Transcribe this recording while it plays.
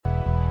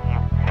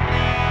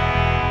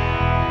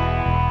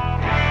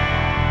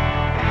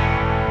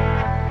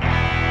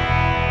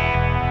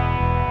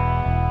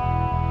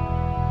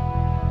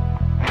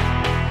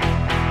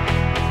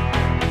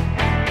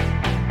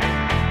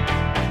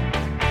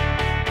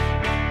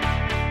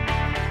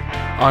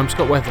I'm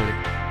Scott Weatherly.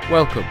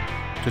 Welcome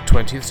to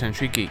 20th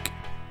Century Geek.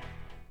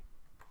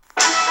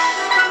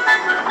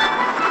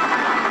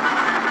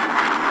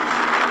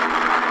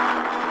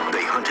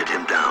 They hunted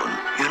him down.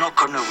 You know,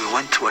 Colonel, we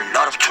went to a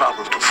lot of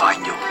trouble to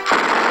find you.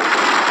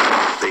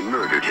 They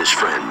murdered his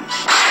friends.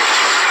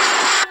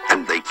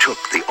 And they took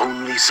the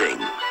only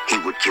thing he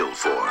would kill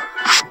for.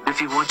 If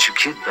he wants your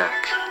kid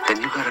back,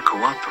 then you gotta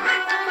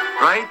cooperate.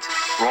 Right?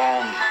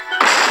 Wrong.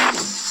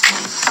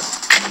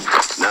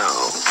 Now,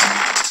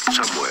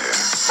 somewhere,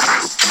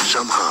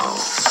 somehow,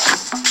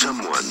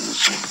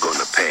 someone's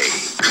gonna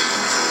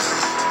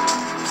pay.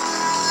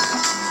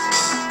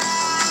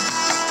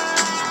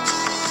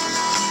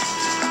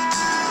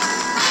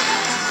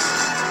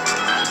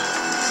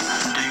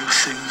 Do you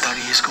think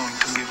Daddy is going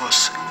to give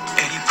us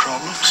any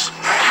problems?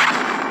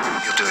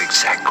 You'll do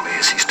exactly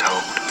as he's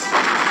told.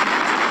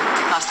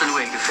 Hasta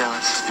luego,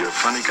 fellas. You're a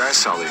funny guy,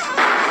 Sully.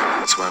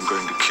 That's why I'm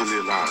going to kill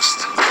you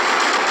last.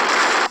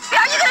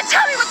 Are you gonna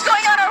tell me what's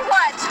going on or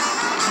what?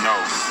 No.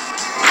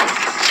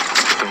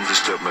 Don't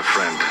disturb my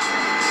friend.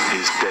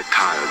 He's dead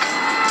tired.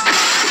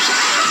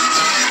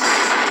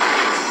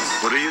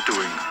 What are you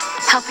doing?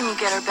 Helping you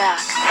get her back.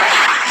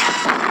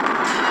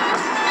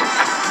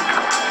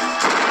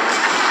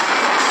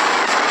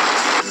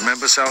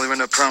 Remember, Sally,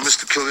 when I promised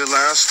to kill you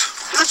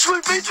last? That's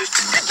what Major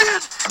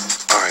did.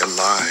 I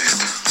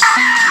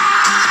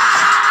lied.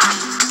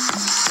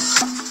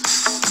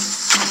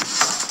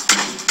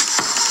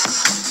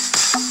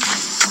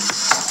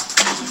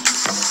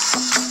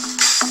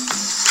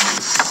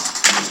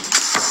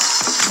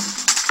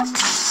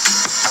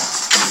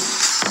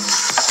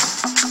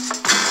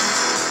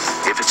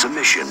 If it's a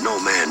mission no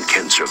man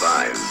can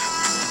survive,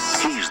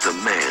 he's the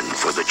man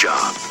for the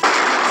job.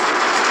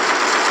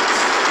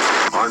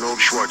 Arnold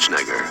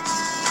Schwarzenegger,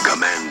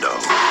 Commando.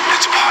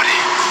 Let's party.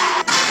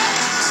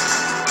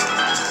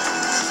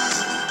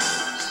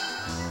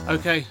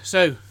 Okay,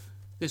 so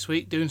this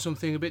week doing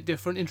something a bit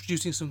different,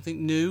 introducing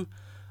something new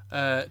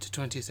to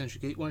 20th Century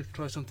Geek. Wanted to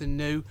try something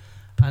new,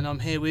 and I'm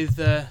here with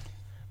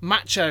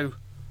Macho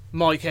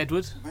Mike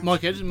Edwards.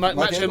 Mike Kennedy.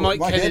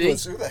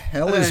 Edwards. Who the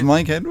hell is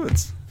Mike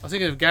Edwards? I was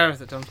thinking of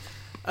Gareth at the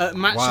time.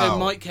 Macho Wow.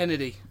 Mike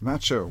Kennedy.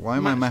 Macho. Why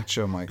am I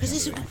Macho Mike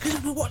Because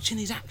Kennedy? we're watching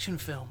his action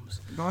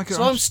films. No, I can-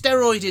 So I'm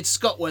steroided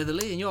Scott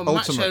Weatherly, and you're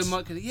Macho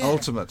Mike Kennedy. Yeah.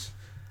 Ultimate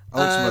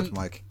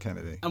Mike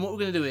Kennedy. And what we're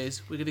going to do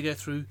is we're going to go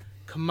through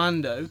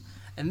Commando,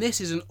 and this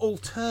is an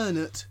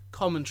alternate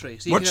commentary.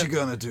 So What you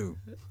gonna do?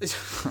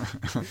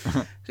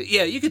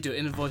 Yeah, you could do it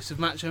in the voice of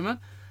Macho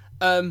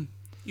Man.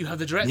 You have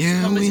the director's Yeah,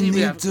 we commentary. need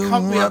have to we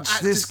have watch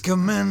this actors.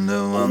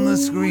 Commando on the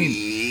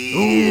screen.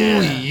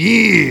 Oh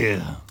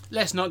yeah!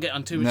 Let's not get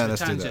on too much No, of a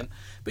let's do tangent.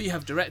 But you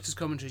have director's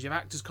commentaries, you have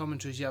actors'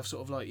 commentaries, you have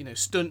sort of like,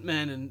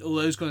 stuntmen and all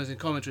those kinds of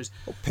commentaries.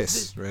 Oh,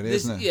 piss, really,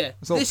 isn't it? Yeah,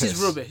 It's all this is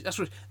piss. rubbish. That's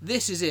rubbish.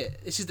 This is it.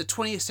 This is the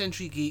 20th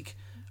Century Geek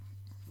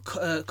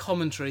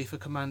commentary for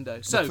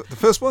Commando. So The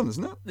first one,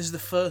 isn't it? this is the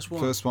first one.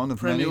 First one of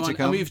Premier many to one,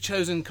 come. and we've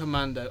chosen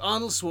Commando.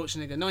 Arnold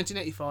Schwarzenegger,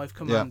 1985,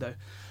 Commando.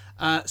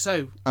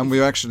 So And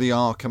we actually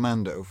are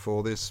Commando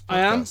for this podcast. I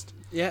am.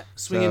 Yeah,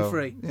 swinging So,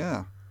 free.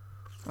 Yeah,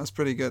 that's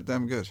pretty good.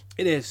 Damn good.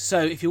 It is. So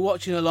if you're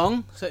watching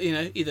along, so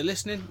either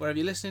listening, wherever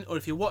you're listening, or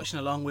if you're watching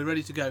along, we're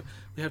ready to go.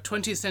 We have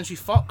 20th Century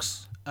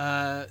Fox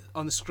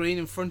on the screen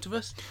in front of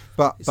us.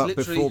 But It's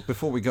literally-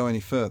 before we go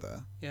any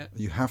further, Yeah.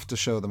 you have to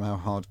show them how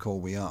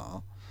hardcore we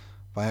are.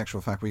 By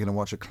actual fact, we're going to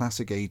watch a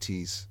classic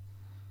 80s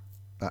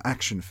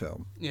action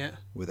film Yeah.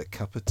 with a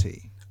cup of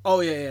tea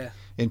Oh yeah.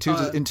 in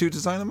two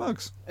designer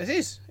mugs. It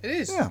is. It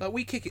is. Yeah. Like,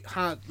 we kick it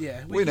hard.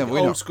 Yeah. We know. kick it We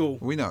old know. school.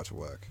 We know how to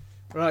work.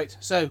 Right.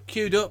 So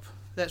queued up.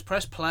 Let's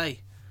press play,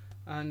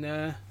 and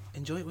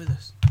enjoy it with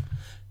us.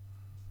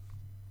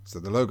 So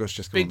the logo's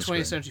just Big on the 20th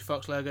screen. Century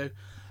Fox logo.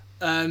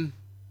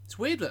 It's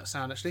weird that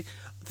sound actually.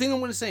 The thing I'm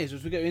going to say is,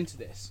 as we go into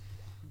this,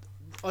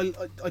 I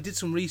did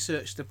some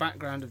research. The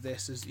background of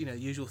this is,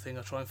 usual thing.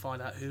 I try and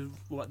find out who,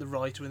 like the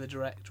writer and the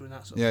director and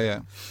that sort of thing. Yeah.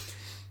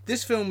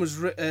 This film was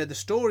the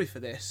story for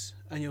this,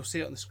 and you'll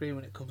see it on the screen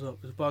when it comes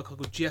up. There's a guy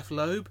called Jeff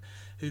Loeb,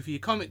 who, for your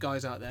comic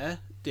guys out there,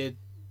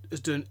 has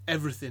done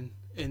everything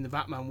in the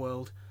Batman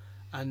world,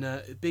 and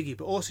Biggie,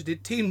 but also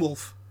did Teen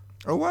Wolf.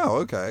 Oh wow.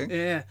 Okay.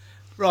 Yeah,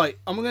 right.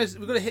 We're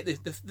gonna hit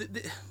this.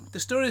 The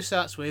story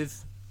starts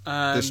with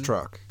This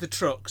truck. the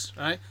trucks.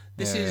 Right.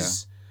 This Yeah,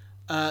 is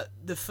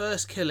the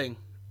first killing.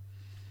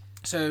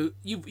 So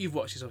you've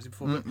watched this obviously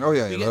before. But Oh,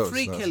 yeah, You yeah, get loads,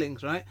 3 loads.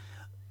 killings, right?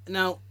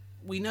 Now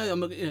we know I'm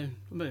not going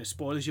to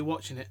spoil as you're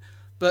watching it,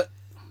 but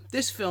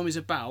this film is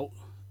about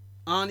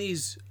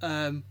Arnie's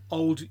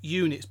old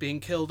units being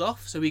killed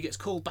off, so he gets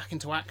called back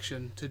into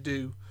action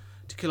to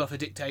kill off a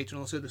dictator and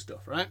all this other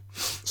stuff, right?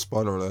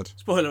 Spoiler alert.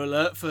 Spoiler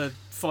alert for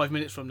 5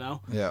 minutes from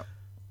now. Yeah.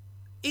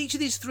 Each of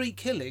these 3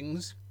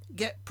 killings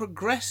get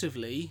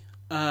progressively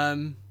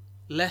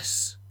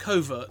less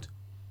covert.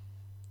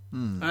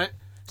 Right?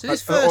 So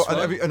this first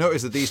one... I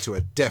noticed that these two are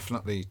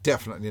definitely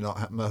not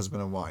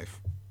husband and wife.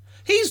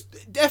 He's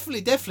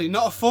definitely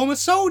not a former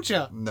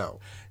soldier. No.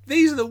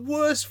 These are the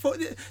worst.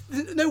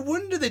 No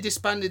wonder they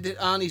disbanded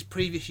Arnie's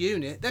previous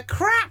unit. They're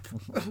crap.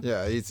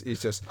 Yeah, he's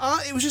just...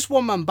 It was just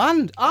one-man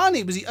band.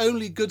 Arnie was the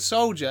only good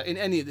soldier in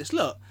any of this.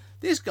 Look,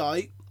 this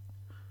guy...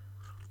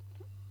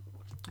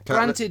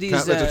 Granted, he's...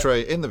 Can't let a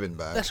tray in the bin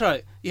bag. That's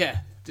right. Yeah,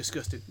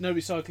 disgusting. No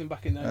recycling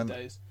back in those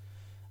days.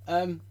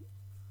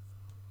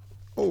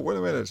 Oh, wait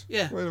a minute.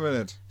 Yeah. Wait a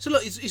minute. So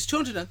look, he's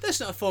taunted down. That's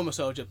not a former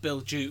soldier.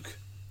 Bill Duke.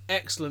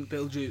 Excellent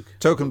Bill Duke.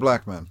 Token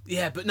black man.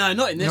 Yeah, but no,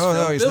 not in this No, film.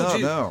 no, he's Bill not,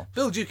 Duke, no.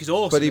 Bill Duke is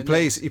awesome. But he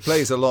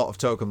plays a lot of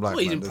token black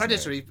Well, man. he's in doesn't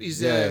Predator. he?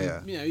 He's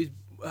yeah. you know, he's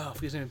I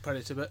forget his name in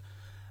Predator, but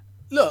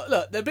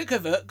look, they're a bit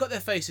covert, got their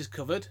faces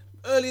covered,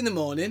 early in the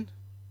morning,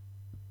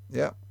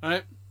 Yeah.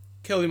 right?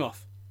 Kill him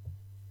off.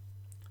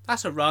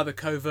 That's a rather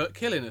covert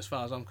killing as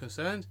far as I'm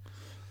concerned.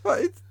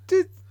 But it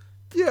did...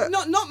 Yeah.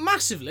 Not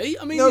massively.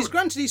 I mean, No.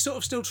 he's sort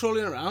of still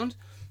trawling around,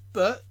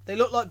 but they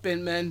look like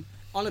bin men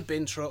on a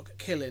bin truck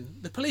killing.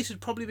 The police would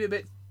probably be a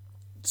bit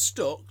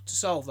stuck to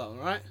solve that one,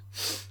 right?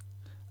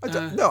 I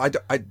don't know.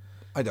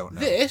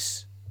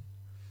 This,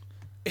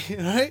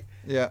 right?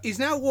 Yeah. He's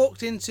now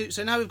walked into.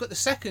 So now we've got the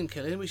second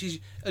killing, which is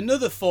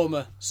another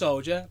former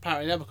soldier.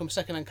 Apparently, now become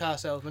second-hand car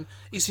salesman.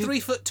 He's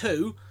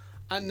 3'2"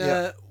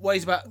 and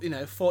weighs about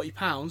 40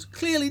 pounds.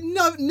 Clearly,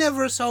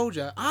 never a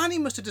soldier. Arnie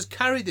must have just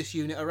carried this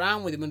unit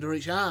around with him under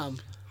each arm.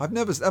 I've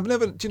never.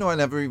 Do you know? I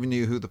never even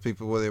knew who the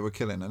people were they were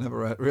killing. I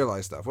never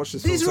realised that. I've watched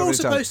this. These are film all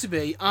so many times. supposed to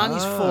be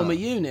Arnie's former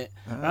unit,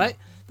 right?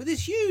 But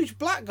this huge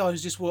black guy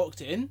who's just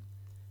walked in,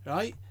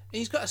 right? And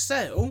he's got a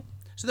sail.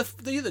 So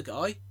the other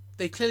guy,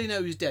 they clearly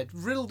know he's dead.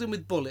 Riddled him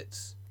with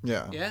bullets.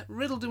 Yeah. Yeah,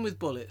 riddled him with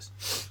bullets.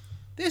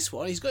 This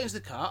one, he's got into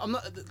the car.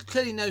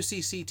 Clearly no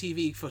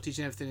CCTV footage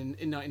and everything in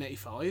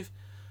 1985.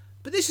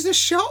 But this is a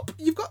shop.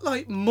 You've got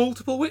like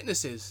multiple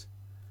witnesses.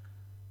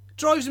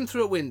 Drives him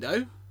through a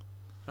window,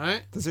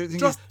 right? Do you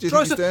think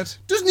he's dead?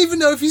 Doesn't even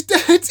know if he's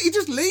dead. He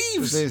just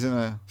leaves. Just leaves him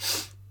there.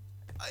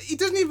 He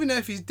doesn't even know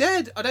if he's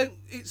dead. I don't.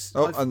 It's.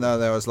 Oh, and no,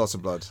 there was lots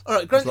of blood. All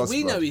right, granted,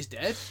 we know he's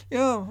dead.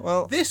 Yeah,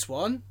 well, This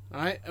one,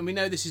 right, and we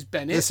know this is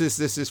Bennett.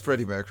 this is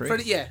Freddie Mercury.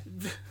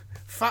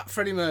 Fat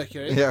Freddie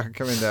Mercury. Yeah,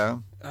 coming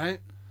down. Right.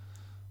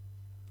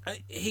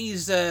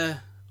 He's. I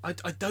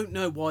don't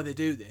know why they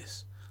do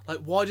this. Like,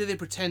 why do they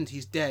pretend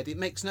he's dead? It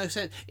makes no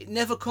sense. It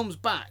never comes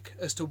back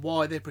as to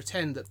why they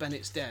pretend that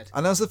Bennett's dead.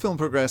 And as the film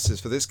progresses,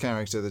 for this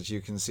character that you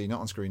can see not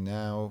on screen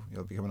now,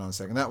 you'll be coming on in a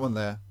second. That one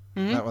there.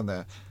 That one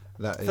there.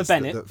 That is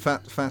Bennett. the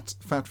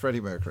fat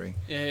Freddie Mercury.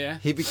 Yeah.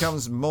 He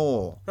becomes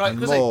more Right, and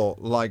 'cause more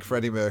like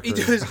Freddie Mercury.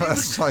 He does.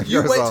 as time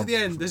You goes wait on. to the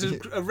end. There's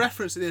a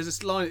reference. There's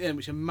a line at the end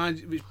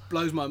which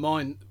blows my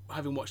mind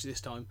having watched it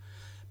this time.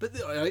 But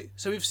right,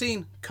 so we've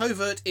seen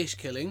covert-ish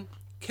killing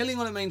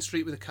on a main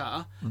street with a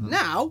car. Mm-hmm.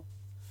 Now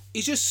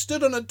he's just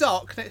stood on a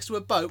dock next to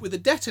a boat with a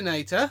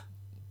detonator.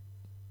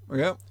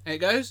 Yeah. There it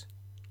goes.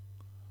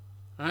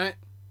 All right.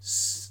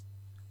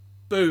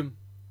 Boom.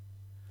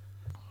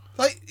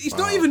 Like, he's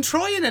not even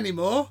trying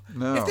anymore.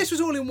 No. If this was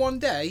all in one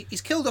day,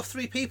 he's killed off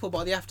 3 people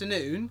by the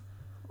afternoon.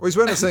 Well, he's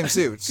wearing the same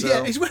suit. So.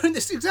 Yeah, he's wearing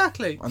this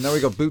exactly. And now we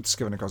got boots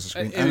coming across the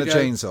screen Here and we a go.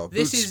 chainsaw.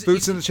 This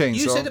Boots and a chainsaw.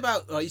 You said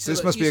about. Oh,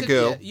 This must be a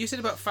girl. You said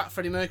about Fat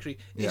Freddie Mercury.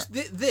 Yeah.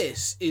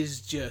 This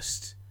is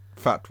just.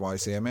 Fat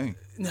YCMA.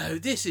 No,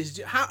 this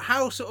is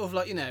how sort of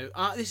like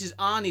this is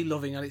Arnie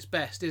loving at its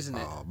best, isn't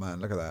it? Oh man,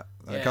 look at that!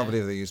 I Yeah. can't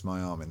believe they used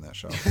my arm in that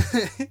shot.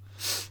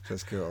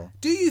 That's cool.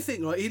 Do you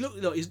think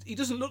he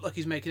doesn't look like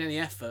he's making any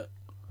effort?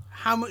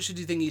 How much do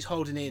you think he's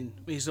holding in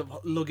when he's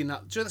lugging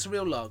that? Do you know that's a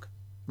real log?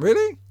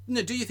 Really?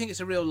 No, do you think it's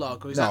a real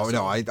log or is No, that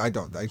no, I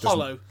don't. It doesn't-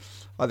 hollow,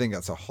 I think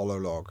that's a hollow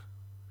log.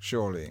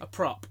 Surely. a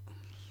prop?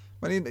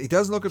 I mean, he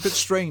does look a bit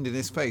strained in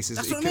his face.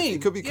 That's He what I mean. He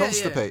could be Yeah,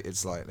 constipated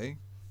slightly.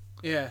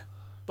 Yeah,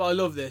 but I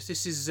love this.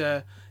 This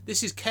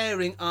is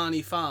caring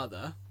Arnie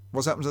father.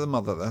 What's happened to the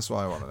mother? That's what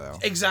I want to know.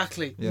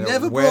 Exactly. You know,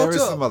 Never where brought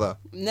is up. the mother?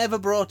 Never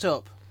brought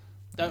up.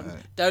 Don't Right.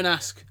 don't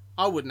ask.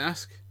 I wouldn't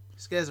ask.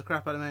 Scares the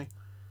crap out of me.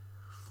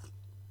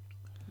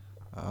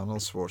 Arnold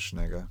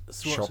Schwarzenegger,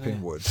 Schwarzenegger.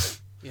 chopping wood.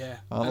 Yeah.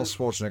 Arnold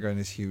Schwarzenegger in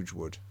his huge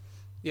wood.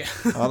 Yeah.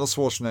 Arnold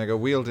Schwarzenegger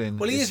wielding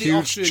Well, he his is the huge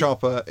Austrian-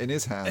 chopper in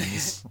his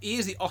hands. He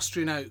is the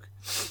Austrian oak.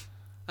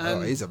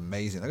 Oh, he's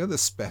amazing. Look at the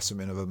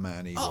specimen of a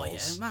man he Oh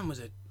was. yeah, man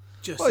was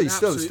just Well, an he's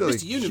still absolute a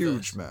Mr. Universe.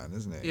 huge man,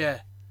 isn't he?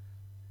 Yeah.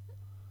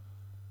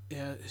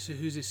 Yeah. So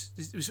who's this?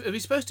 Are we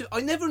supposed to?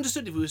 I never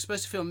understood if we were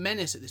supposed to feel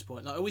menace at this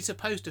point. Like, are we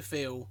supposed to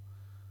feel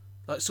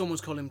like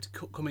someone's coming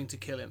to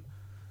kill him?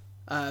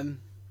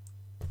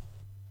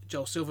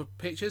 Joel Silver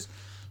pictures,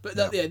 but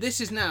yeah, this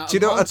is now Do you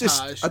know,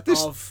 montage at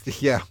this, of.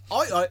 yeah.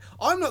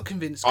 I'm not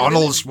convinced.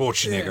 Arnold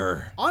Schwarzenegger.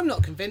 Yeah, I'm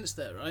not convinced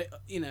that, right?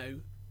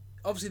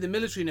 obviously the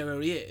military know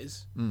where he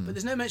is, but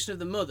there's no mention of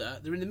the mother.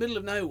 They're in the middle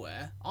of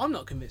nowhere. I'm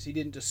not convinced he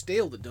didn't just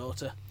steal the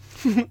daughter.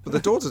 But the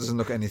daughter doesn't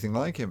look anything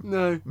like him.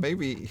 No.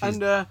 Maybe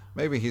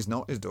he's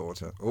not his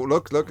daughter. Oh,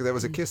 look, there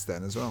was a kiss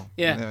then as well.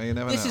 Yeah. You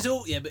never this know. is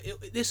all. Yeah, but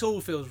this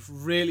all feels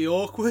really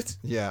awkward.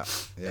 Yeah.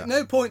 At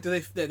no point do they.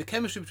 The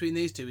chemistry between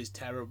these two is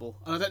terrible,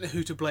 and I don't know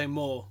who to blame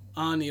more,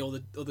 Arnie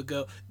or the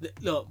girl.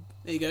 Look,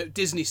 there you go,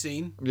 Disney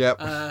scene.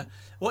 Yep.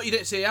 What you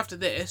don't see after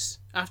this,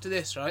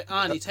 right?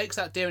 Arnie takes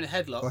that deer in a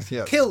headlock,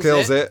 Yeah,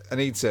 kills it, and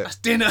eats it. That's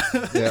dinner.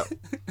 Yeah.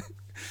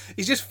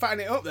 He's just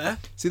fattening it up there.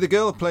 See, the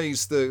girl who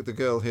plays the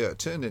girl here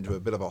turned into a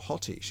bit of a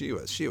hottie. She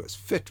was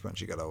fit when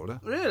she got older.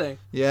 Really?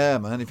 Yeah,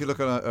 man. If you look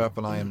at her up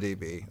on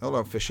IMDb, a lot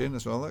of fishing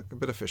as well. Look, a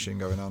bit of fishing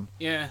going on.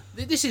 Yeah.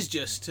 This is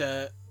just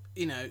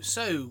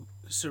so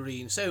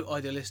serene, so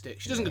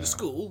idealistic. She doesn't go to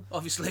school,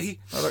 obviously.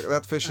 Oh, look,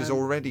 that fish is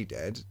already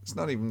dead. It's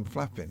not even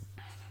flapping.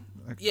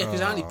 Like, Yeah,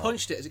 because Arnie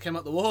punched it as it came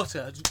out the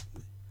water.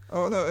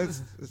 Oh no,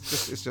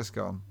 it's just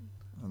gone.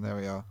 And there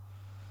we are.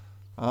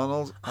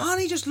 Arnold.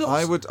 Arnie just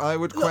looks. I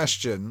would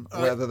question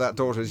whether that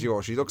daughter is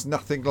yours. She looks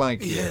nothing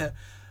like you. Yeah.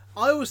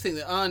 I always think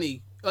that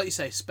Arnie, like you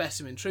say,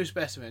 true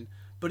specimen,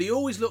 but he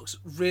always looks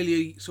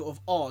really sort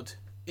of odd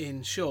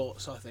in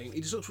shorts, I think.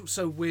 He just looks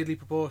so weirdly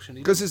proportioned.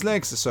 Because his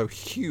legs are so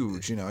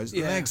huge, His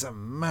legs are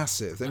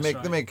massive. They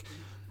make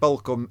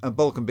Bulk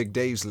and Big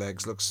Dave's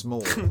legs look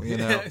small,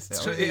 Yeah,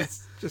 it's true, yeah.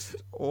 It's just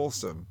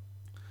awesome.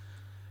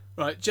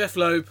 Right, Jeff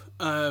Loeb.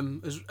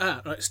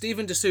 Right,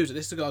 Steven D'Souza.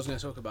 This is the guy I was going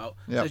to talk about.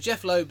 Yeah. So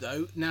Jeff Loeb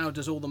though now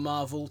does all the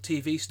Marvel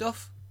TV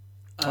stuff.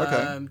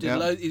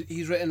 Okay.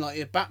 He's written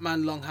like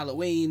Batman, Long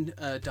Halloween,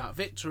 Dark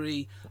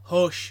Victory,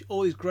 Hush,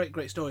 all these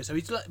great stories. So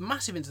he's like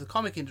massive into the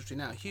comic industry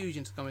now, huge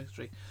into the comic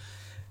industry.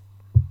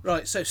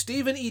 Right, so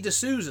Steven E.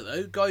 D'Souza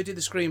though, guy who did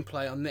the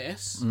screenplay on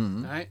this,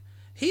 right?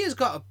 He has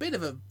got a bit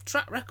of a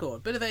track record, a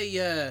bit of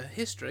a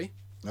history.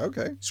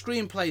 Okay.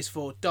 Screenplays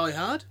for Die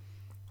Hard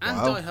and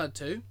Wow. Die Hard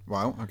 2.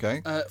 Wow.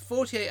 Okay.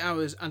 48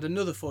 Hours and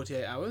Another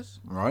 48 Hours.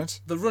 Right.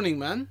 The Running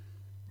Man.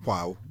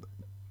 Wow.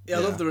 Yeah, I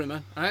love The Running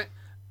Man. Right.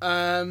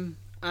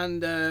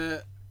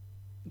 And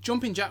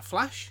Jumping Jack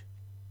Flash.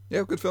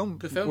 Yeah, good film.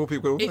 Good film.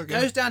 Whoopi Goldberg, It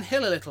goes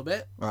downhill a little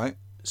bit. Right.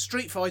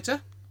 Street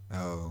Fighter.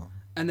 Oh.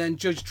 And then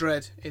Judge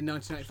Dredd in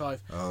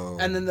 1995. Oh.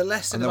 And then the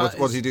less said And then about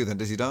what does he do then?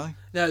 Does he die?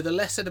 No, the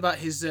less said about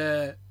his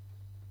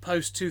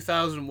post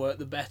 2000 work,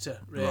 the better.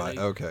 Really. Right.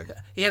 Okay.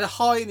 He had a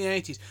high in the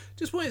 80s.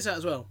 Just point this out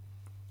as well.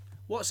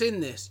 What's in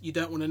this? You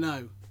don't want to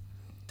know.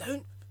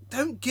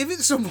 Don't give it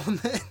to someone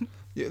then.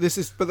 Yeah, this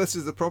is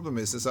the problem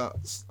is that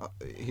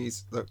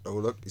he's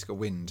look, he's got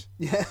wind.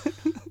 Yeah.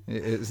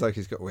 It's like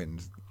he's got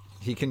wind.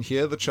 He can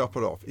hear the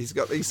chopper off. He's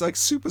like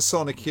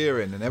supersonic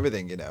hearing and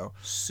everything,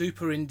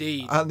 Super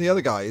indeed. And the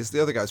other guys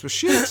were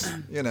shit.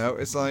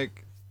 It's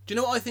like. Do you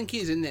know what I think he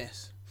is in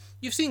this?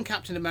 You've seen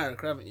Captain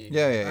America, haven't you?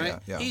 Yeah.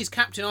 He's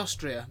Captain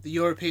Austria, the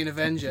European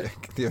Avenger.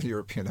 The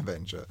European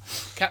Avenger.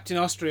 Captain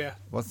Austria.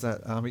 What's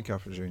that army corps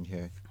doing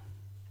here?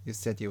 You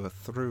said you were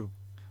through.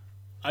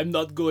 I'm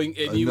not going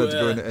anywhere. I'm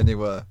not going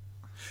anywhere.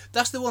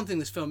 That's the one thing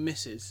this film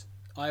misses.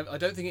 I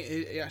don't think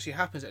it actually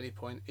happens at any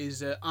point.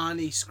 Is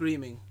Arnie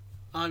screaming?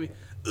 Arnie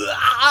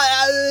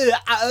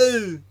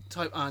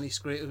type Arnie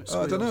scream.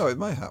 I don't know. It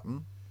might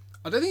happen.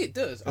 I don't think it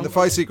does. In the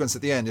fight sequence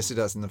at the end, yes, it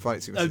does. In the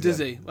fight sequence. Oh, at the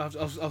does end. he?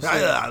 I'll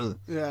say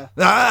Yeah.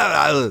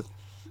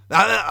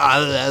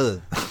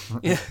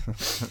 yeah.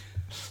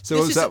 So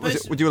what was that?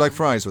 Would you like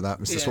fries with that,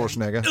 Mr.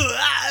 Schwarzenegger?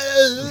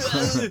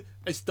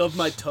 I stubbed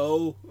my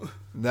toe.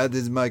 That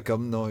is my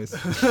cum noise. Do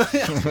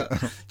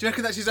you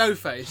reckon that's his own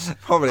face?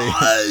 Probably.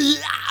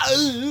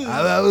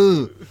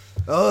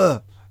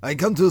 Oh, I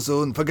come too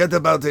soon. Forget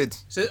about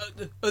it. So,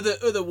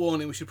 other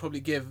warning we should probably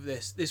give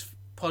this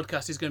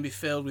podcast is going to be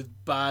filled with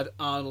bad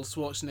Arnold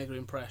Schwarzenegger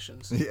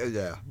impressions.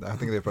 Yeah. I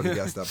think they've probably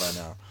guessed that by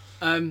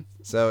now.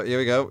 So here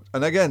we go.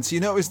 And again, so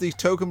you notice the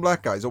token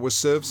black guys always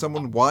serve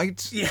someone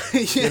white. Yeah.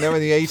 In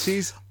the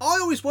 80s. I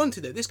always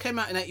wanted it. This came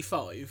out in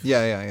 85.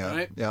 Yeah.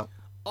 Right? Yeah.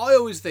 I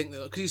always think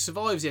that because he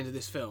survives the end of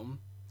this film,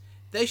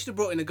 they should have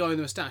brought in a guy with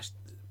a moustache.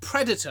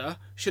 Predator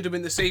should have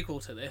been the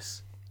sequel to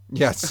this.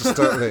 Yes,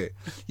 totally.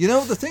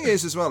 The thing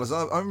is as well, is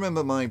I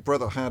remember my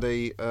brother had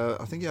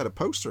I think he had a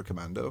poster of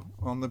Commando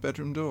on the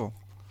bedroom door.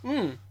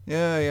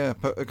 Yeah.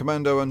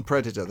 Commando and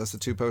Predator. That's the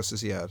two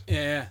posters he had.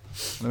 Yeah.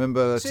 I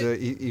remember that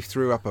he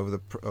threw up over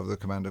the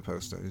Commando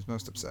poster. He was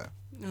most upset.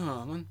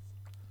 Oh, man.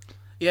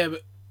 Yeah,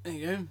 but there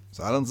you go.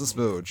 Silence and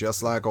smooth,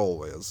 just like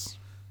always.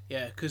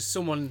 Yeah, because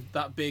someone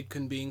that big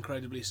can be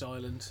incredibly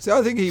silent. See,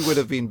 I think he would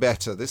have been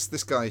better.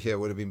 This guy here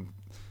would have been.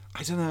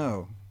 I don't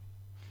know.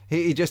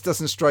 He just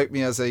doesn't strike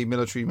me as a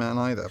military man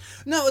either.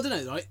 No, I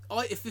don't know. Right?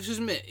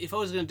 If I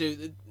was going to do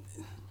the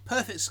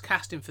perfect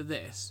casting for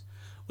this,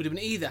 would have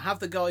been either have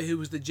the guy who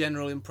was the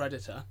general in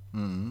Predator,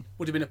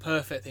 would have been a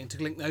perfect thing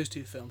to link those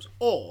two films,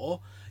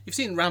 or you've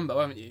seen Rambo,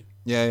 haven't you?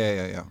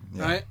 Yeah.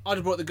 Right. I'd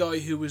have brought the guy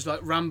who was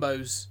like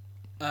Rambo's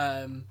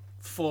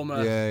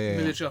former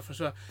military officer as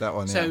well. That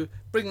one. So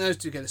bring those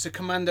two together. So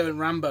Commando and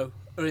Rambo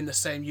are in the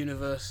same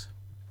universe.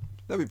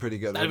 That'd be pretty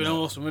good. That'd have been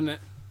awesome, wouldn't it?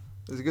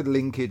 There's a good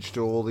linkage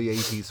to all the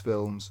 80s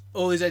films.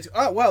 All these 80s.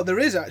 Oh, well, there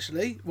is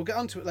actually. We'll get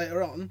onto it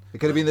later on. It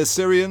could have been the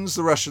Syrians,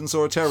 the Russians,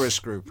 or a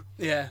terrorist group.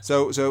 Yeah.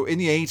 So in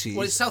the 80s...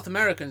 Well, it's South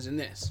Americans in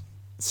this.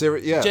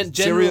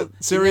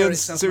 Syrians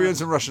South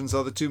and Russians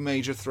are the two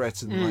major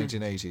threats in the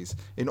 1980s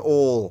in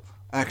all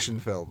action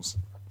films.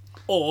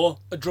 Or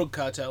a drug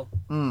cartel.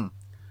 And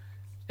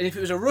if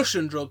it was a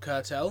Russian drug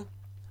cartel,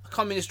 a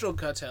communist drug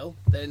cartel,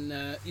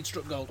 then you'd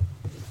struck gold.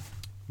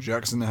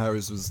 Jackson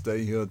Harris will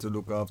stay here to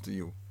look after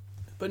you.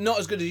 But not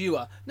as good as you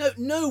are.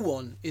 No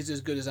one is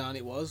as good as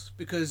Arnie was,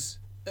 because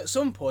at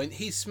some point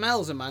he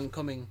smells a man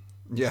coming.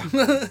 Yeah.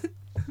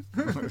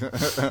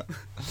 But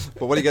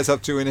what he gets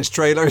up to in his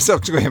trailer is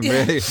up to him,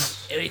 really.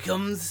 Here he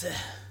comes.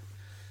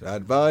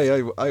 Dad,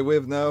 bye. I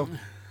wave now.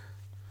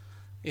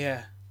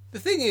 Yeah. The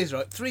thing is,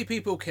 right, 3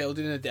 people killed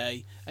in a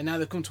day, and now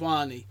they've come to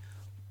Arnie.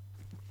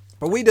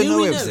 But we didn't Do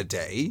know we it was know? a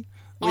day.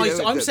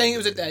 I'm saying it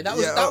was a day.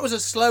 That was a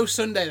slow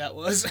Sunday, that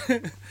was.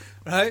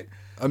 Right?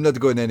 I'm not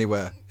going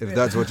anywhere, if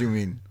that's what you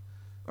mean.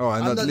 Oh,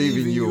 I'm not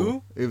leaving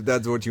you, if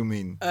that's what you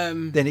mean.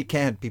 Then it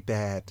can't be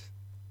bad.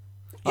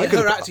 Yeah,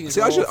 her acting is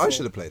awful. I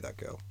should have played that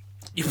girl.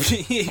 You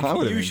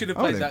should have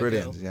played that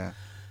brilliant, girl. yeah.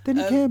 Then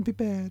it can't be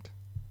bad.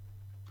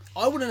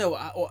 I want to know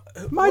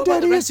what My about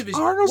daddy the rest is of his...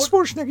 Arnold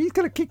Schwarzenegger. He's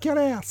going to kick your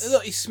ass.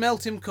 Look, he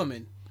smelt him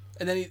coming,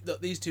 and then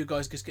these 2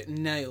 guys just get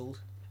nailed.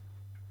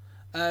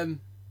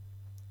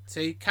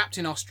 See,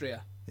 Captain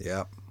Austria.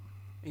 Yeah.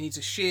 He needs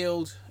a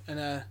shield and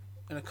a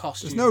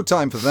costume. There's no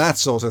time for that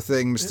sort of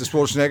thing, Mr.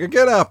 Schwarzenegger.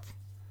 Get up.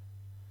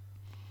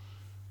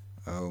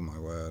 Oh, my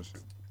word.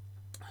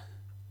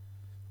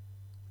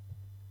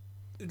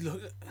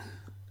 Look,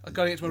 I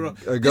got to get to my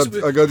rifle. I got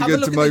to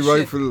get to my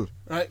rifle.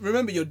 Right,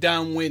 remember you're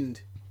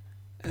downwind.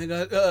 And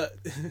they go,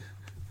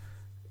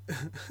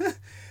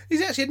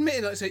 he's actually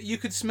admitting, like, so you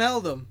could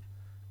smell them.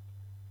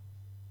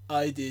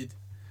 I did.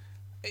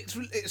 It's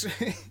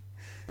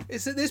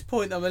it's at this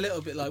point I'm a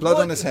little bit like... Blood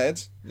what? on his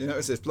head. You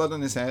notice there's blood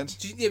on his head.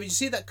 But you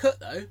see that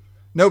cut, though?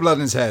 No blood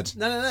in his head.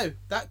 No.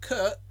 That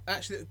cut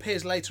actually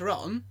appears later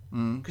on.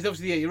 Because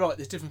obviously, yeah, you're right,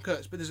 there's different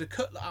cuts. But there's a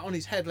cut on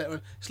his head later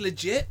on. It's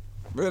legit.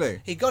 Really?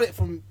 He got it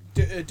from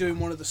doing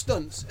one of the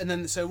stunts. And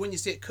then, so when you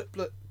see it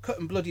cut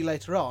and bloody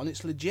later on,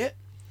 it's legit.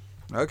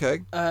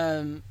 Okay.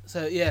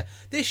 So, yeah.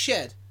 This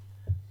shed,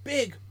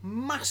 big,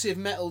 massive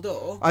metal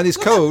door. And his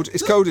code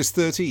is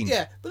 13.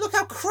 Yeah, but look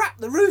how crap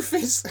the roof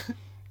is.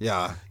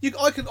 Yeah.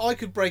 I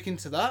could break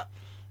into that.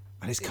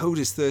 And his code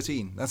is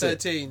 13. That's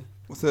 13. it.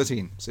 Well,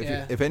 13. So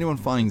Yeah. if anyone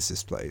finds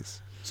this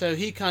place... So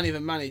he can't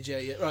even manage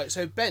it yet. Right,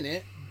 so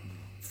Bennett,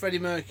 Freddie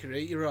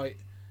Mercury, you're right,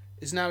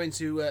 is now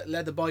into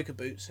leather biker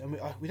boots. And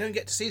we don't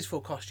get to see his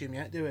full costume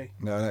yet, do we?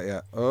 No, not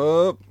yet.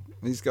 Oh,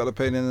 he's got a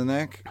pain in the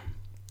neck.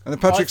 And then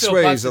Patrick I feel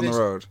bad Swayze for on the this-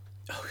 road.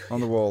 On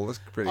the wall. That's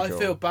pretty I cool.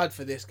 feel bad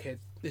for this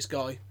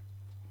guy.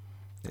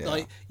 Yeah.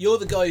 Like, you're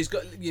the guy who's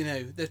got,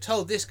 they've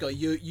told this guy,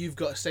 you've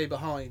got to stay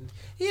behind.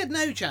 He had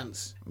no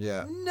chance.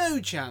 Yeah.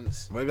 No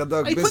chance. We got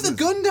dog He put the business.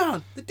 gun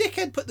down. The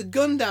dickhead put the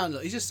gun down.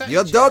 Look, he's just sat in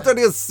Your a chair. daughter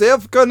is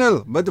safe,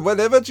 Colonel. But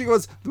whenever she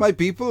goes, my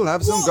people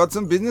have got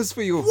some business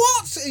for you.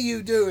 What are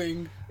you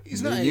doing?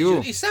 He's not You-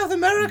 Asian. He's South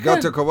American.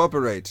 Got to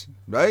cooperate,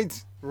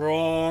 right?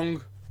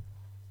 Wrong.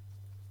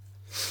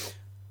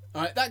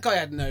 Alright, that guy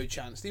had no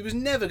chance. He was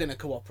never going to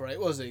cooperate,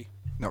 was he?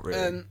 Not really.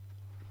 I don't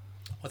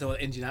know what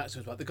the Indian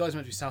accent was like. The guy's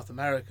meant to be South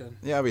American.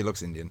 Yeah, but he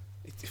looks Indian.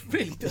 He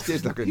really doesn't.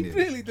 does look He Indian.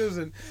 really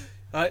doesn't.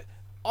 Right.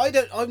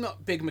 I'm not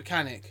a big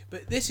mechanic,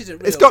 but this is a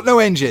real... It's got no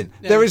engine.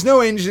 No. There is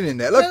no engine in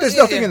there. Look, there's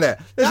yeah, nothing yeah. in there.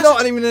 There's That's-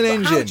 not even an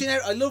but how engine.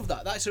 generic, I love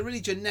that. That's a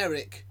really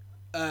generic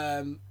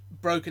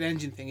broken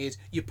engine thing is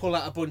you pull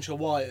out a bunch of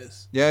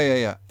wires.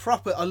 Yeah.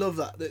 Proper, I love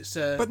that. That's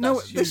But no,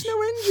 that's there's huge.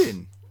 no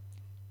engine.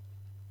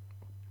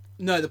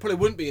 No, there probably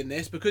wouldn't be in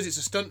this because it's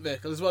a stunt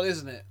vehicle as well,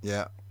 isn't it?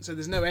 Yeah. So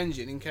there's no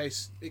engine in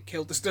case it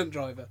killed the stunt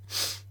driver.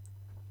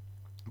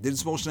 Did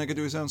Schwarzenegger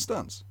do his own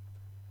stunts?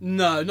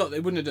 No, they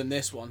wouldn't have done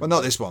this one. Well,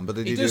 not this one, but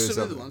did He he do does his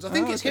some other other ones. I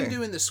think it's him okay.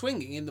 doing the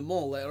swinging in the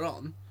mall later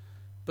on.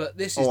 But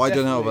this is Oh, I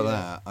don't know definitely,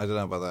 about that. I don't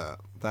know about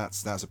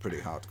that. That's a pretty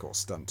hardcore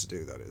stunt to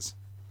do. That is.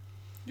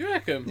 You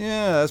reckon?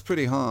 Yeah, that's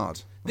pretty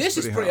hard. This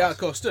That's is pretty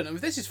hardcore stunt. I mean,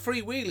 if this is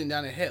freewheeling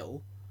down a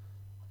hill.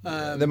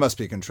 There must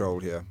be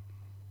control here.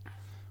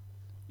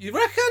 You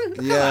reckon? Look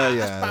at Yeah, that. yeah.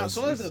 That's bounced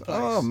all over the place.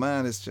 Oh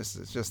man, it's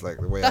just like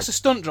the way. That's a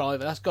stunt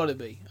driver. That's got to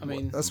be. I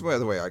mean, that's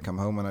the way I come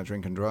home when I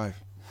drink and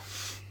drive.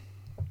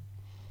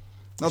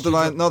 Not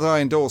that I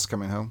endorse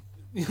coming home.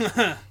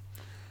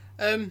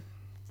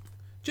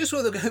 just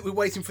while we're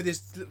waiting for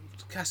this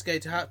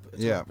cascade to happen,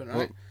 right?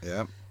 Well,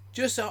 yeah.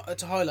 Just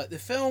to highlight, the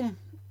film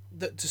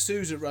that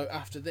D'Souza wrote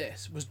after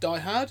this was Die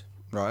Hard.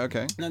 Right.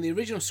 Okay. Now, the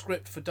original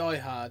script for Die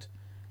Hard,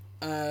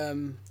 there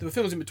were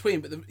films in between,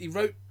 but he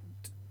wrote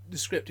the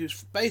script. It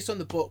was based on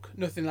the book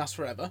Nothing Lasts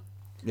Forever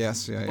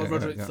Yes. Yeah. by Yeah.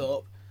 Roderick yeah.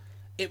 Thorpe.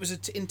 It was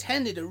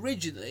intended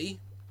originally,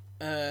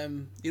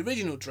 the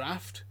original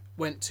draft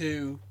went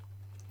to,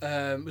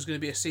 was going to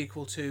be a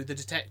sequel to The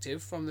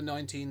Detective from the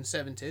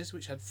 1970s,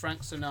 which had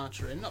Frank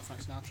Sinatra in. Not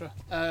Frank Sinatra.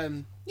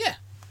 Yeah.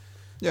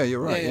 Yeah,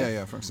 you're right. Yeah,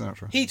 Yeah, Frank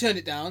Sinatra. He turned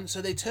it down,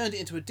 so they turned it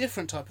into a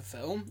different type of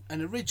film,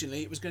 and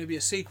originally it was going to be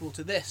a sequel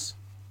to this.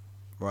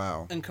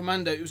 Wow. And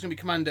Commando, it was going to be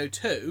Commando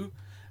 2,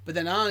 but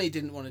then Arnie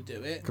didn't want to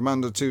do it.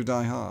 Commando 2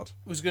 Die Hard.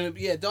 It was going to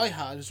be, Die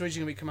Hard was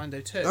originally going to be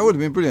Commando 2. That would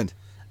have been brilliant.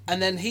 And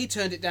then he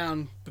turned it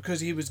down because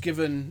he was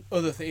given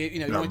other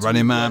things,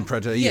 Running Man,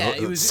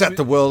 Predator, set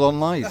the world on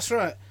light. That's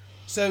right.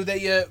 So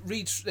they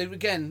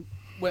again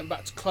went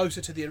back closer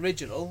to the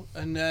original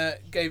and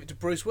gave it to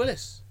Bruce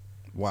Willis.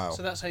 Wow.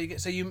 So that's how you get.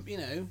 So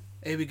here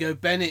we go,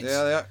 Bennett.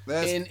 Yeah.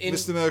 There's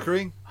Mr.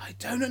 Mercury. I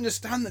don't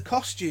understand the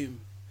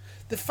costume.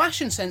 The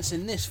fashion sense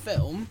in this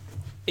film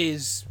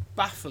is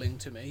baffling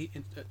to me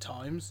at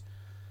times.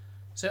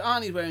 So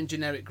Arnie's wearing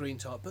generic green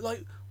top, but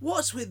like,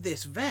 what's with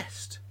this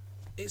vest?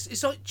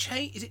 It's like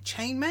chain. Is it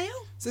chainmail?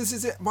 This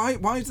is it. Why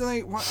do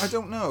they? I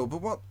don't know.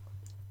 But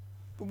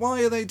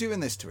why are they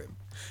doing this to him?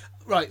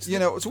 Right.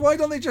 So why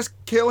don't they just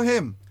kill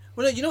him?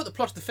 Well, no, you know what the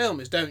plot of the film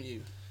is, don't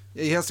you?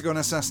 Yeah, he has to go and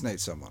assassinate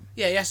someone.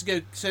 Yeah, he has to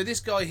go. So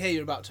this guy here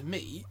you're about to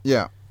meet,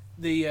 Yeah.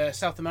 the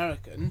South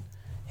American,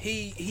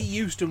 he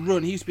used to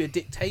run. He used to be a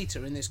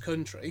dictator in this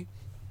country,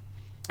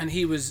 and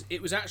it was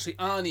actually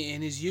Arnie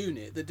in his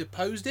unit that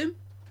deposed him.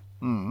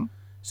 Mm.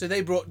 So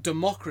they brought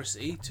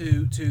democracy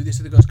to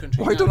this other guy's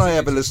country. Why don't I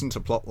ever listen to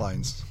plot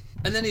lines?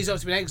 And then he's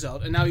obviously been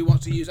exiled, and now he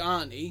wants to use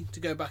Arnie to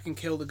go back and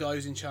kill the guy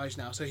who's in charge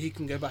now, so he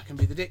can go back and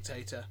be the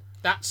dictator.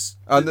 That's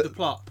the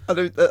plot.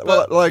 What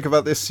I like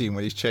about this scene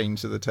when he's chained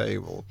to the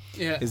table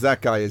is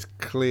that guy is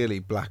clearly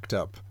blacked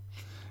up.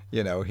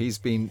 He's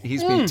been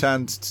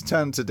tanned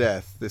to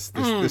death.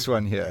 This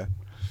one here.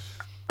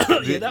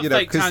 That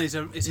fake tan is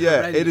horrendous.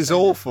 It is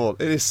awful.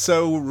 It is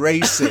so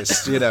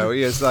racist.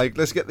 He is like,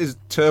 let's get this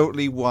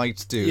totally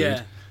white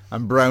dude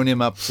and brown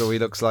him up so he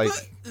looks like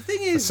the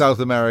thing is, a South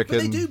American.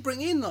 But they do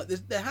bring in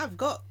they have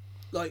got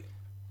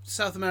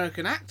South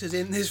American actors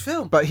in this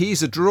film. But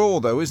he's a draw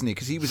though, isn't he?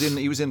 Because he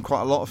was in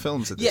quite a lot of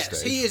films at this stage.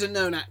 Yes, he is a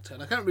known actor.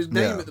 And I can't remember his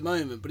name at the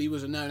moment, but he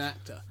was a known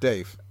actor.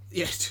 Dave.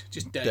 Yes,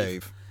 just Dave.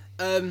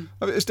 Dave.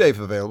 Is Dave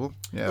available?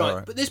 Yeah, right, all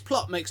right. But this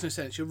plot makes no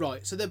sense. You're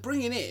right. So they're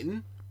bringing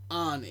in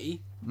Arnie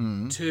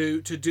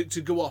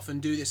to go off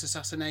and do this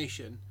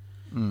assassination.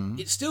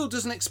 It still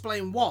doesn't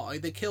explain why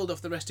they killed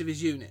off the rest of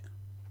his unit.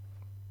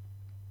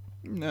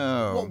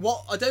 No.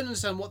 What I don't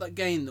understand what that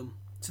gained them.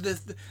 So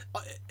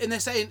and they're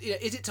saying,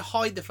 is it to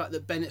hide the fact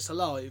that Bennett's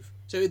alive?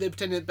 So they're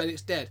pretending that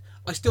Bennett's dead.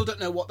 I still don't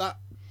know what that.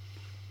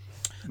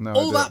 No,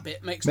 all that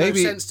bit makes no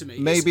sense to me.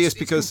 Maybe it's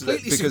because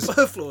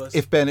superfluous.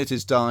 If Bennett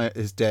is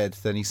dead,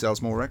 then he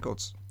sells more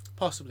records.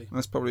 Possibly.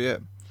 That's probably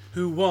it.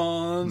 Who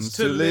wants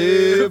to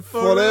live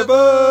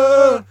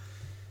forever?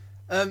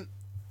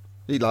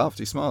 He laughed.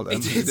 He smiled. He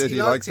did.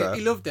 He liked that. It.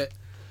 He loved it.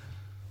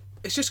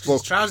 It's just because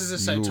his trousers are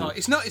so tight.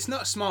 It's not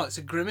a smile. It's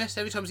a grimace.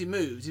 Every time he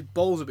moves, his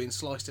balls are being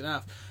sliced in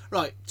half.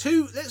 Right.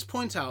 Let's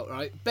point out.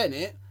 Right.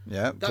 Bennett.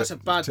 Yeah. That's a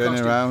bad turning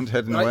costume. Around,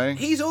 heading away.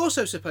 He's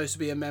also supposed to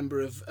be a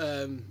member of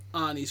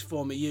Arnie's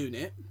former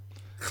unit.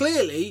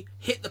 Clearly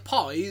hit the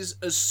pies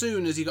as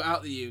soon as he got out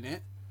of the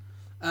unit.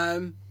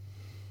 And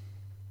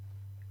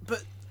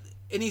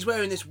he's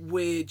wearing this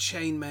weird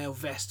chainmail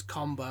vest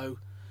combo.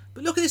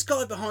 But look at this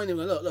guy behind him.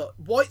 Look,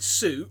 white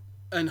suit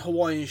and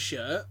Hawaiian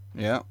shirt.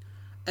 Yeah.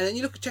 And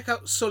then check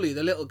out Sully,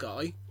 the little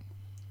guy,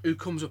 who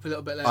comes up a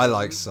little bit later. I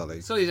like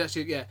Sully. Sully's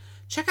actually,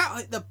 Check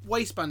out the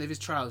waistband of his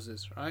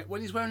trousers, right?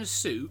 When he's wearing a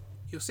suit,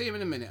 you'll see him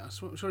in a minute.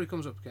 I'm sure he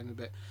comes up again in a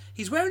bit.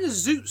 He's wearing a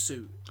zoot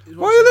suit.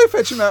 Why are they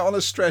fetching him out on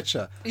a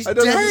stretcher? I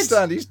don't dead.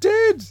 understand. He's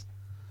dead.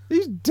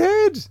 He's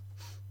dead.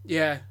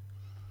 Yeah.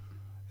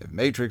 If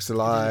Matrix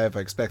alive, I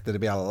expect there to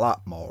be a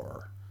lot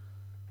more.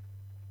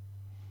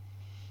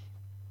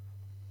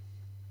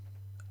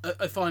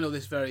 I find all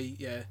this very,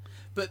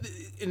 But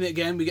and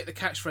again, we get the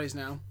catchphrase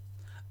now.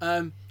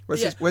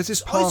 Where's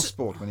his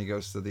passport when he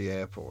goes to the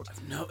airport?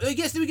 No, he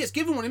gets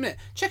given one in a minute.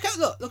 Check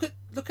out,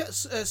 look at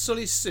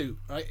Sully's suit,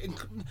 right?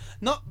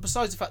 Not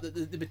besides the fact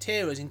that the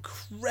material is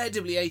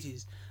incredibly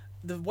 80s,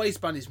 the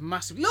waistband is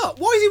massive. Look,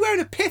 why is he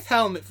wearing a pith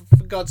helmet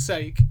for God's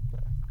sake?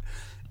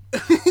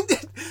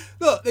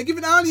 Look, they're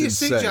giving Arnie a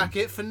suit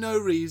jacket for no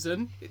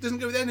reason. It doesn't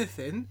go with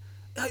anything.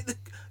 Like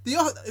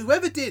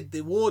whoever did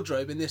the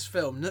wardrobe in this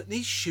film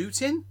needs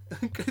shooting.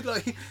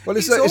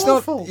 It's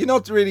not. You're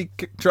not really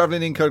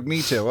traveling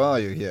incognito, are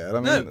you? Here, I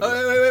mean,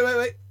 no.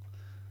 Wait.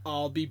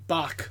 I'll be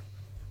back.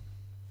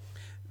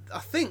 I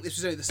think this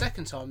was only the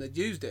second time they'd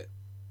used it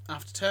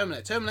after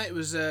Terminator. Terminator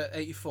was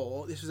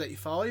 84. This was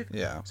 85.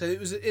 Yeah. So it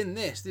was in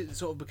this. It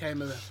sort of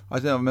became a. I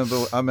don't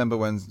know. I remember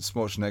when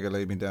Schwarzenegger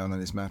laid me down on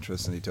his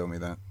mattress and he told me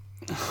that.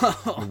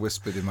 He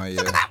whispered in my ear.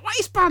 Look at that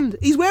waistband.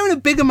 He's wearing a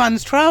bigger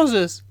man's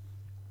trousers.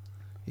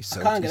 He's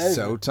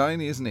so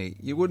tiny, isn't he?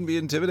 You wouldn't be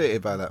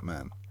intimidated by that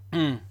man.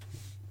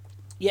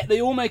 Yet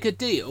they all make a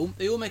deal.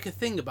 They all make a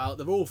thing about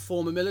they're all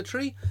former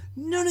military.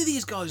 None of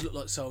these guys look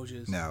like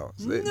soldiers. No.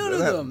 None of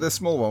them. The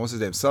small one, what's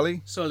his name?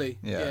 Sully? Sully.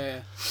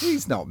 Yeah.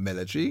 He's not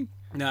military.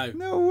 No.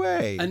 No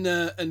way.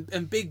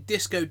 And big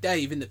Disco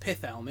Dave in the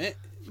pith helmet.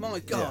 My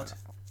God.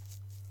 Yeah.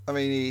 I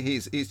mean,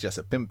 he's just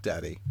a pimp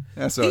daddy.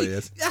 That's all he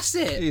is. That's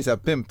it. He's a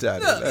pimp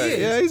daddy. Look, he is.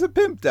 Yeah, he's a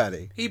pimp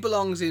daddy. He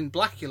belongs in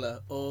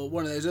Blackula or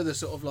one of those other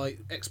sort of like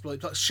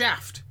exploit, like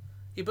Shaft.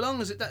 He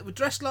belongs at that.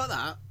 Dressed like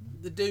that,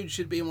 the dude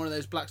should be in one of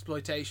those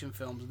blaxploitation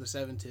films of the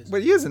 70s.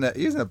 Well, he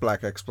isn't a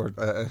black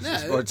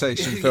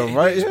exploitation film,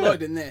 right?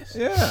 Exploited in this.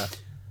 Yeah.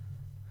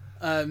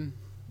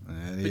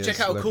 But check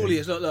out how cool he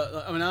is.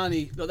 Look. I mean,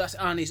 Arnie. Look, that's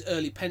Arnie's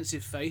early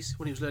pensive face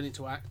when he was learning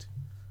to act.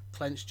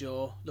 Clenched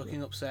jaw,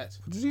 looking upset.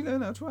 Did he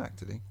learn how to act?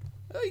 Did he?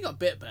 Oh, he got a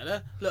bit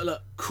better.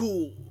 Look,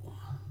 cool.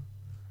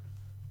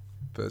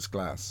 First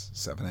Class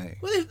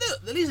 7A. Well,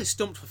 at least they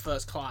stumped for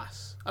First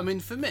Class. I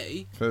mean, for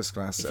me, First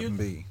Class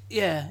 7B.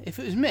 Yeah, if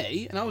it was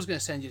me and I was going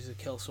to send you to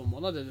kill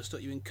someone, I'd have just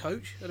stuck you in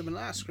coach. I'd have been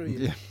like, screw you.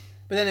 Yeah.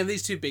 But then if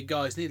these two big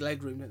guys need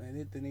leg room, don't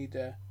they? They need.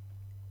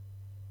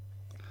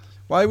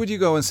 Why would you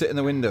go and sit in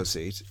the window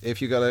seat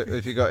if you got him?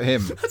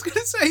 I was going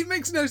to say it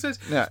makes no sense.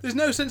 Yeah. There's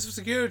no sense of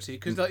security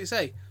because, like you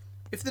say,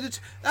 if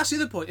that's the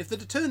other point. If they'd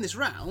have turned this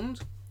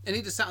round and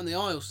he'd have sat in the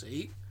aisle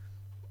seat,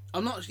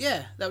 I'm not.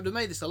 Yeah, that would have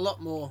made this a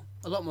lot more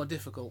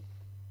difficult.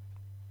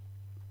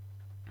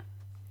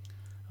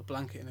 A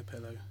blanket and a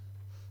pillow.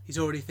 He's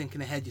already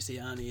thinking ahead. You see,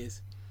 Arnie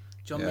is.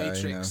 John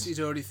Matrix. He's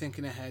already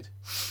thinking ahead.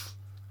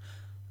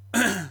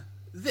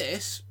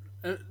 This.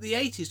 The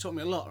 80s taught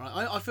me a lot,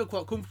 right? I feel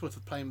quite comfortable if a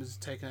plane was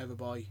taken over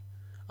by,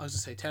 I was going to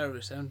say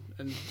terrorists, and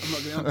I'm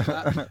not going on to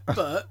that.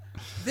 But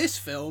this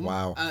film,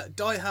 wow.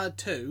 Die Hard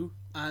 2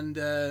 and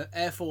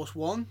Air Force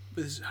One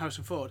with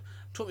Harrison Ford,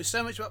 taught me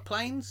so much about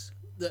planes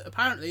that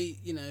apparently,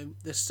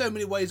 there's so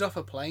many ways off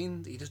a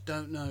plane that you just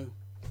don't know.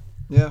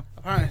 Yeah.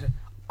 Apparently,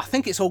 I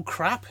think it's all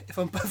crap, if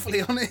I'm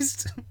perfectly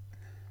honest.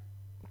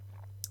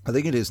 I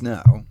think it is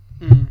now.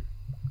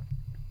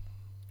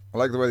 I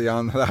like the way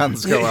the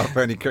hands go up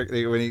when he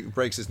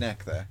breaks his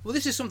neck there. Well,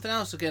 this is something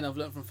else, again, I've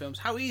learned from films.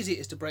 How easy it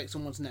is to break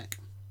someone's neck.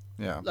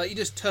 Yeah. Like, you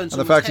just turn someone's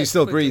And the fact head he's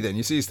still quickly. breathing.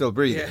 You see he's still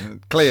breathing. Yeah.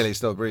 Clearly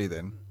still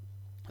breathing.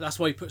 That's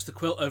why he puts the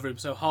quilt over him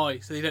so high,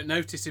 so you don't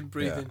notice him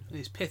breathing. Yeah. And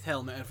his pith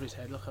helmet over his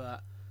head, look at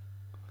that.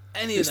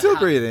 He's still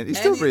breathing. He's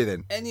still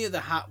breathing. Any other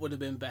hat would have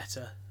been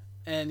better.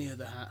 Any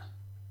other hat.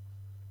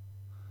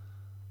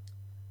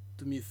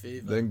 Do me a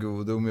favour. Then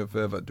go do me a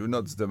favour. Do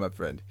not stir my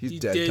friend. He's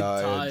dead dead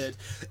tired.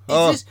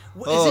 Is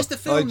this the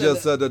film? I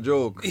just said a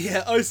joke.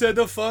 Yeah, I said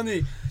a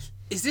funny.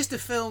 Is this the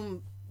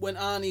film when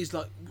Arnie's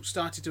like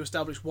started to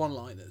establish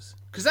one-liners?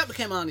 Because that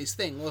became Arnie's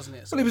thing, wasn't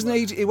it? Well, it was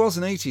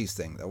an 80s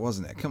thing, though,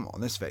 wasn't it? Come on,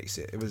 let's face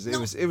it. It was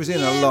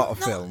in a lot of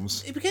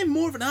films. It became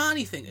more of an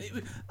Arnie thing.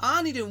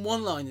 Arnie doing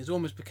one-liners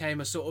almost became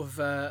a sort of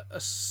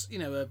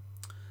an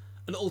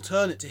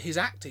alternate to his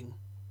acting.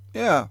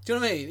 Yeah. Do you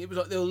know what I mean? It was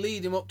like they'll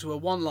lead him up to a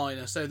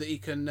one-liner so that he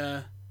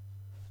can,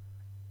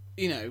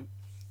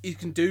 he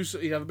can do.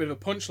 He'd have a bit of a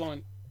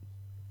punchline.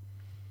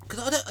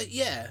 Because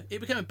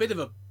it became a bit of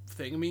a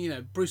thing. I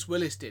mean, Bruce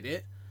Willis did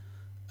it.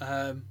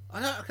 I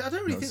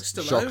don't really think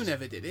Stallone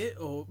ever did it,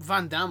 or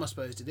Van Damme, I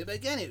suppose, did it. But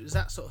again, it was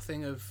that sort of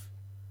thing of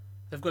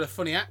they've got a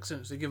funny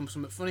accent, so they give them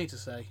something funny to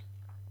say.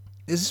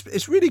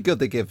 It's really good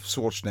they give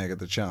Schwarzenegger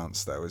the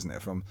chance, though, isn't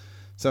it? From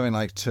something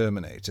like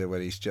Terminator, where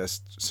he's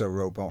just so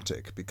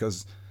robotic,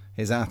 because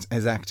his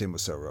acting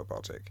was so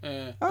robotic.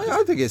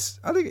 I think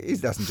he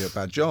doesn't do a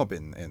bad job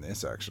in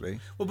this, actually.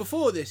 Well,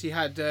 before this, he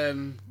had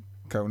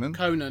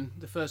Conan,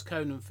 the first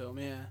Conan film,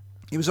 yeah.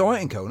 He was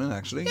alright in Conan,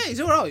 actually. Yeah, he's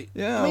alright.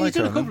 Yeah, I mean, he's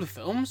done Conan. a couple of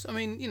films. I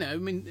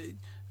mean,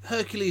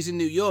 Hercules in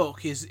New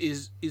York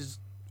is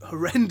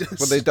horrendous.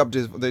 Well, they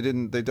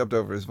dubbed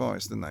over his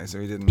voice, didn't they? So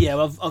he didn't. Yeah,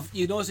 well,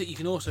 you know that you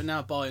can also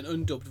now buy an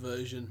undubbed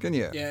version. Can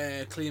you? Yeah,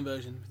 a clean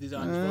version with his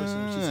own voice,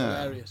 which is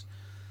hilarious.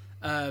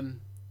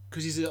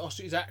 Because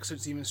his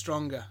accent's even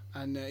stronger,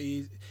 and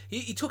he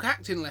took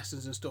acting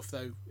lessons and stuff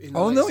though. In the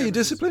late 70s. He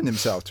disciplined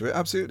himself to it.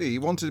 Absolutely, he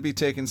wanted to be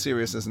taken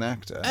serious as an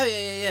actor. Oh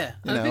yeah.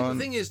 And I think the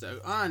thing is though,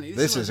 Arnie.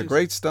 This is a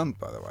great stunt,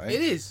 by the way.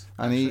 It is,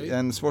 and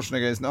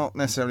Schwarzenegger is not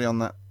necessarily on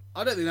that.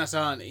 I don't think that's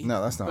Arnie.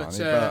 No, that's not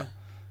Arnie.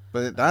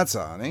 But that's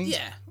Arnie.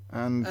 Yeah.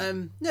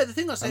 And no, the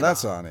thing I say and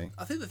that's Arnie.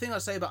 I think the thing I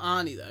say about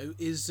Arnie though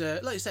is,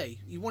 like you say,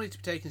 he wanted to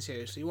be taken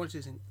seriously. He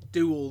wanted to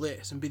do all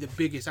this and be the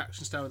biggest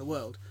action star in the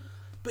world.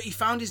 But he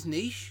found his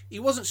niche. He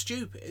wasn't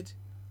stupid.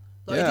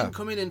 He didn't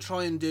come in and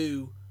try and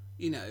do,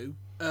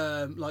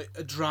 like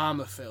a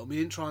drama film. He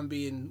didn't try and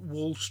be in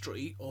Wall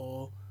Street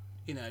or,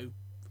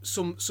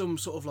 some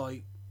sort of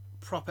like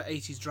proper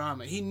 80s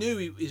drama. He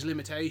knew his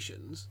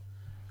limitations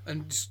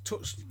and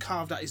just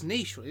carved out his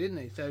niche, really, didn't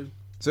he?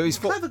 So he's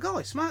clever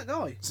guy, smart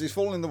guy. So he's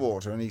fallen in the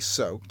water and he's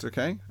soaked,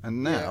 okay?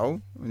 And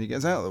now, when he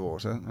gets out of the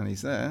water and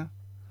he's there,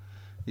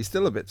 he's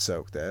still a bit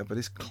soaked there, but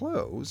his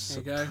clothes,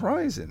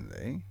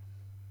 surprisingly...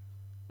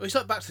 Well, he's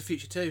like Back to the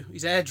Future too.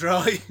 He's air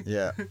dry.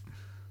 Yeah.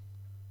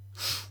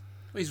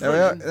 He's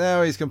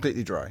now he's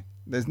completely dry.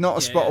 There's not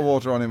a spot of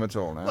water on him at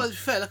all now. Well, it's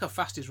fair. Look how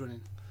fast he's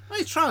running. Well,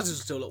 his trousers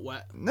still look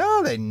wet.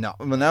 No, they're not.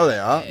 Well, now they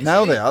are.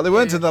 They are. They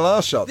weren't in the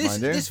last shot,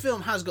 mind you. This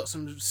film has got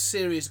some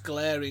serious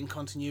glaring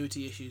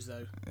continuity issues,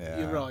 though.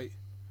 Yeah. You're right.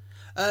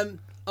 I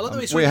like the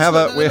way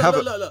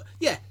look.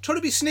 Yeah, trying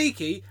to be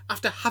sneaky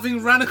after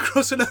having ran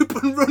across an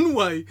open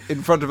runway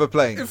in front of a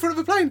plane.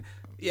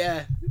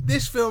 Yeah,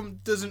 this film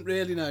doesn't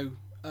really know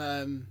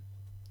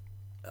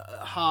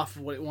half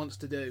of what it wants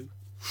to do.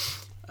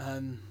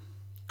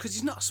 Because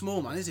he's not a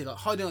small man, is he? Like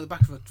hiding on the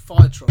back of a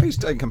fire truck.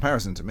 He's in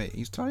comparison to me.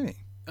 He's tiny.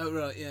 Oh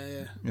right, yeah.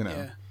 You know.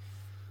 Yeah.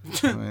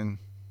 I mean,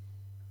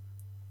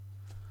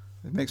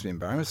 it makes me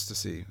embarrassed to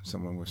see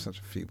someone with such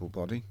a feeble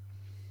body.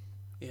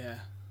 Yeah.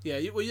 Yeah,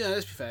 well,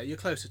 let's be fair. You're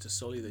closer to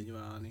Sully than you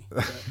are Arnie.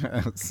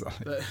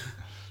 But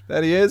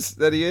There he is.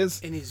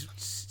 in his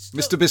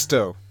Mr.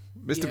 Bistow.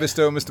 Mr.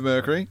 Bistow, Mr.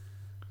 Mercury.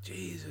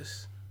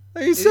 Jesus.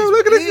 He's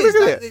look at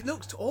it. It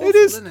looks awful, It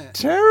is doesn't it?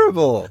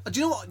 terrible. Do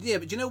you know what? Yeah,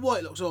 but do you know why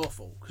it looks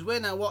awful? Because we're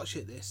now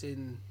watching this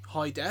in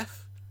high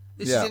def.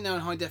 This Yeah. is it now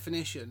in high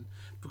definition.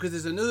 Because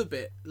there's another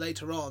bit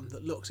later on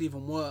that looks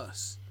even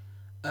worse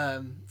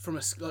from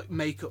a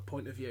makeup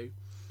point of view.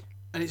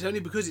 And it's only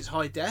because it's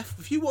high def.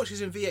 If you watch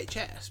this in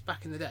VHS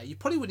back in the day, you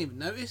probably wouldn't even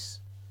notice.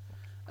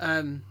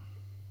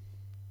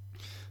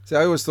 See,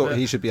 I always thought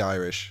he should be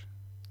Irish.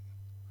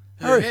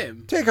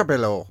 Him? Take a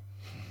pillow.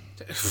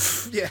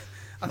 Yeah,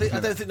 I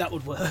don't think that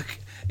would work.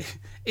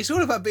 It's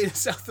all about being a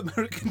South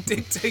American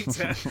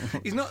dictator.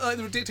 He's not like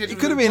the dictator. He of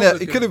could the have been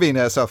Republican. he could have been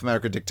a South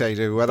American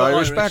dictator who had Not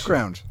Irish Irish.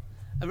 background.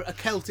 a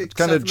Celtic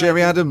Kind South of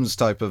Jerry American- Adams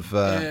type of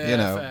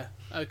fair.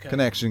 Okay.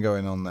 connection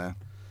going on there.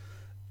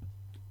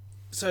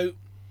 So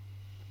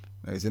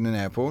He's in an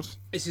airport.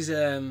 this is I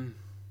don't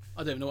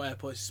even know what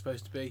airport it's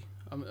supposed to be.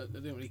 I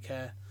don't really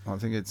care. I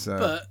think it's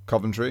But-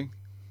 Coventry.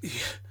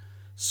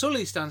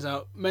 Sully stands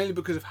out mainly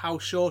because of how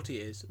short he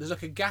is. There's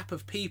like a gap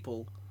of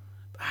people.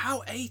 But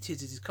how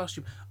 80s is his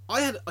costume?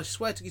 I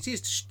swear to you, see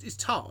his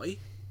tie.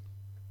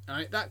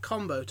 Right, that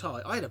combo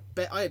tie. I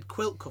had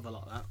quilt cover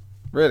like that.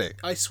 Really?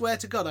 I swear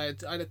to God, I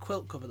had a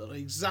quilt cover that looked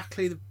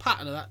exactly the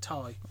pattern of that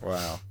tie.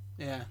 Wow.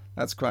 Yeah.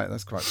 That's quite an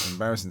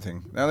embarrassing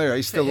thing. Now there,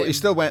 he's For him.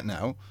 still wet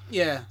now.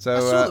 Yeah. So, I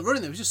saw the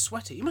running there. He was just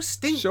sweaty. He must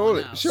stink.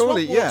 surely- by now.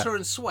 surely, Swamp yeah. water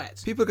and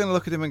sweat. People are going to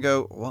look at him and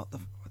go, "What the?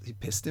 He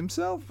pissed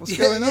himself? What's Yeah,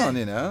 going yeah. on?"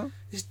 You know.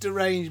 This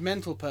deranged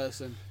mental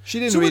person. She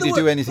didn't So really by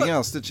the do way- anything look,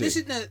 else, did she? This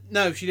is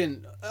no, she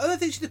didn't. I don't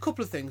think she did a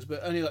couple of things, but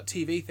only like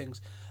TV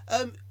things.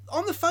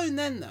 On the phone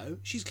then, though,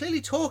 she's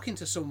clearly talking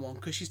to someone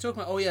because she's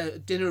talking about, oh yeah,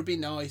 dinner would be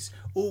nice.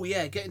 Oh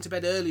yeah, getting to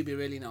bed early would be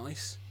really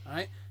nice.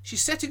 Right?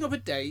 She's setting up a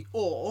date,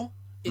 or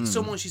it's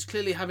someone she's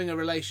clearly having a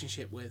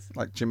relationship with.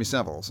 Like Jimmy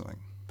Savile or something.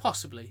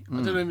 Possibly. I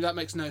don't know if that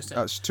makes no sense.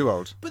 That's too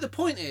old. But the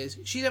point is,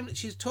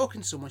 she's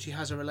talking to someone she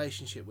has a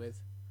relationship with.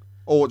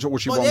 Or she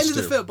By the wants end to.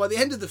 of the film, by the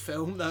end of the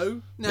film,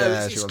 no,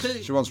 Yeah, it's she wants-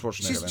 clearly, she wants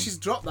Schwarzenegger then. She's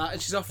dropped that,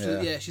 and she's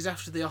after Yeah. she's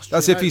after the Austrian.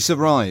 That's if he host.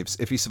 survives.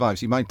 If he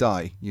survives, he might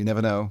die. You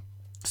never know.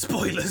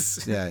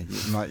 Spoilers. Yeah,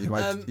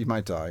 you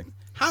might die.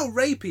 How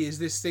rapey is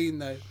this scene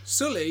though?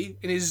 Sully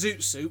in his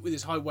zoot suit with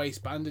his high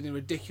waistband and a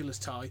ridiculous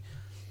tie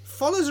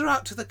follows her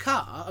out to the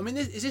car. I mean,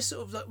 is this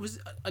sort of like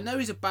I know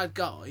he's a bad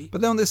guy.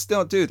 But then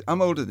dude, I'm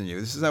older than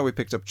you. This is how we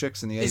picked up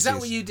chicks in the 80s. Is that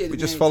what you did We in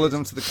just the followed 80s?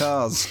 them to the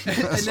cars. and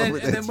That's what we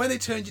did. then when they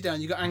turned you down,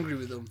 you got angry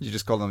with them. You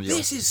just call them.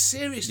 This is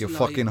seriously you like,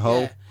 fucking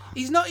hoe. yeah.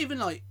 He's not even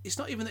like. It's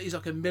not even that he's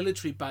like a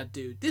military bad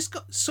dude. This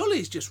guy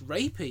Sully's just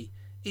rapey.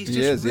 He's He just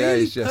is, yeah, really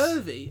he's just-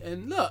 pervy.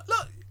 And look.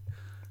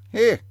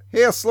 Here,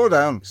 slow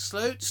down.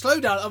 Slow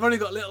down. I've only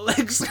got little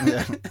legs.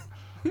 Yeah.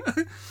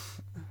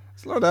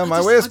 Slow down. My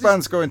just-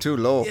 waistband's going too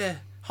low. Yeah.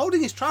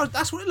 Holding his trousers.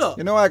 That's what it looked.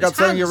 You know, I got His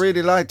something you hands-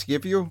 really like to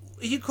give you.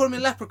 Are you calling me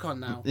a leprechaun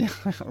now? Yeah.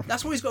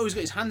 That's why he's always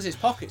got his hands in his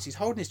pockets. He's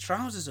holding his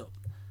trousers up.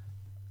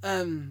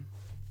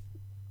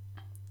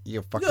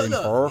 You fucking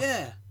Look, whore.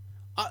 yeah.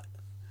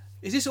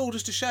 Is this all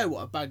just to show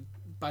what a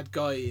bad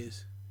guy he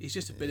is? He's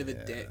just a bit of a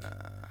dick.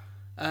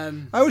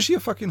 How is she a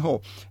fucking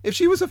whore? If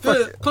she was a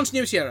fuck.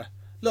 Continuity error.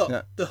 Look,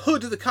 Yeah. the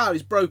hood of the car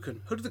is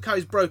broken. Hood of the car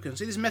is broken.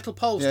 See this metal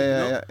pole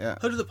sticking up? yeah.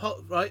 Hood of the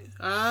pole, right?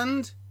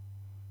 And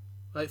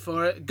wait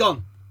for it.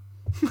 Gone.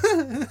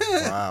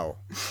 Wow.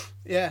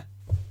 Yeah.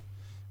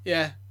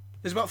 Yeah.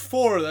 There's about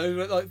 4 of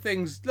those like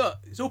things. Look,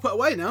 it's all put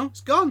away now. It's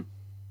gone.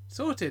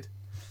 Sorted.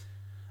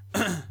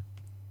 I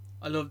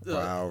love that.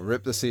 Wow.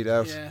 Rip the seat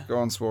out. Yeah. Go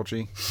on,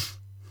 Swarchy.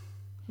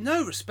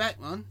 No respect,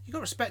 man. You got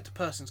to respect a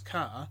person's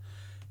car.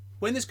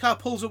 When this car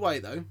pulls away,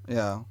 though,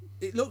 Yeah.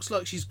 it looks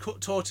like she's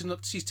touting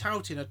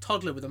a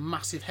toddler with a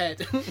massive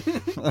head.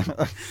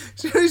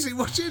 Seriously,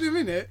 watch it in a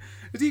minute.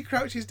 As he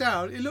crouches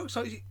down, it looks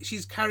like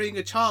she's carrying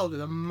a child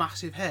with a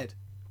massive head.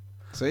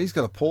 So he's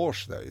got a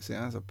Porsche, though. You see,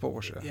 that's a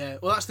Porsche. Yeah,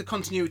 well, that's the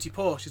continuity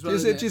Porsche as well.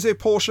 Do you say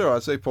Porsche or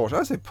I'd say Porsche?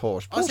 I say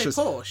Porsche. I say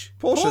Porsche.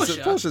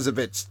 Porsche's a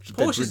bit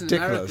Porsche's an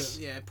ridiculous.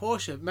 American. Yeah,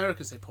 Porsche.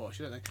 Americans say Porsche,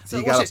 don't they? So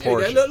you watch got a this. Here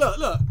we Porsche. go.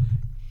 Look.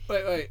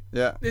 Wait.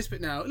 Yeah. This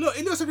bit now. Look,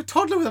 it looks like a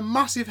toddler with a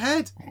massive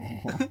head.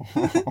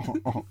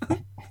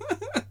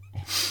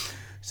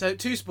 So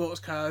 2 sports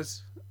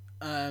cars.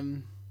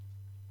 I'm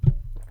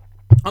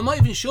not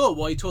even sure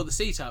why he tore the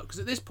seat out because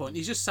at this point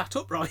he's just sat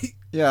upright.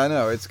 Yeah, I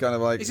know. It's kind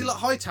of like. Is it like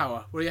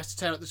Hightower where he has to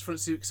tear out this front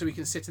seat so he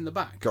can sit in the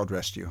back? God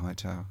rest you,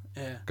 Hightower.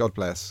 Yeah. God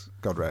bless.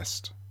 God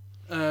rest.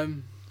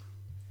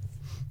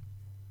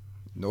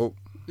 Nope.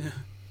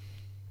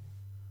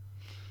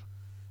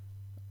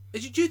 Do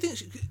you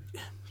think?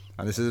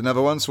 And this is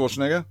another one,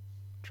 Schwarzenegger.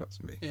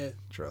 Trust me. Yeah.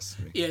 Trust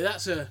me. Yeah,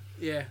 that's a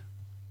yeah.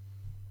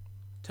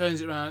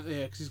 turns it around.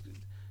 Yeah, because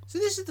so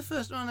this is the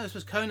first. Oh no, I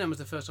suppose Conan was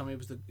the first time. It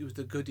was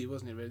the goodie,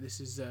 wasn't it? Really, this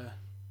is.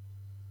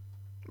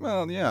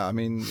 Well, yeah. I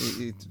mean,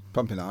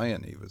 Pumping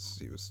Iron. He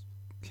was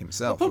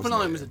himself. Pumping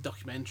wasn't Iron he? was a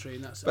documentary,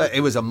 and that's. But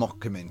it was a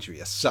mockumentary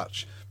as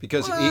such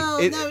because Well,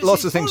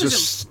 lots of things were follows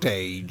him.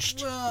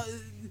 staged. Well,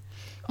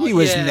 He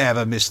was yeah.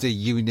 never Mr.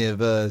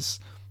 Universe.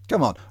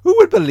 Come on, who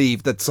would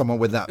believe that someone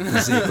with that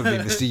physique would be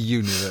Mr.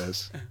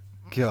 Universe?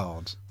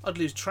 God. I'd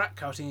lose track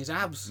counting his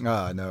abs.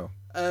 Ah, I know.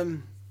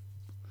 Um,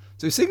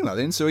 So he's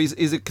signaling. So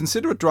he's a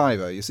considerate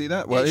driver. You see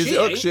that? Well, Yeah,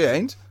 she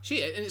ain't.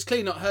 she ain't. and it's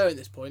clearly not her at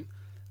this point,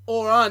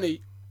 or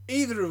Arnie,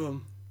 either of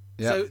them.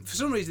 Yeah. So for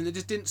some reason they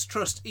just didn't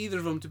trust either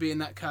of them to be in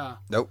that car.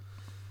 Nope.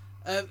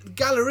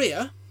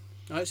 Galleria.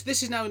 Right, so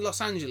this is now in Los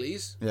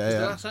Angeles.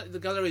 Yeah, The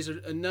Galleria is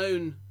a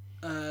known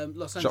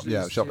Los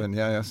Angeles. Shopping.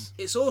 Yeah, yes.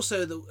 It's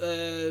also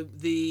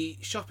the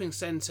shopping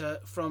centre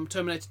from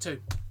Terminator 2.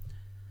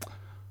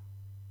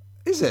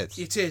 Is it?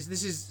 It is.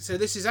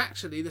 This is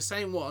actually the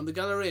same one. The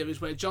Galleria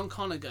is where John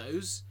Connor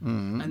goes,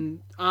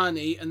 and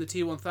Arnie and the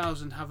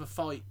T-1000 have a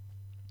fight.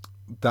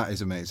 That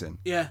is amazing.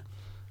 Yeah.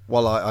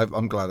 Well,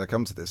 I'm glad I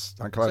come to this.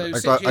 I'm glad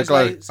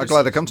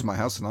I come to my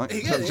house tonight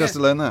Yeah, just to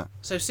learn that.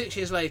 So 6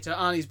 years later,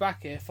 Arnie's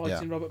back here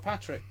fighting Robert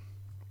Patrick.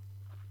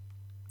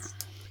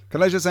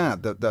 Can I just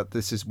add that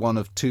this is one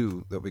of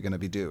two that we're going to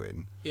be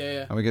doing,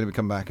 Yeah. and we're going to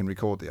come back and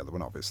record the other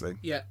one, obviously.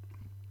 Yeah.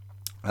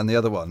 And the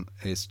other one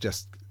is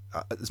just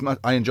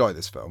I enjoy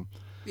this film.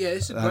 Yeah,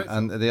 this is a great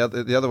And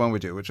the other one we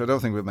do, which I don't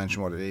think we've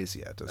mentioned what it is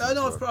yet. No,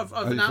 I've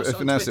announced it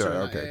on Twitter.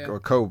 Okay, or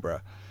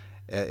Cobra.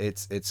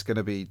 It's going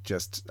to be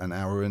just an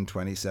hour and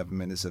 27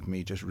 minutes of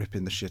me just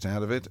ripping the shit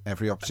out of it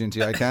every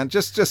opportunity I can,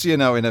 just so you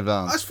know in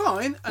advance. That's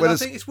fine, and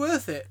Whereas- I think it's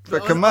worth it.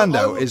 But I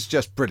Commando will- is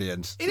just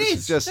brilliant. It This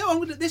is. just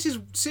No, this is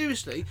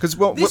seriously. 'Cause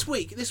this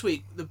week,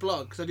 the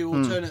blog, because I do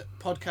alternate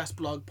podcast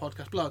blog.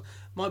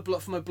 My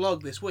blog for my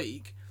blog this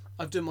week,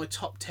 I've done my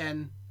top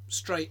 10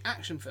 straight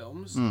action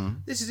films.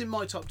 This is in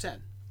my top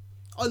 10.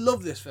 I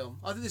love this film.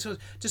 I think this was,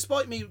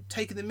 despite me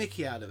taking the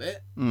mickey out of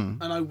it,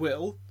 and I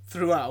will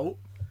throughout.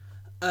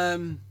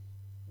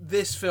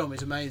 This film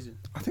is amazing.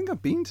 I think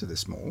I've been to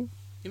this mall.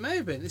 You may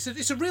have been. It's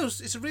a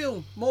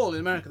real mall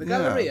in America. The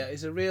Galleria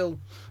is a real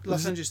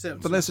Los Angeles film.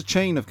 But there's a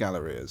chain of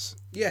Gallerias.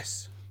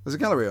 Yes. There's a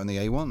Galleria on the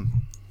A1.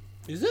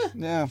 Is there?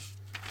 Yeah.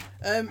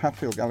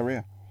 Hatfield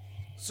Galleria.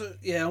 So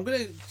yeah, I'm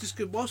gonna just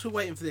go, whilst we're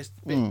waiting for this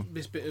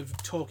bit of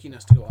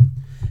talkiness to go on.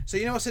 So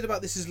you know I said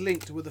about this is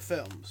linked with the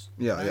films.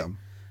 Yeah, right? yeah.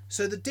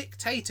 So the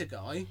dictator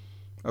guy.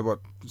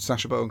 What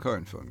Sacha Baron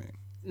Cohen for me?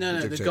 No,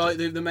 the dictator. guy,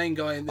 the main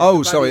guy. In the, Oh,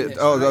 the sorry. baddie in this,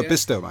 Oh, right, the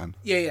Bisto man.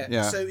 Yeah.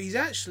 Yeah. So he's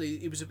actually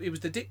he was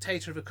the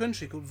dictator of a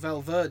country called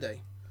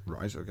Valverde.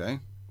 Right. Okay.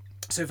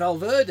 So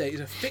Valverde is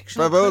a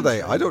fictional. Valverde.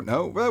 country. I don't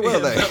know. Where were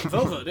they?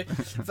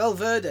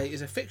 Valverde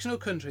is a fictional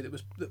country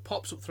that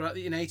pops up throughout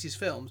the 80s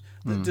films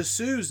that De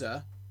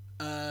Souza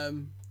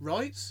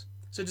writes.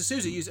 So De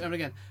Souza used it over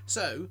again.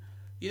 So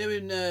you know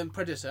in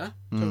Predator,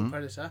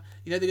 Predator,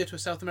 you know they go to a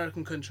South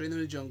American country and they're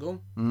in the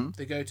jungle.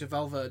 They go to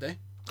Valverde.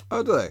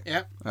 Oh, do they?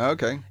 Yeah.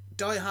 Okay.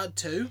 Die Hard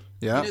 2.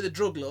 Yeah. You know the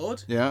drug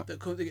lord. Yeah. That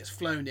gets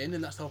flown in,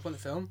 and that's the whole point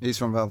of the film. He's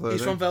from Valverde.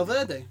 He's from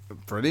Valverde.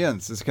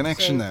 Brilliant. There's a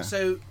connection there.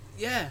 So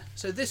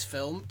this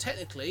film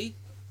technically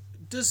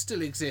does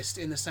still exist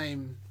in the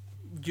same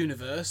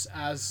universe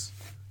as,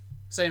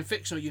 same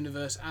fictional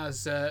universe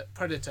as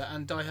Predator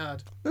and Die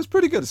Hard. That's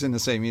pretty good. It's in the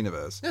same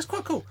universe. That's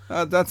quite cool.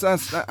 That's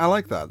I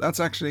like that. That's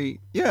actually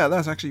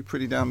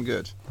pretty damn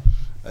good.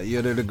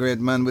 You're a great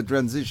man with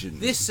transition.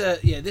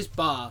 This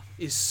bar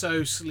is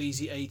so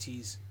sleazy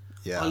 80s.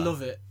 Yeah. I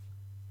love it.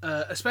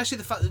 Especially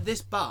the fact that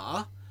this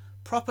bar,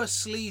 proper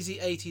sleazy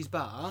 80s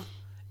bar,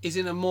 is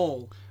in a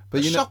mall.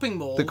 But a shopping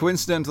mall. The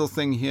coincidental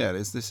thing here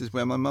is this is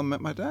where my mum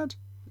met my dad.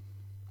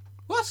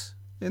 What?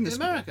 In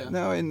America?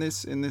 No, in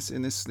this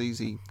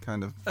sleazy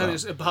kind of. Oh,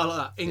 it's a bar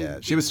like that. Yeah,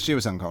 she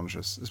was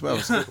unconscious as well.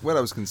 When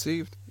I was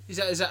conceived. Is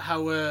that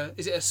how?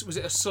 Was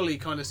it a Sully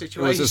kind of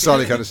situation? It was a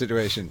Sully kind of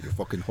situation. You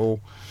fucking whore.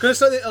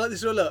 Because I like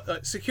this. Look,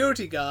 like,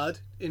 security guard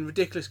in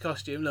ridiculous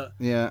costume. Look.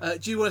 Yeah.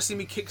 Do you want to see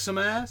me kick some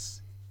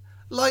ass?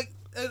 Like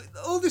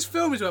all this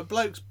film is about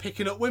blokes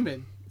picking up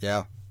women.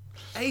 Yeah.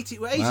 80.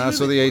 That's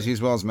what the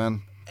 80s was,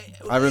 man.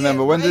 I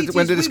remember when did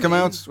this come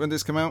out? When did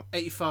this come out?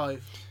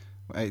 85.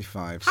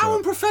 85. How So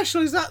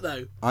unprofessional is that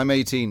though? I'm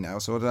 18 now.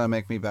 So what did that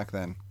make me back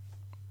then?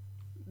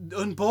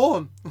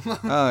 Unborn. Oh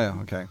yeah,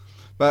 okay.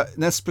 But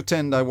let's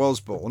pretend I was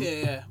born.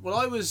 Yeah. Well,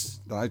 I was.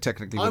 I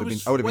technically would have been.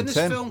 I would have when been this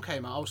 10. film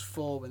came out, I was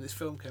 4 when this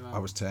film came out. I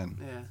was 10.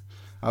 Yeah.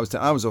 I was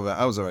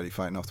already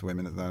fighting off the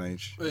women at that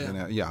age. Oh, yeah. You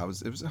know, yeah. It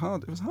was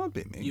hard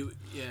being me. You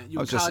I were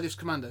was just- Cardiff's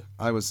commando.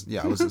 I was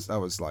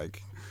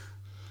like,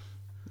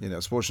 you know,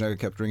 Schwarzenegger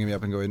kept ringing me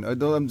up and going,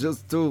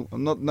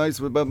 I'm not nice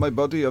about my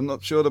body. I'm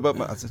not sure about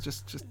my. I said,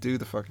 just do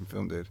the fucking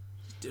film, dude.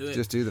 Do it.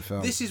 Just do the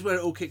film. This is where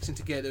it all kicks in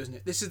together, isn't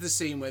it? This is the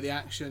scene where the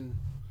action.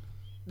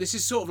 This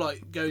is sort of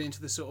like going into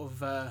the sort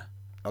of.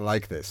 I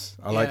like this.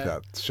 I like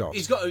that shot.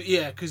 He's got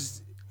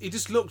because he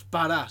just looks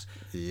badass.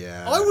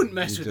 Yeah. I wouldn't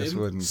mess with just him.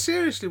 Wouldn't.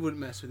 Seriously, wouldn't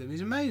mess with him.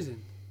 He's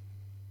amazing.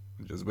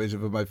 I'm just waiting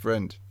for my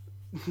friend.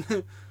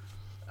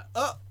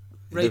 Look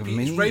at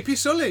me. It's Rapey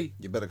Sully,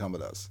 You better come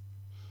with us.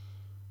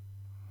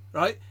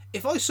 right?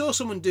 If I saw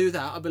someone do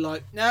that, I'd be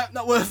like, nah,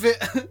 not worth it.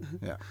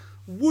 Yeah.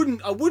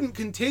 I wouldn't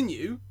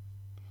continue.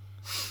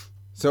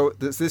 So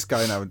there's this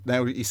guy now.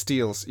 Now he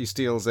steals a.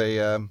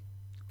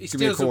 He Give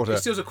me a steals quarter. he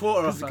steals a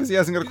quarter off her. Because he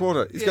hasn't got a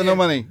quarter. He's got Yeah. no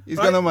money. He's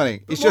got Right. no money.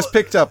 But He's just what-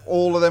 picked up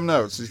all of them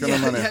notes. He's got no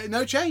money. Yeah,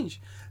 no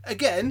change.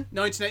 Again,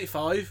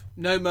 1985,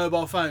 no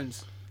mobile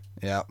phones.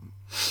 Yeah.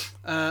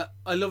 I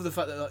love the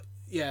fact that,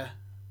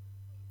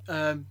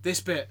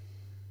 this bit.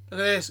 Look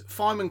at this.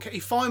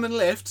 Fireman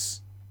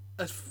lifts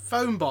a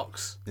phone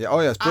box Yeah. Oh,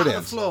 yeah, it's out of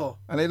brilliant. the floor.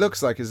 And it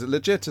looks like it's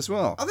legit as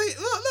well. I think,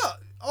 look.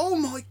 Oh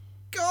my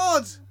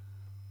God.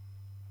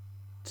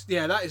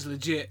 Yeah, that is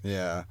legit.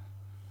 Yeah.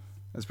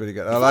 That's pretty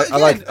good. I- I like again,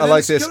 I like and then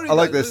this. security I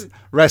like guys- this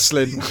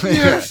wrestling.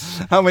 Yeah.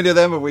 How many of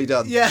them have we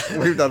done? Yeah.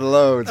 We've done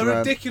loads, A man.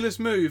 ridiculous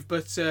move,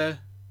 but...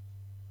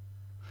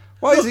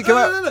 Why does he come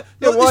out? No.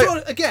 Yeah, Look,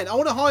 why? again, I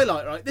want to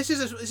highlight, right? This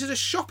is a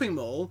shopping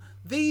mall.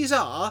 These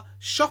are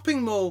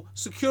shopping mall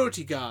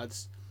security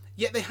guards.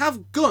 Yet they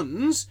have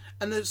guns,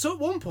 and so at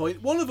one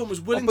point, one of them was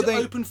willing but to they-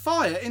 open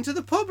fire into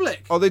the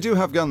public. Oh, they do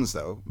have guns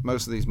though.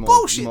 Most of these mall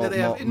Bullshit that they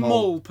have in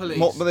mall police.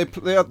 But are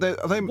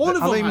they One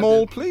of are them they had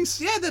mall them. police?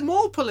 Yeah, they're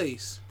mall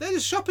police. They're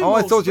just shopping Oh, mall.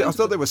 I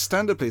thought they were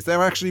standard police.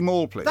 They're actually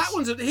mall police.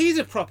 That he's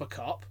a proper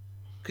cop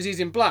because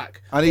he's in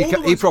black. And All the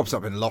he ones- props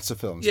up in lots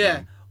of films. Yeah.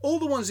 man. All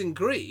the ones in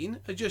green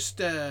are just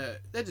they're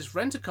just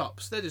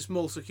rent-a-cops. They're just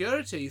mall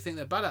security. You think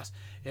they're badass.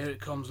 Here it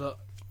comes. Look.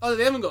 Oh,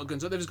 they haven't got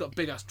guns. They've just got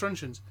big ass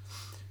truncheons.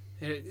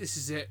 Here, this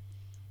is it.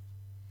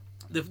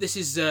 This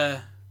is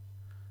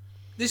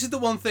the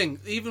one thing.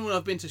 Even when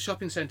I've been to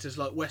shopping centres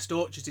like West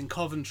Orchards in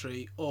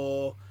Coventry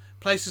or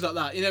places like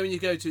that, you know, when you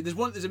go to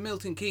there's a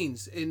Milton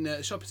Keynes in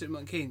shopping centre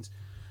Milton Keynes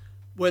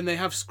when they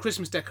have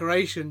Christmas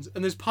decorations,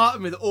 and there's part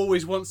of me that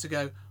always wants to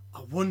go,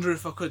 I wonder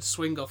if I could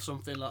swing off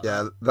something like that.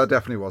 Yeah, that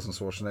definitely wasn't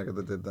Schwarzenegger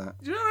that did that.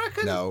 Do you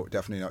reckon? No,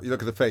 definitely not. You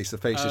look at the face. The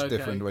face is Okay.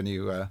 different when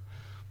you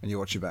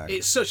watch your back.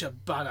 It's such a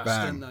badass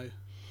Bang. stunt, though.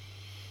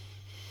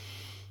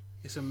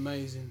 It's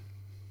amazing.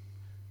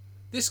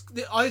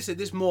 I said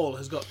this mall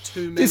has got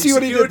too many. you see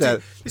what he security. did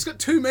there? It's got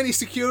too many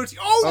security.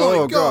 Oh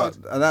my god!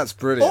 And that's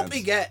brilliant. Up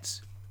he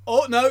gets.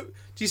 Oh no! Do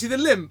you see the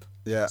limp?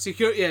 Yeah.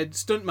 Security. Yeah,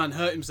 stuntman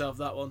hurt himself.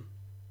 That one.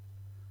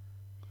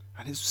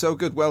 And it's so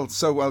good.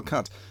 So well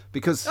cut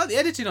because Oh, the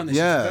editing on this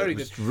Yeah, is very it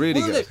was good. really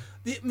no, good.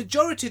 the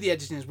majority of the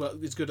editing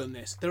is good on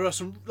this. There are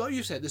some, like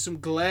you said, there's some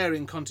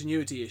glaring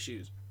continuity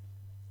issues.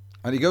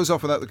 and he goes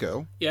off without the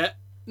girl. Yeah.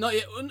 Not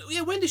yet.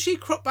 Yeah. When does she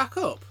crop back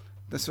up?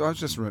 That's what I was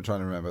just trying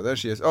to remember. There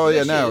she is. Oh There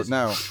yeah, she now is.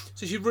 now.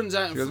 So she runs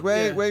out. She goes,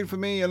 wait for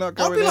me. You're not I'd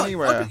going be like,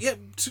 anywhere.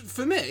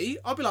 for me,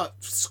 I'd be like,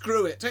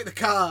 screw it, take the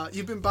car.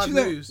 You've been bad do, you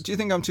news. think, do you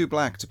think I'm too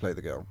black to play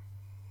the girl?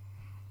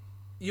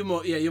 You're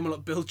more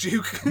like Bill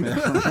Duke.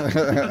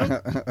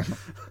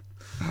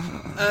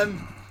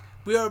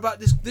 We are about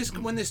this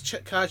when this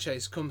car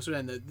chase comes to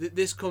an end.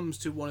 This comes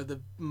to one of the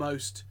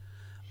most.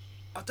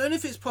 I don't know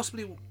if it's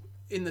possibly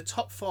in the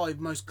top 5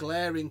 most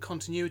glaring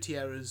continuity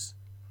errors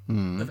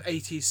of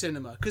 80s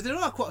cinema, because there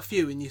are quite a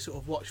few when you sort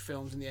of watch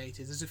films in the 80s.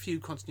 There's a few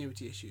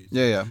continuity issues.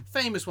 Yeah.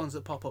 Famous ones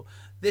that pop up.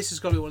 This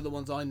is probably one of the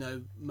ones I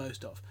know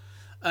most of.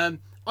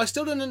 I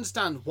still don't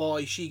understand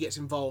why she gets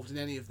involved in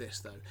any of this,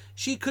 though.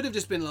 She could have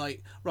just been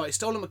like, right,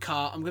 stolen my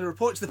car, I'm going to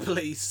report it to the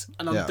police,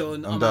 and I'm Yeah,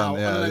 done, I'm I'm done, out,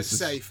 yeah, and I'm this is-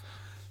 safe.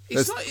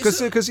 It's not,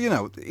 Because you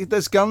know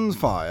there's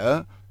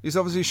gunfire. He's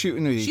obviously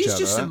shooting at each she's other.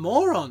 just a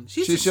moron.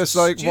 She's just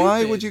like, why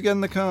stupid. would you get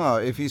in the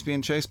car if he's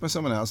being chased by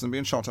someone else and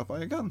being shot up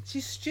by a gun?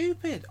 She's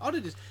stupid. I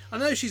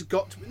know she's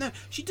got to. No,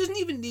 she doesn't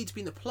even need to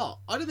be in the plot.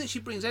 I don't think she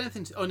brings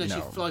anything to. Oh no, she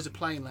No. flies a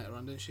plane later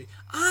on, doesn't she?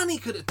 Arnie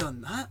could have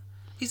done that.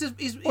 He's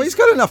Well, he's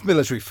got enough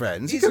military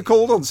friends. He he's- could have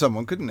called on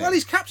someone, couldn't he? Well,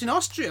 he's Captain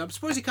Austria. I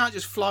suppose he can't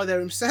just fly there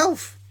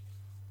himself.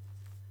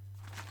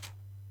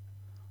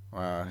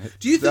 Wow.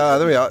 Do you think-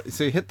 there we are.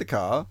 So he hit the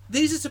car.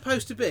 These are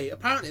supposed to be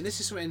apparently. And this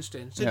is something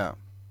interesting. So, Yeah.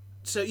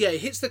 So yeah, he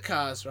hits the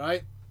cars,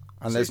 right?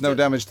 And So there's he's no ju-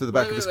 damage to the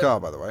back Wait, of his wait, car,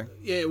 by the way.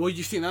 Yeah, well,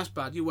 you think that's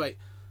bad. You wait,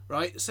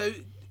 right? So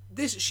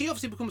she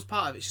obviously becomes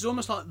part of it. She's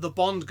almost like the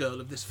Bond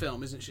girl of this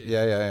film, isn't she?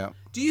 Yeah.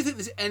 Do you think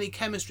there's any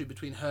chemistry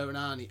between her and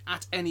Arnie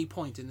at any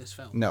point in this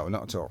film? No,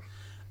 not at all.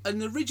 In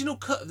the original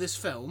cut of this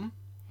film,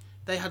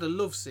 they had a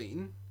love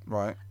scene,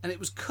 Right. and it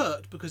was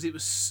cut because it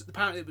was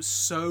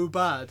so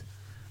bad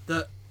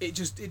that it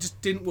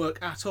just didn't work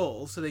at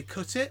all. So they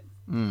cut it.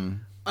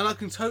 And I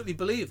can totally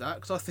believe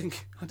that, because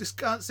I just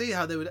can't see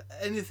how they would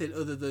anything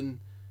other than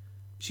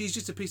she's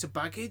just a piece of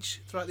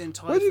baggage throughout the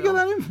entire Where did you film.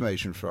 get that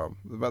information from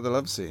about the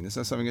love scene? Is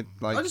that something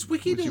like? I just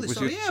wikied was all you- this was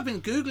stuff. you- Yeah, I've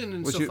been Googling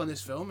and was stuff you- on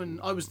this film, and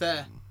I was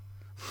there.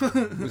 I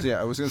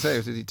was going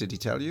to say, did he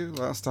tell you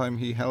last time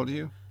he held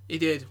you? He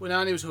did, when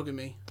Arnie was hugging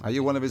me. Are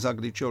you one of his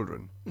ugly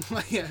children?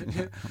 yeah.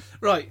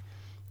 Right.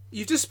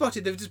 You've just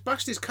spotted, they've just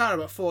bashed his car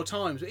about 4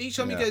 times. But each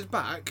time Yeah. he goes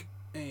back,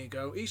 there you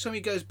go. Each time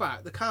he goes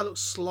back, the car looks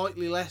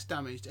slightly less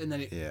damaged, and then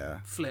it Yeah.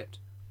 flipped.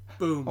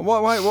 Boom.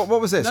 What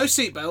was this? No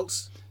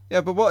seatbelts, Yeah,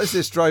 but what is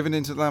this driving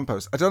into the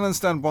lamppost? I don't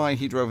understand why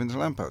he drove into the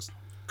lamppost.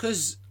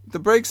 because The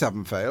brakes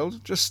haven't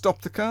failed. Just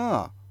stop the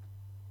car.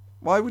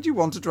 Why would you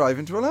want to drive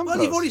into a lamppost?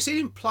 Well, you've already seen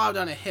him plough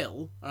down a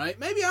hill, all right?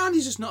 Maybe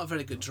Arnie's just not a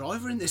very good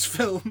driver in this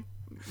film.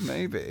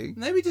 Maybe.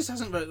 Maybe he just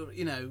hasn't,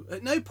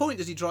 at no point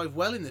does he drive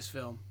well in this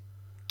film.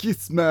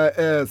 Kiss my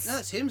ass. No,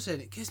 that's him saying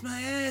it. Kiss my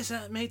ass,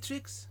 that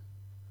Matrix.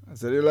 I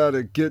said you're allowed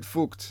to get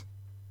fucked.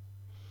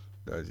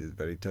 That is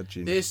very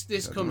touching.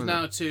 This comes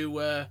now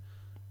to,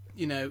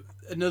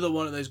 another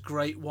one of those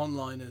great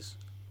one-liners.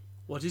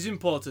 What is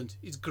important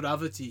is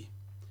gravity.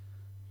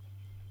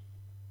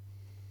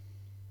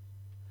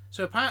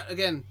 So apparently,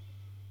 again,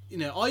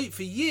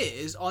 for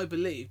years I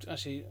believed.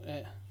 Actually,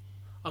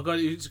 I've got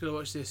to just got to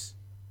watch this.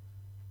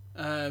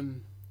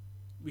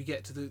 We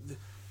get to the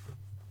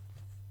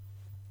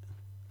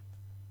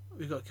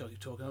we've got to keep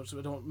talking. I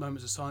don't want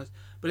moments of silence.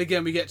 But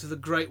again, we get to the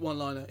great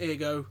one-liner. Here you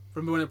go.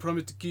 Remember when I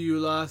promised to kill you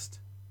last?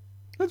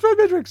 That's right,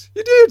 Matrix.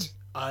 You did.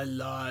 I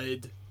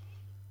lied.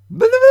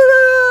 Blah,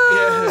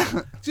 blah,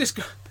 blah.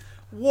 Yeah.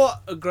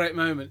 What a great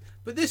moment.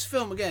 But this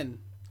film again,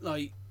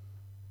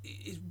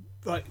 is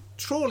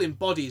trawling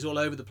bodies all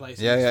over the place.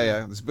 Yeah.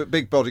 There's a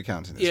big body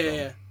count in this film.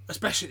 Yeah.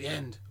 Especially at the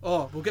end.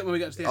 Oh, we'll get when we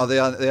get to the end.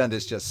 Oh, the end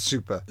is just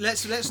super.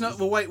 Let's not.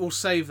 We'll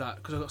save that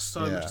because I've got so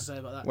much to say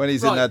about that. When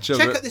he's in that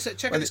children.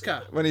 Check out this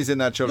car. When he's in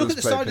that children's Look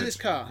at the side of this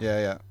car.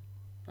 Yeah.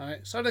 All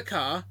right, side of the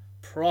car,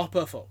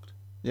 proper fucked.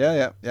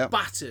 Yeah.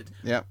 Battered.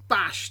 Yeah.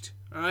 Bashed.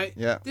 All right.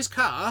 Yeah. This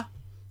car,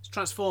 it's a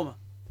Transformer.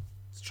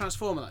 It's a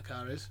Transformer. That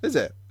car is. Is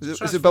it?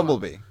 Is it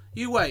Bumblebee?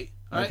 You wait.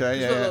 All right? Okay.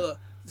 Yeah. Look.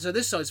 So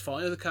this side's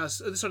fine. The other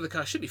side of the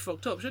car should be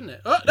fucked up, shouldn't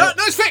it? Oh, no,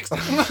 it's fixed.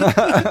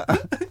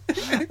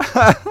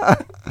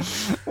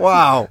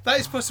 Wow. That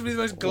is possibly the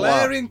most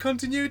glaring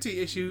continuity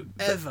issue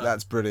ever.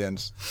 That's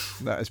brilliant.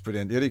 That is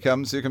brilliant. Here he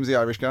comes. Here comes the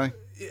Irish guy.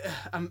 Yeah,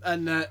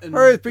 and all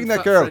right, bring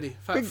that girl.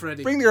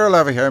 Freddy. Bring the girl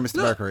over here, Mr.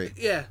 Mercury.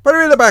 Yeah. Put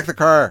her in the back of the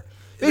car.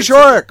 Be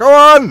sure. Go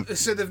on.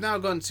 So they've now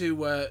gone to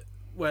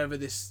wherever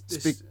this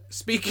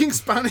speaking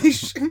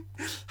Spanish.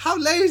 How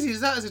lazy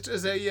is that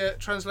as a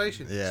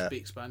translation? Yeah.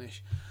 Speak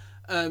Spanish.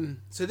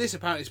 So this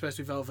apparently is supposed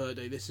to be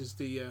Valverde. This is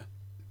the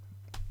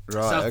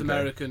South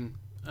American.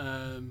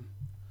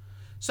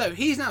 So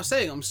he's now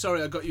saying, "I'm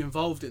sorry, I got you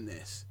involved in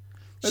this."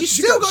 She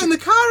still got in the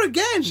car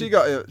again. She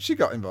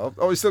got involved.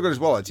 Oh, he still got his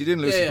wallet. He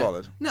didn't lose his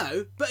wallet.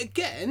 No, but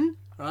again,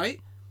 right?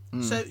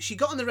 So she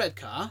got in the red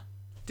car,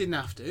 didn't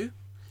have to.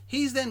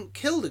 He's then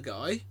killed a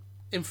guy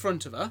in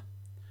front of her,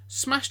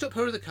 smashed up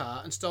her other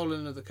car, and stolen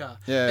another car.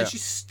 Yeah. And she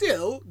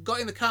still got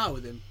in the car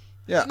with him.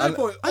 Yeah. At no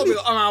point. I'm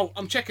out.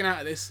 I'm checking out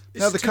of this.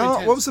 Now the car.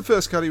 Intense. What was the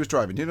first car he was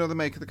driving? Do you know the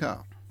make of the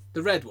car?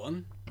 The red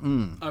one.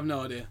 I have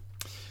no idea.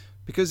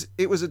 Because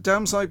it was a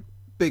damn sight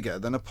bigger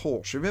than a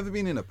Porsche. Have you ever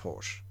been in a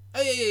Porsche?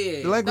 Oh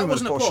yeah. The leg That room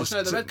wasn't a Porsche. Porsche.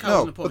 No, the red car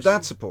wasn't a Porsche. But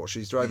that's a Porsche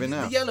he's driving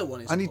now. The yellow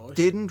one is and a he Porsche.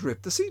 didn't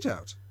rip the seat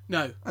out.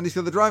 No. And he's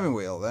got the driving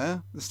wheel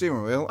there, the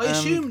steering wheel, I and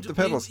assumed the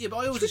pedals. Yeah, but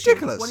I always it's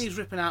assumed ridiculous. when he was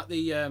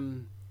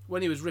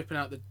ripping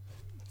out the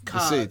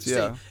car seats,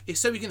 yeah. it's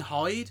so he can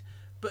hide,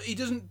 but he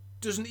doesn't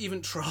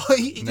even try.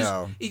 He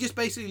just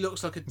basically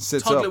looks like a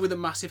Sits toddler up. with a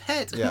massive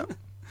head. Yeah.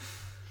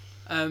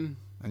 And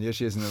yes,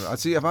 she isn't. I'd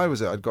see if I was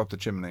there, I'd go up the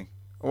chimney,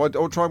 or I'd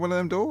try one of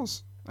them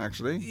doors.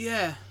 Actually,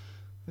 Yeah.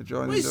 the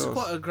joining Well, it's doors.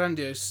 quite a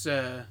grandiose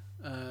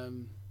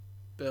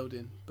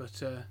building,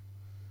 but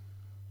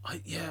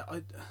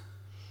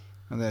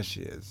And there she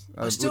is.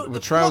 still- With the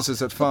trousers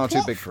plot- that are far the too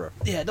plot- big for her.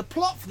 Yeah, the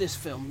plot for this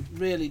film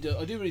really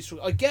I do really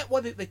struggle. I get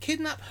why they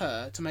kidnap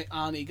her to make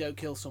Arnie go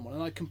kill someone,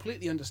 and I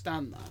completely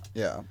understand that.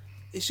 Yeah.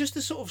 It's just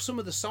the sort of some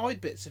of the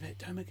side bits of it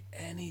don't make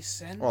any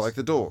sense. Well, like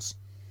the doors.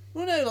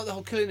 Well, no, like the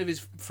whole killing of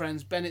his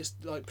friends. Bennett's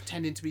like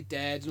pretending to be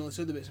dead and all this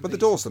other bits. But the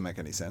doors don't make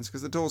any sense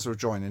because the doors are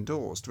adjoining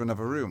doors to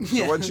another room. So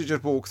Yeah. why don't you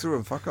just walk through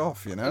and fuck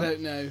off, you know? I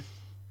don't know.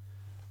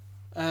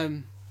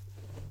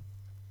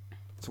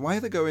 So why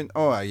are they going...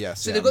 Oh, yes.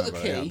 So yeah, they've got the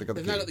I key. remember, yeah,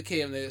 They've now got the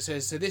key, and it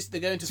says so. They're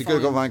going to So you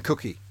find. got to go find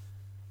Cookie.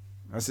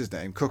 That's his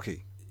name,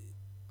 Cookie.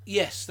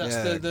 Yes, that's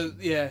Yeah. the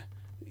yeah.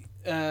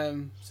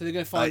 So they're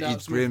going to find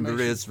out some green information.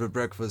 berets for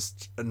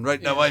breakfast, and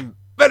right now I'm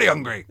very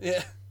hungry.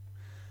 Yeah.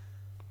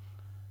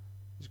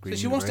 So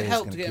she wants to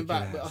help to get him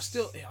back, but I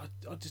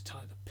just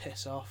tell her to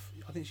piss off.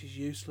 I think she's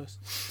useless.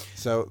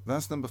 So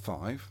that's number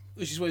 5.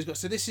 Which is what he's got.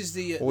 So this is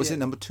the. Or is it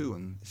number 2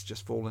 and it's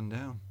just fallen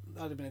down?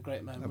 That'd have been a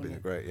great moment. That'd be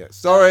wouldn't great, yeah.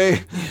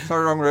 Sorry,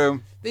 sorry, wrong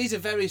room. These are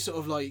very sort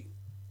of like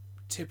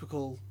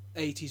typical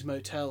 80s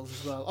motels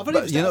as well. I've But,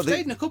 only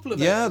stayed in a couple of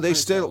them. Yeah, they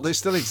still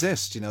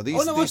exist. You know these.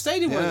 Oh no, I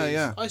stayed in one of these.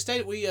 Yeah. I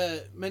stayed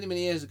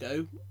many years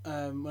ago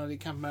when I did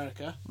Camp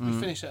America. We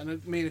finished it,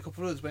 and me and a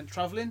couple of others went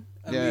travelling.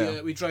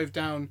 And we drove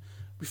down.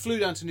 We flew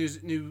down to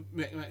New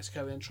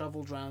Mexico and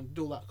travelled around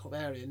all that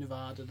area,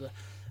 Nevada.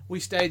 We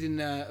stayed in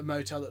a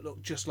motel that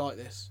looked just like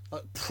this,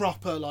 like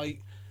proper,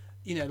 like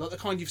like the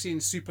kind you've seen in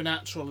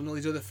Supernatural and all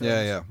these other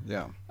films.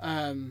 Yeah.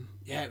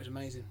 Yeah, it was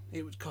amazing.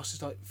 It would cost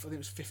us I think it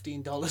was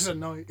 $15 a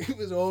night. It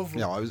was awful.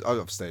 Yeah,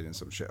 I've stayed in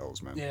some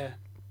shitholes, man. Yeah.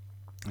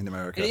 In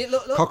America, And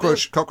look,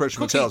 cockroach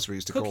motels we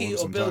used to call Cookie them or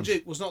sometimes. Bill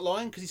Duke was not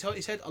lying because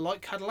he said, "I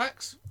like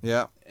Cadillacs."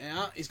 Yeah.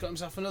 Yeah, he's got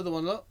himself another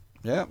one. Look,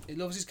 Yeah. he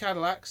loves his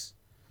Cadillacs.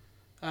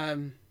 He's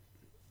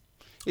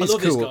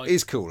love this cool. guy.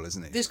 He's cool,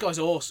 isn't he? This guy's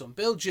awesome.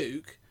 Bill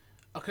Duke.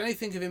 I can only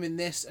think of him in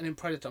this and in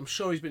Predator. I'm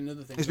sure he's been in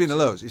other things. He's been in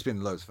loads. He's been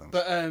in loads of films.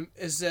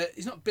 But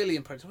he's not Billy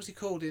in Predator. What's he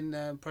called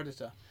in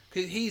Predator?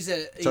 'Cause he's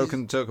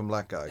token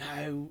black guy.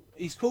 No,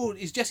 he's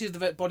Jesse's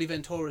the Body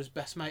Ventura's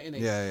best mate, isn't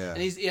he? Yeah, yeah.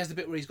 And he has the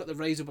bit where he's got the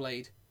razor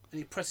blade and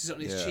he presses it on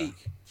his cheek.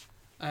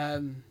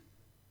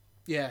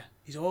 Yeah,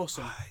 he's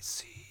awesome. I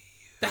see you.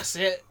 That's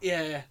it.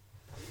 Yeah.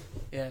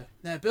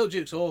 No, Bill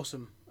Duke's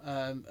awesome.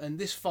 And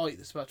this fight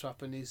that's about to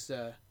happen is.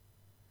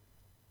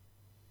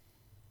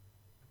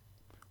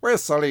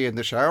 Where's Sully in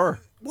the shower?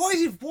 Why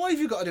have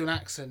you got to do an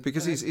accent?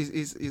 Because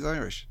he's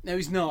Irish. No,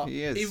 he's not.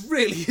 He is. He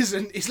really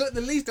isn't. He's like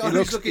the least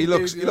Irish looking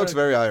dude. He looks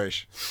very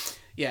Irish.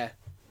 Yeah.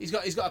 He's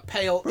got a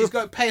pale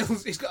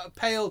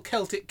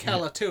Celtic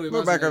colour to him.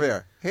 Move back over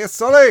here. Hey,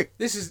 Sully.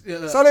 This is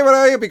Sully, where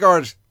are you,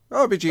 bigard?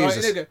 Oh, be Jesus.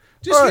 Right, there you go.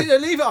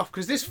 Just leave it off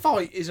because this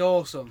fight is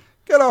awesome.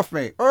 Get off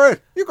me. All right,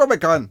 you got my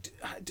gun.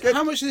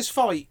 How much of this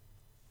fight?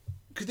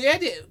 Because they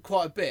edit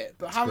quite a bit,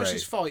 but how much of great.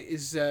 this fight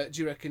is? Do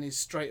you reckon is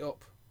straight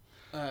up?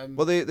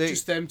 Well, they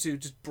just them two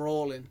just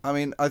brawling. I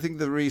mean, I think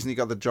the reason he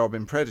got the job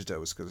in Predator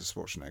was because of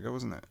Schwarzenegger,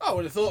 wasn't it? I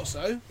would have thought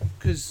so,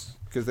 because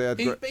they had.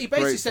 he basically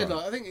great said fun.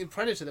 like, I think in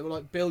Predator they were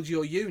like build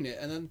your unit,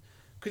 and then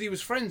because he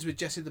was friends with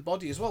Jesse the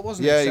Body as well,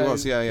 wasn't Yeah, he? he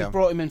was, yeah. He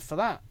brought him in for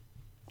that.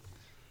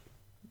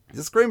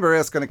 This Green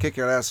Beret's going to kick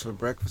your ass for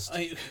breakfast.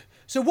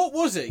 So what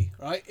was he?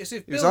 Right? It's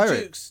if He was Bill Irish.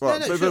 Duke's.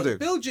 What? No, Bill sure, Duke.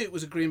 Bill Duke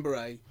was a Green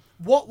Beret.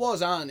 What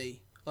was Arnie?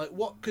 Like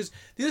what? Because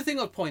the other thing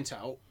I'd point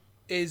out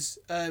is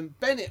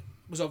Bennett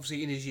was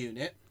obviously in his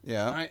unit.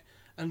 Yeah. Right.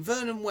 And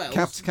Vernon Wells.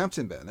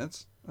 Captain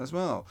Bennett as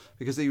well,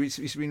 because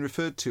he's been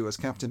referred to as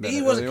Captain Bennett.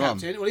 He was a earlier on.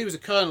 captain. Well, he was a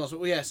colonel. So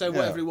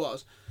whatever he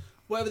was,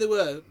 whatever they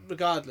were,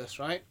 regardless,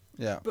 right?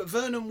 Yeah. But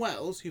Vernon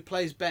Wells, who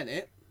plays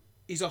Bennett,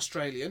 he's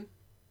Australian.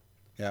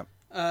 Yeah.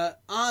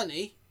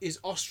 Arnie is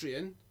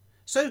Austrian.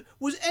 So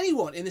was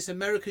anyone in this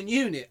American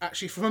unit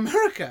actually from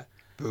America?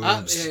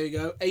 Boobs. There you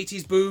go.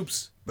 80s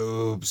boobs.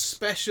 Boobs.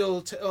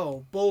 Special.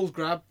 Balls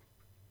grab.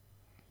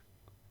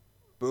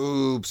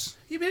 Boobs.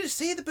 You better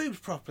see the boobs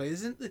properly.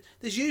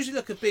 There's usually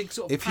like a big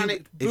sort of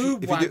panicked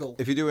boob waggle.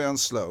 If you do it on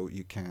slow,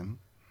 you can.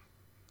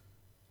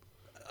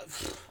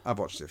 I've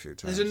watched it a few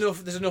times.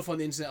 There's enough on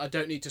the internet. I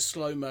don't need to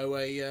slow mo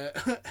a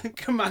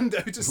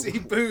commando to see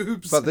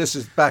boobs. But this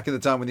is back in the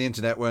time when the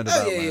internet weren't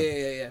about.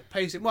 Yeah.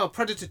 Pacing. Well,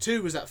 Predator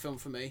 2 was that film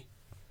for me.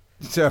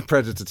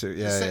 Predator 2.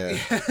 Yeah.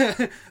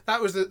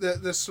 That was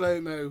the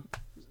slow mo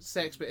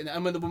sex bit in it,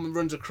 and when the woman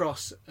runs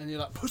across, and you're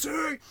like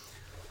pussy.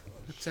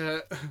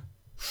 But,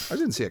 I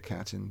didn't see a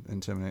cat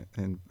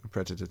in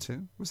Predator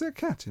 2. Was there a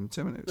cat in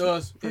Terminator 2?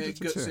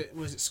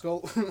 Was it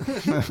Skull?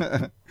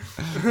 No.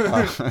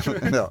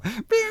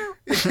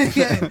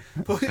 Yeah.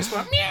 But it's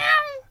like, meow.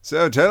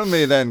 So tell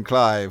me then,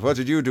 Clive, what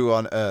did you do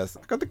on Earth?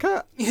 I got the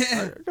cat.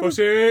 Yeah.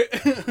 Pussy.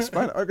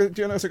 Spine. Do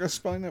you notice I got a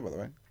spine there, by the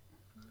way?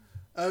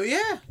 Oh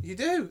yeah, you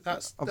do.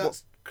 That's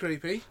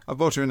creepy. I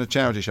bought her in a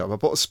charity shop. I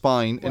bought a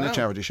spine in a Wow.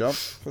 charity shop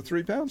for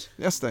 £3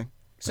 yesterday.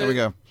 So- There we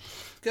go.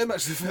 Going back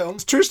to the film.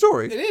 It's a true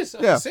story. It is.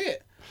 I Yeah. can see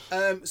it.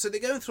 So they're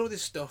going through all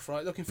this stuff,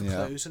 right? Looking for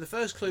Yeah. clues. So the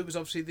first clue was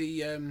obviously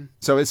the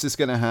So this is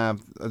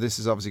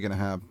obviously going to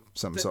have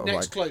some sort of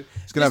next like. clue.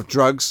 It's going to have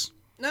drugs.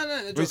 No.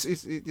 Well,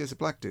 it's a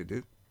black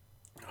dude.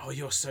 Oh,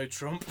 you're so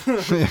Trump.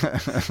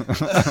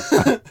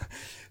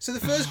 So the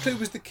first clue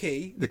was the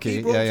key. The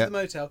key brought them to the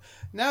motel.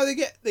 Now they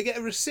get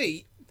a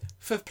receipt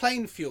for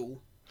plane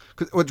fuel,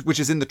 Which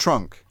is in the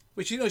trunk.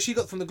 which she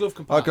got from the glove Oh,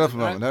 compartment. glove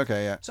compartment. right?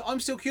 Okay, yeah. So I'm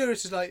still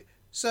curious. Is like,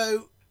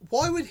 so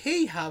why would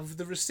he have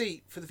the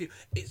receipt for the fuel?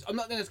 I'm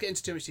not going to get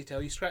into too much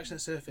detail. You're scratching the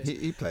surface.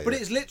 He played but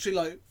it. it's literally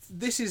like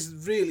this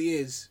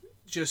is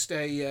just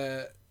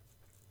a.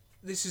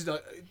 This is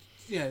like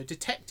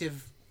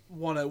detective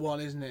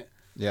 101, isn't it?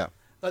 Yeah.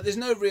 Like there's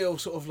no real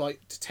sort of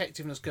like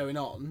detectiveness going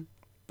on,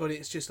 but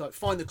it's just like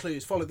find the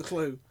clues, follow the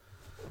clue.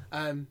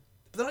 But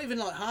they're not even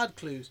like hard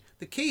clues.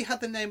 The key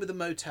had the name of the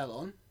motel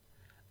on,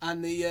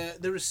 and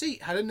the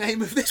receipt had a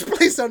name of this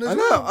place on as I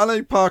know. well. And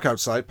I park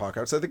outside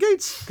the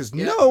gates because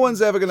no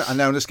one's ever going to. And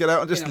now just get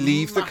out and just In a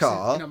leave the massive-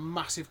 car in a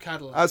massive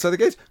Cadillac. outside the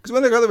gates. Because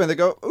when they go there, they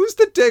go, "Who's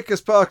the dick has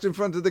parked in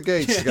front of the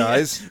gates,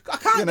 guys? I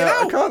can't get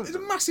out. There's a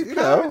massive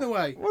car in the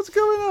way. What's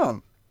going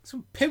on?"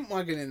 Some pimp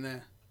wagon in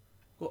there.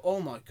 Well,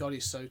 oh my god,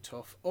 he's so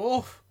tough.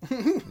 Oh,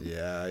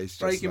 Yeah, he's just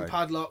breaking like,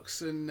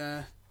 padlocks and.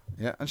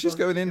 yeah, and she's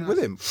going in with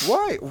him.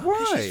 Why?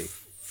 Why?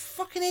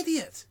 Fucking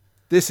idiot.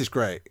 This is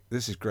great.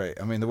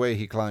 I mean, the way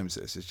he climbs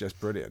this is just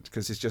brilliant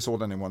because it's just all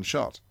done in one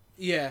shot,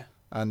 Yeah.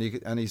 and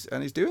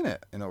he's doing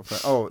it.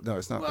 Oh no,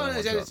 it's not. Well, done in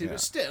it's one shot, edited, yeah.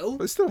 but still.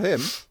 But it's still him.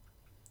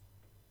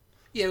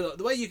 Yeah, look,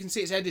 the way you can see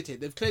it's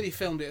edited, they've clearly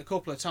filmed it a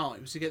couple of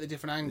times to get the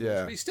different angles.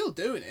 Yeah. But he's still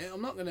doing it.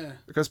 I'm not gonna.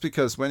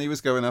 Because when he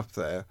was going up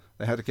there,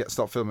 they had to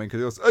stop filming because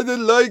he was, I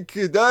didn't like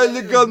it. I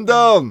had gone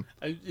down.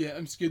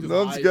 I'm scared of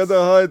I'm heights. scared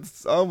of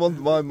heights. I want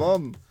my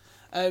mum.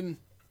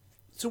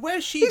 So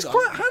where's she He's gone?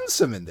 quite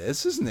handsome in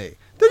this, isn't he?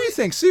 Don't you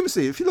think?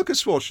 Seriously, if you look at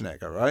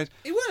Schwarzenegger, right?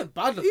 He wasn't a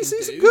bad looking He's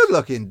dude. a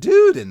good-looking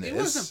dude in this. He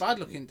wasn't a bad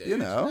looking dude. You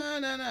know?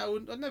 No.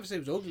 I'd never say he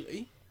was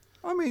ugly.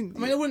 I mean,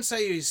 I wouldn't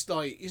say he's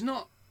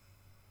not.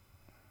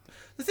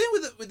 The thing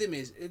with him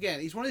is, again,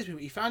 he's one of these people.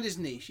 He found his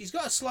niche. He's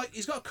got a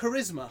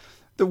charisma.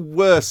 The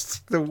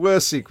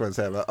worst sequence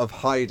ever of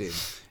hiding.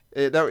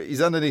 No,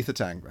 he's underneath the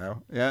tank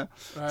now. Yeah.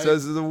 Right. So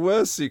this is the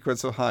worst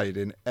sequence of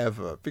hiding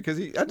ever because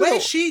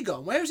Where's she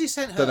gone? Where has he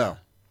sent her? Don't know.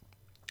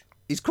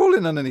 He's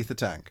crawling underneath the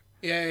tank.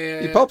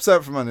 Yeah. He pops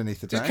out from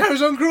underneath the tank. Just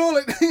carries on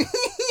crawling.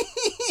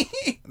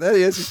 There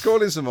he is. He's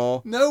crawling some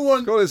more. No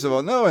one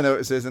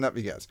notices, and up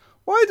he gets.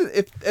 Why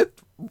did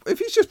if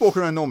he's just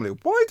walking around normally?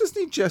 Why doesn't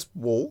he just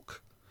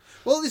walk?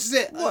 Well, this is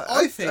it.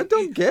 I think I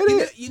don't get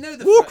it. You know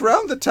the walk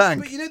around the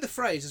tank. But you know the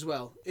phrase as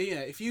well. You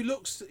know, if you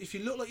look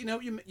like you know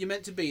what you're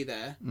meant to be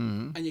there,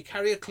 and you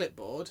carry a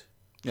clipboard.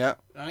 Yeah.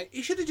 Right.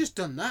 He should have just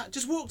done that.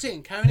 Just walked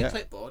in carrying a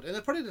clipboard, and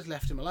they probably just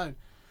left him alone.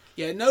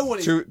 Yeah. No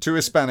one. Two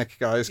Hispanic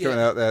guys going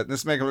out there.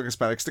 Let's make him look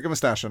Hispanic. Stick a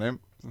moustache on him.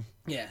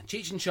 Yeah.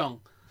 Cheech and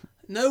Chong.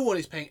 No one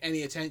is paying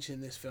any attention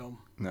in this film.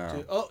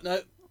 No.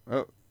 No.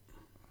 Oh.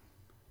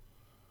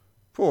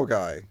 Poor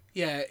guy.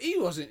 Yeah, he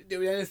wasn't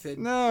doing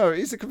anything. No,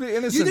 he's a complete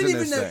innocent in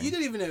this thing. You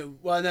don't even know.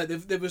 Well, no,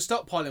 they were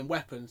stockpiling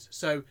weapons.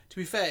 So to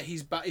be fair,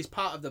 he's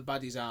part of the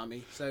baddies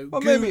army. So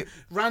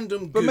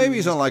random. But maybe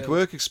he's on like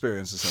work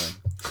experience or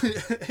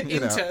something.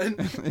 Intern.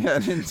 Yeah,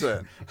 an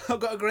intern.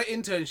 I've got a great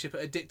internship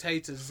at a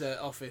dictator's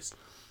office.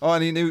 Oh,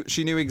 and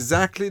she knew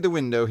exactly the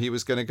window he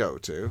was going to go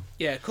to.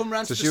 Yeah, come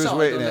round to the she was side.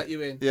 waiting I'll let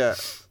you in. Yeah,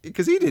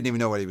 because he didn't even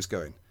know where he was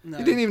going. No.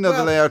 He didn't even know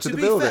the layout of the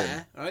building.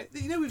 Fair, right?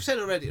 You know we've said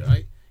already,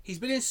 right? He's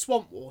been in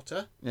swamp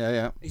water.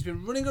 Yeah. He's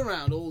been running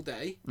around all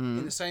day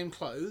in the same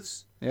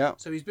clothes. Yeah.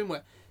 So he's been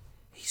wet.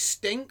 He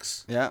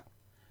stinks. Yeah.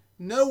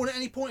 No one at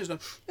any point is going,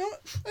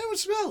 anyone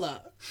smell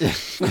that?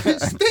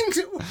 It stinks.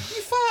 You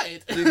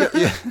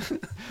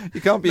farted.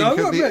 You can't be No,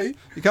 not me.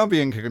 You can't be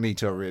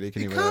incognito, really,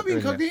 can you? He can't be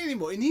incognito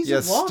anymore. He needs a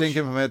wash.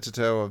 Stinking from head to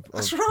toe of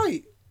That's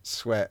right.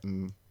 sweat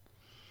and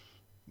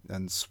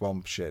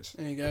swamp shit.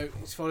 There you go.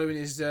 He's following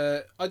his.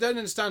 I don't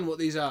understand what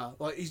these are.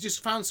 Like he's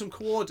just found some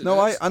coordinates. No,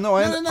 I know.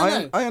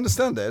 No. I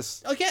understand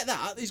this. I get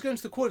that. He's going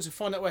to the coordinates to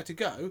find out where to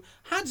go.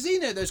 How does he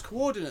know those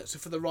coordinates are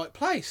for the right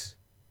place?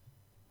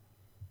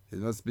 It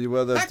must be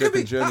where the That could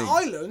be journey. that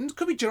island.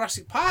 Could be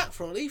Jurassic Park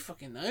for all he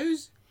fucking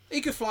knows. He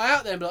could fly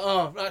out there and be like,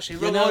 "Oh, actually,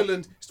 wrong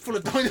island. It's full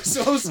of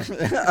dinosaurs."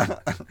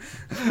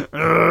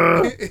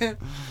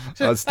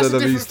 Hasta la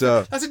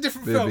vista. That's a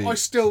different baby. film. I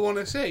still want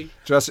to see.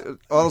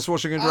 Arnold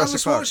Schwarzenegger in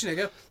Jurassic Park.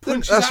 Schwarzenegger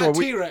punches out a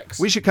T-Rex.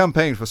 We should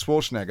campaign for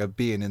Schwarzenegger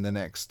being in the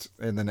next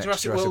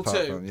Jurassic Park World 2.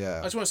 film. Yeah,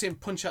 I just want to see him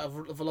punch out a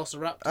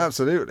velociraptor.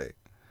 absolutely.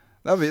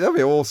 That'd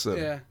be awesome.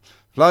 Yeah.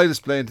 Fly this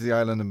plane to the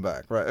island and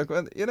back. Right.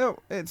 You know,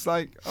 it's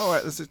like, all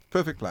right, this is a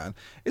perfect plan.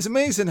 It's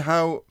amazing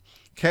how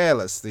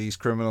careless these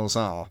criminals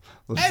are.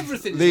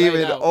 Everything's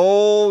leaving laid out.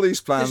 all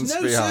these plans There's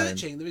no behind.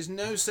 searching. There is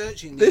no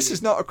searching. This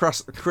is not a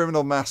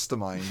criminal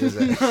mastermind, is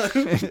it?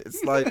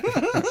 It's like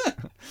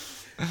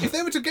if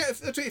they were to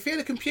get, if he had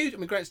a computer, I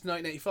mean, great, it's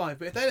 1985,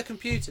 but if they had a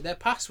computer, their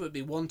password would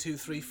be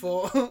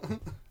 1234.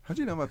 How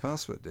do you know my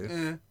password, dude?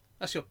 Yeah,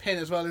 that's your pin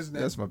as well, isn't it?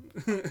 That's my.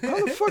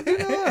 How the fuck do you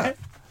know that?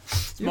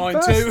 It's mine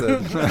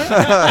too.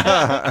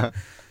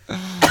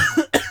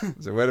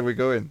 So where are we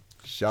going?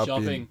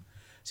 Shopping.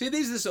 See,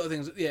 these are the sort of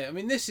things. Yeah, I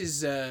mean, this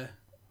is Arnie's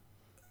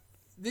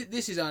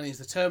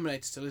the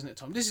Terminator still, isn't it,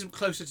 Tom? This is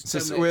closer to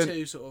Terminator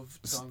 2 sort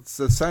of time. It's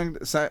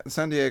the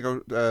San Diego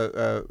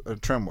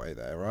tramway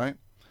there, right?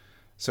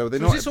 So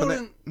they're So is not. this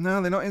all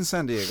No, they're not in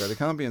San Diego. They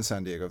can't be in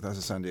San Diego if that's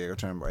a San Diego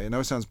tramway. I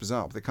know it sounds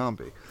bizarre, but they can't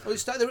be. Well,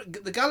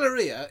 the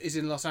Galleria is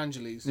in Los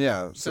Angeles.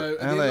 Yeah. So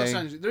LA. Los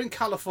Angeles, they're in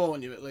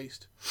California at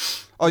least.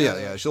 Oh yeah.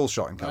 It's all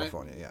shot in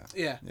California.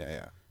 Yeah.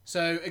 Yeah.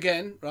 So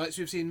again, right?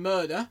 So we've seen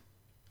murder.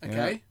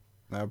 Okay.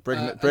 Yeah. Now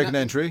breaking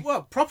entry.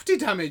 Well, property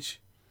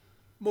damage.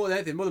 More than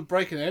anything, more than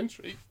breaking an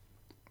entry.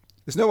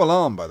 There's no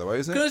alarm, by the way,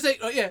 is there?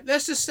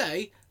 Let's just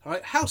say, all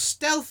right, how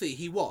stealthy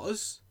he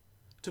was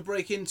to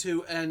break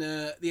into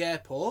the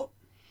airport.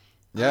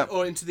 Yeah.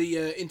 Or into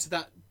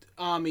that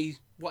army,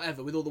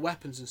 whatever, with all the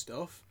weapons and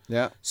stuff.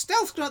 Yeah.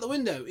 Stealth gone out the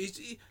window.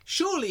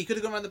 Surely he could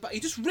have gone around the back. He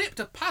just ripped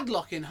a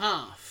padlock in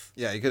half.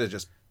 Yeah, he could have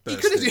just. He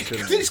could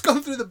have just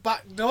gone through the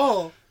back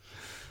door.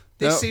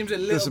 This seems a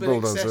little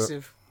bit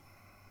excessive.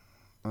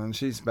 And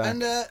she's back.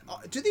 And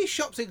do these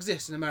shops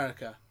exist in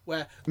America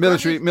where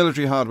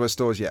military hardware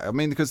stores? Yeah, I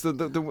mean because the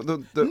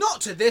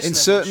not to this in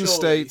level, certain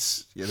surely.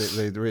 states, yeah,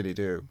 they really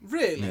do.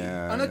 Really?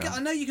 Yeah. And I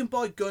know you can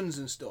buy guns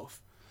and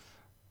stuff.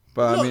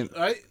 But look, I mean,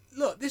 right?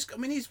 Look, this. I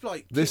mean, he's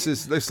like. This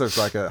looks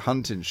like a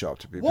hunting shop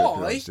to be Why?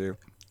 honest with you.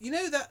 You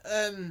know that.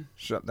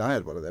 I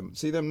had one of them.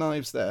 See them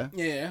knives there?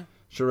 Yeah.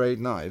 Charade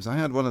knives. I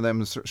had one of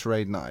them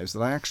charade knives that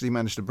I actually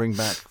managed to bring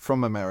back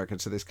from America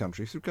to this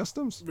country through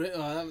customs.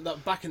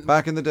 Back in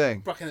the day.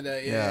 Back in the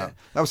day, yeah.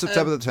 That was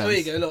September the 10th. There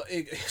you go. Look.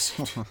 Here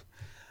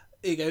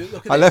you go.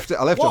 Look at I left it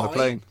on the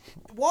plane.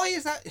 Why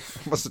is that?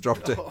 Must have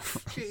dropped it. Oh,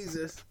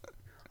 Jesus.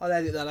 I'll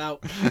edit that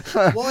out.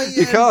 Why?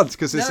 You can't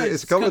because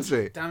it's a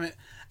commentary. Damn it.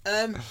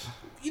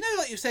 You know,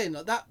 like you're saying,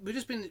 like that.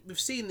 We've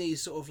seen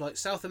these sort of like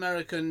South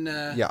American.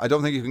 Yeah, I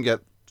don't think you can get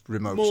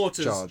remote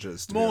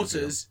chargers.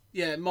 Mortars.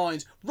 Yeah,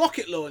 mines.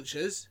 Rocket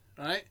launchers.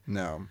 Right.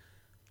 No.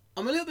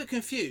 I'm a little bit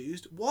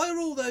confused. Why are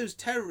all those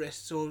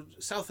terrorists or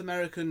South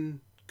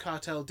American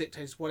cartel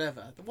dictators,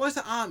 whatever, why is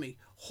the army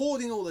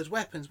hoarding all those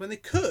weapons when they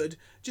could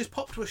just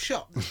pop to a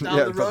shop that's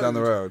down, down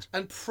the road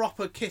and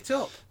proper kit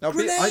up? Now,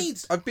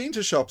 Grenades! I've been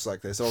to shops like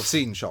this, or I've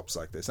seen shops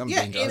like this. In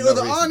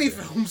other Arnie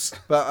films.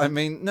 But I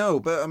mean,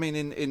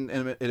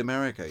 in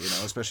America, you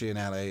know, especially in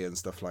LA and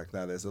stuff like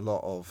that, there's a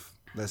lot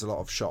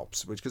of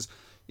shops, because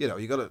you know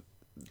you got to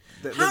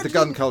the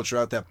gun culture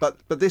out there.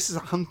 But this is a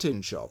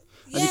hunting shop.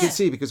 And you can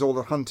see because all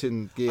the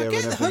hunting gear and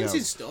everything the hunting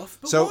else. stuff,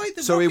 but so why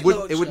the so rocket it would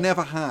launcher?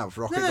 never have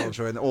rocket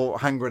launcher or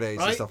hand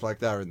grenades and stuff like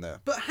that in there.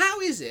 But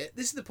how is it?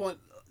 This is the point.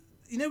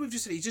 You know, we've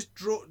just said he's just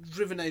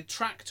driven a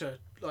tractor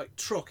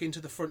truck into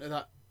the front of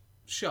that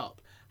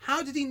shop.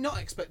 How did he not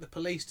expect the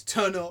police to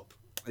turn up?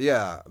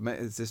 Yeah,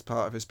 is this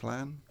part of his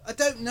plan? I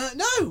don't know.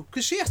 No,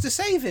 because she has to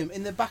save him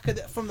in the back of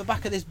from the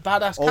back of this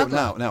badass Oh,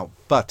 Cadillac. no.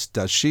 But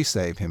does she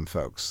save him,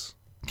 folks?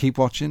 Keep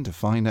watching to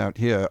find out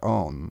here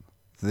on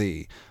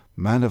the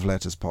Man of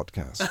Letters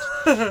podcast.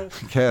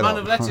 Man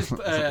of Letters.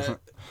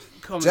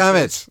 Damn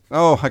it!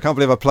 Oh, I can't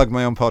believe I plugged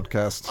my own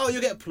podcast. Oh,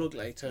 you'll get a plug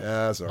later.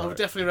 Yeah, that's all right. I would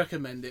definitely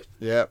recommend it.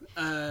 Yeah.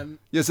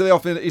 Yeah. So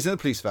he's in a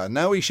police van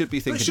now. He should be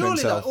thinking But surely,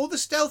 to himself. all the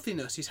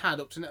stealthiness he's had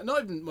up to now,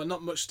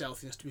 not much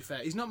stealthiness to be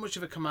fair. He's not much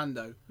of a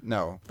commando.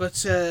 No.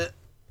 But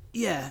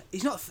yeah,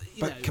 he's not.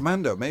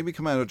 Commando. Maybe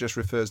commando just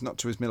refers not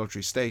to his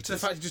military status. To the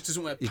fact he just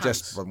doesn't wear He pants.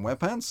 just doesn't wear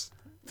pants.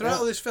 Throughout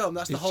all this film,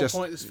 that's the whole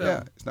point of this film.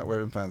 Yeah, he's not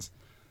wearing pants.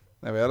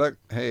 There we are. Look,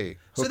 hey.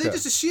 So they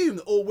just assume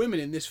that all women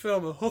in this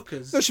film are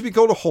hookers. No, she'd be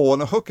called a whore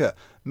and a hooker.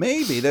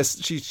 Maybe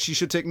she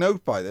should take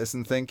note by this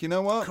and think, you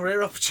know what?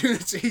 Career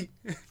opportunity.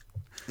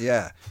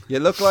 Yeah, you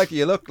look like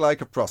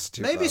a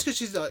prostitute. Maybe it's because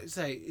she's like,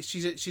 say,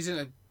 she's in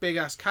a big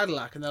ass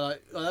Cadillac, and they're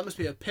like, oh, that must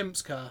be a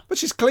pimp's car. But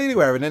she's clearly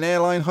wearing an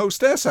airline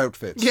hostess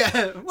outfit.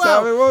 Yeah,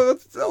 well,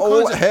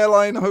 all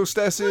airline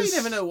hostesses. Well, you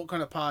never know what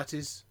kind of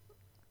parties.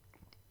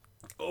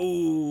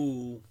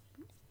 Oh,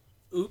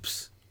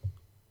 oops.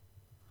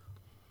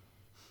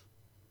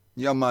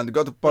 Young man,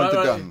 got to point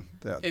the gun.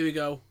 Yeah. Here we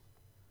go.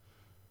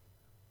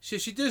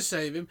 She does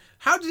save him.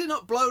 How did it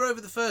not blow her over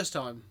the first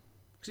time?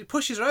 Because it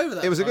pushes her over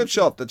that. It was a good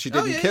shot that she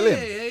didn't kill him.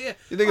 Yeah.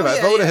 You think about it,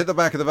 if I would have hit the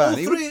back of the van,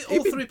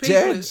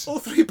 all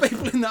three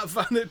people in that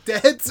van are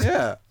dead.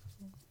 Yeah.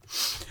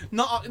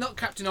 Not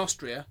Captain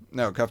Austria.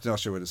 No, Captain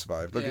Austria would have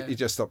survived. Look, Yeah. he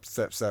just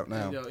steps out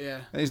now.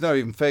 Yeah. And he's not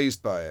even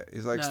phased by it.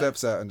 He's like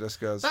steps out and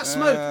just goes. That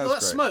smoke, that's that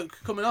great." smoke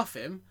coming off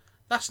him.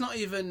 That's not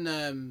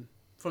even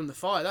from the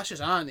fire. That's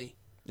just Arnie.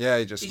 Yeah,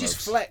 he He smokes. just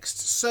flexed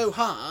so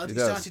hard. He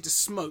does. started to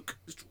smoke.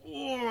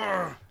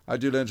 I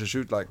do learn to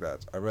shoot like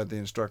that. I read the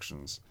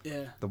instructions.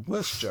 Yeah. The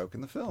worst joke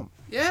in the film.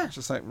 Yeah. It's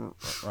just like,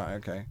 right,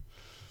 okay.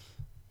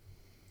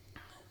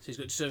 So he's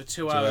got just over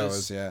 2 2 hours.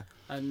 hours, yeah.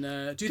 And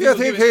Do you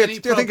think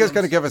he's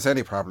going to give us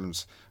any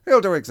problems? He'll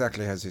do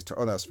exactly as he's.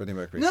 Oh, that's Freddie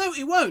Mercury. No,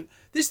 he won't.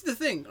 This is the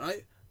thing,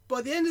 right?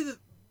 By the end of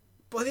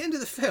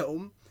the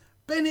film,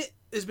 Bennett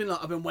has been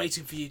like, I've been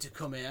waiting for you to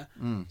come here.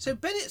 So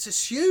Bennett's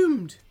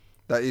assumed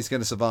That he's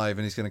going to survive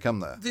and he's going to come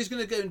there. he's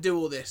going to go and do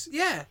all this.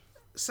 Yeah.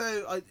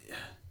 So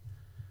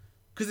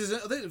because I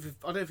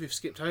don't know if we've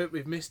skipped. I hope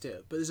we've missed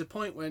it. But there's a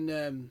point when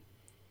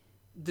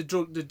the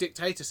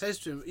dictator says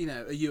to him, you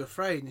know, are you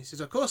afraid? And he says,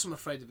 of course I'm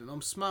afraid of him.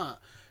 I'm smart.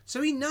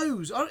 So he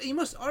knows. I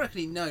reckon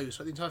he knows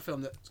for the entire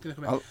film that's going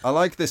to come out. I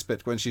like this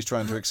bit when she's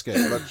trying to escape.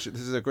 Look,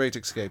 this is a great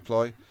escape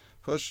ploy.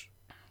 Push.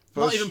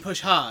 Not even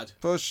push hard.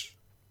 Push.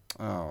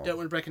 Oh. Don't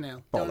want to break a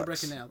nail. Don't want to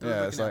break a nail.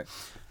 Yeah, it's like,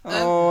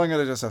 I'm going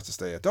to just have to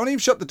stay here. Don't even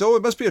shut the door.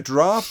 It must be a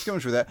draft coming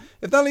through there.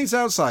 If that leads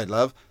outside,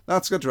 love,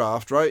 that's a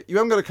draft, right? You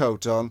haven't got a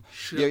coat on.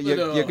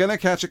 You're going to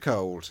catch a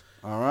cold.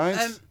 All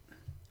right?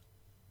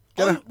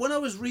 When I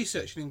was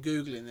researching and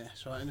Googling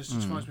this, right, and just to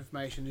find some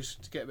information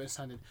just to get a bit of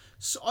standing,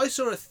 so I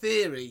saw a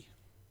theory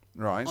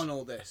on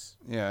all this.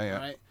 Yeah.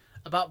 Right,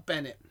 about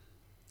Bennett.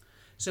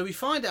 So we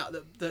find out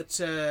that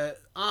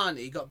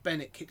Arnie got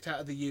Bennett kicked out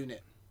of the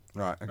unit.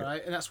 Right, okay.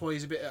 Right, and that's why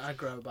he's a bit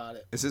aggro about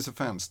it. Is this a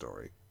fan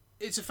story?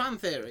 It's a fan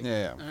theory.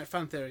 Yeah. Right,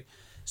 fan theory.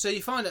 So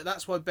you find out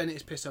that's why Bennett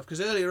is pissed off,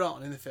 because earlier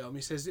on in the film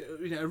he says,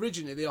 you know,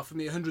 originally they offered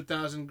me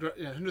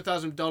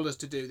 $100,000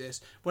 to do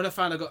this. When I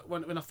found out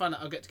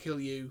I'll get to kill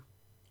you,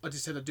 I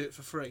just said I'd do it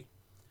for free.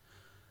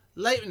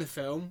 Later in the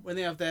film, when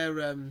they have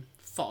their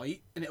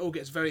fight and it all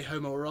gets very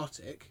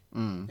homoerotic,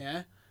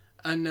 yeah,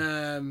 and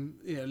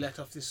you know, let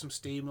off some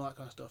steam and all that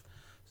kind of stuff.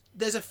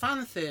 There's a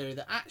fan theory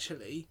that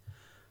actually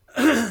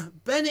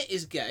Bennett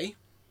is gay.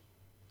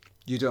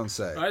 You don't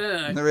say. I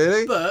don't know.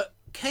 Really? But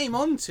came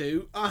on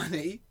to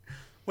Arnie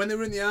when they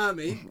were in the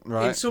army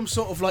Right. in some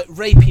sort of like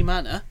rapey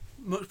manner,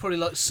 much probably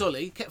like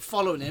Sully, kept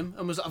following him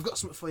and was like, I've got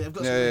something for you, I've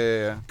got something.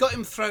 Yeah. Got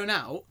him thrown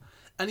out,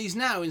 and he's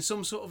now in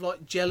some sort of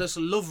like jealous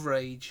love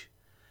rage.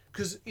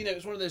 Because, you know,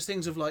 it's one of those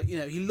things of like, you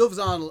know, he loves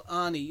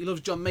Arnie, he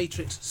loves John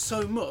Matrix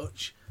so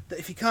much that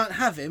if he can't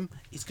have him,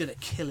 he's going to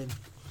kill him.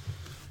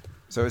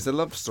 So it's a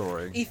love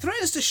story. He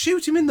threatens to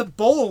shoot him in the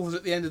balls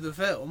at the end of the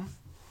film.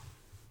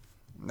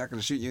 I'm not going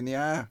to shoot you in the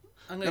eye.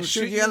 I'm going to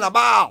shoot you in the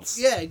balls.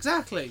 Yeah,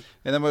 exactly.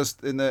 In the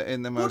most.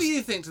 What do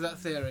you think to that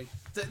theory?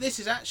 That this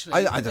is actually.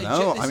 I don't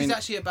know. This is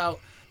actually about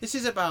This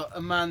is about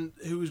a man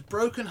who was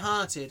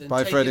broken-hearted and By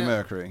taken Freddie out-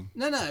 Mercury.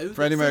 No.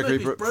 Freddie Mercury,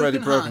 Freddie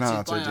broken-hearted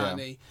broken-hearted, by yeah.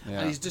 Arnie, Yeah.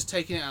 and he's just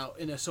taking it out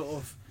in a sort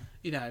of,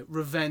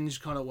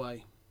 revenge kind of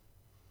way.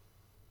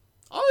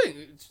 I think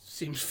it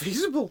seems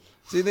feasible.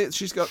 See,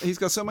 he's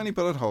got so many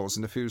bullet holes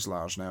in the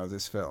fuselage now of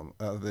this film,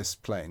 this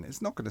plane.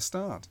 It's not going to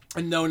start.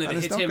 And no one ever And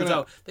it's hit not him as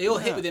gonna- well. They all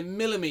hit yeah. within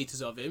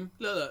millimetres of him.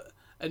 Look,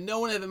 and no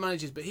one ever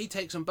manages, but he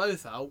takes them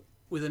both out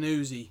with an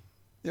Uzi.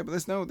 Yeah, but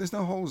there's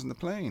no holes in the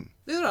plane.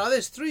 There are.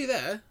 There's 3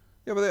 there.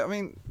 Yeah, but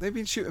they've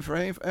been shooting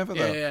forever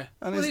though. Yeah.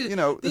 And Well,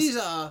 it's, these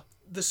are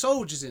the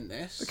soldiers in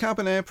this. the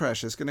cabin air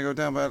pressure is going to go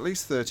down by at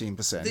least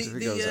 13% if it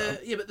goes up.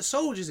 Yeah, but the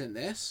soldiers in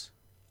this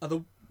are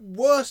the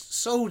worst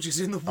soldiers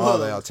in the Oh,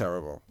 world. they are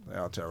terrible. They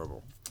are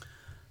terrible.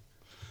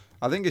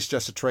 I think it's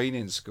just a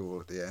training school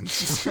at the end.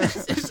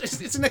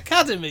 it's an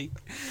academy.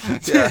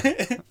 Yeah.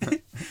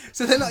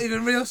 So they're not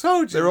even real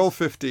soldiers. They're all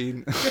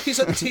 15. It's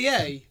like the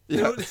TA.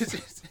 Yeah.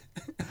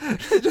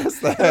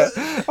 Just there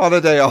on a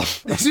day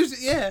off.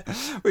 Yeah.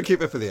 We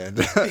keep it for the end.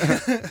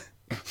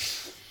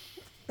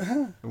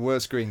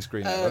 Worst green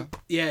screen ever.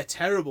 Yeah,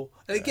 terrible.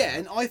 And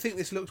again, I think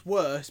this looks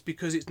worse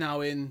because it's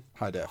now in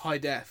High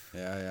def.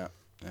 Yeah.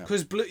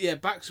 Because blue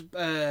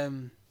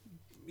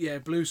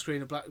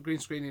screen or green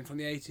screening from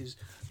the 80s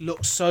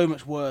looks so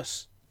much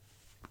worse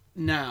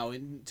now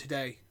in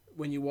today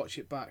when you watch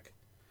it back.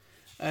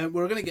 We're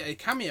going to get a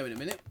cameo in a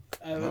minute,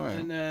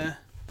 and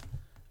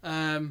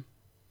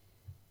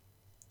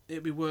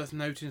it'd be worth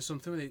noting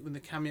something when the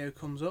cameo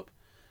comes up.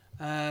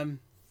 You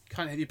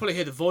probably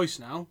hear the voice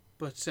now,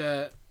 but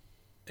there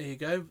you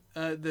go.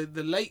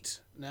 The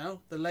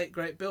late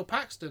great Bill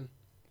Paxton.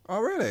 Oh,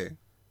 really?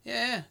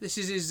 Yeah, this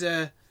is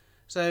his.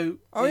 So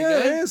Oh, there you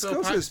yeah, go, it is. Of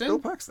Bill course it's Paxton, Bill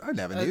Paxton. I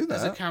never knew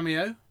as a that.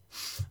 cameo.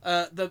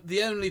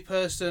 The only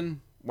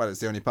person. Well,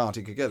 it's the only part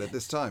he could get at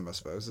this time, I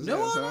suppose. Is it?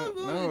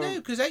 No,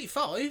 because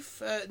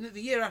 85,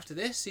 the year after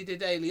this, he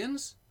did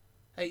Aliens.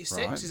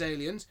 86 Right. is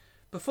Aliens.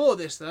 Before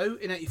this, though,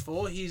 in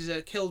 84, he's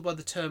killed by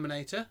the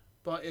Terminator.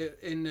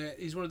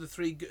 He's one of the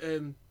 3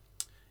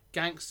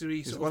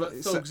 gangstery sort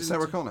of thugs.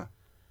 Sarah Connor.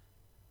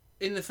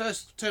 In the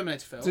first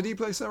Terminator film. Did he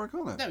play Sarah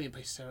Connor? No, he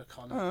plays Sarah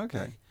Connor. Oh,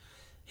 okay.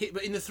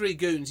 But in the 3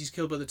 Goons, he's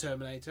killed by the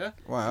Terminator.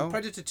 Wow. In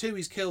Predator 2,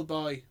 he's killed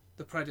by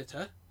the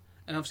Predator.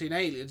 And obviously in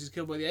Aliens, he's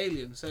killed by the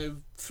Alien. So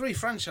 3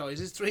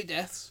 franchises, 3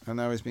 deaths. And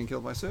now he's been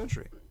killed by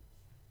surgery.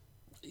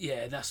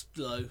 Yeah, that's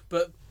low.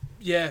 But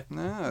yeah,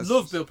 No,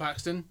 love Bill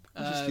Paxton.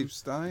 He just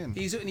keeps dying. And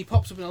he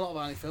pops up in a lot of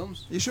Arnie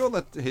films. You sure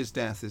that his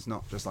death is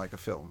not just like a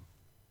film?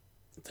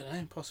 I don't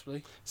know,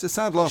 possibly. It's a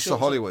sad loss Sure, to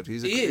Hollywood. I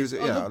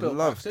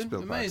love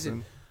Bill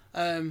Amazing.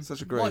 Paxton.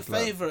 Such a great My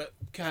bloke.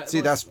 favourite. See,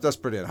 that's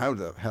brilliant. How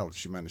the hell did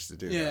she manage to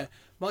do Yeah, that?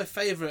 my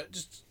favourite.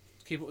 Just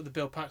to keep up with the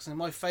Bill Paxton.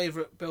 My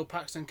favourite Bill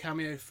Paxton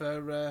cameo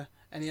for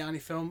any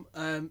Arnie film.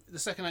 The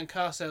second-hand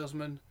car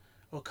salesman,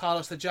 or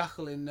Carlos the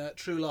Jackal in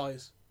True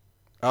Lies.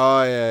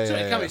 Oh, yeah.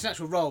 Sorry, cameo. It's an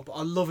actual role, but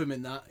I love him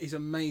in that. He's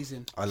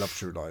amazing. I love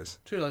True Lies.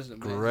 True Lies is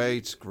amazing.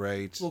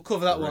 Great. We'll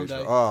cover that one great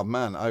day. Oh,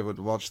 man, I would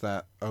watch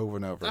that over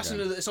and over That's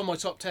again. another. It's on my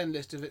top 10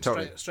 list of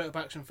Totally. straight up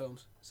action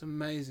films. It's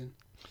amazing.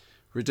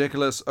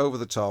 Ridiculous, over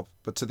the top,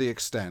 but to the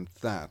extent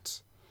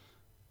that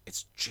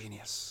it's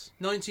genius.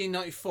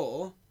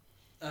 1994,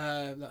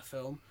 that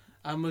film,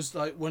 and was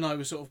like when I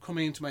was sort of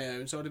coming into my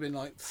own, so I'd have been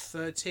like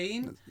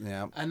 13.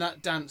 Yeah. And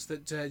that dance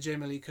that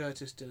Jamie Lee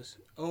Curtis does,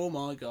 oh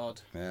my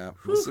god. Yeah.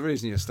 That's the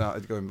reason you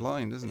started going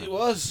blind, isn't it? It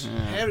was.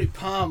 Hairy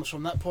palms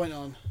from that point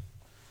on.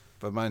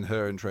 But mine,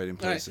 her in Trading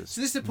Right, Places.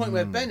 so this is the point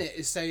where Bennett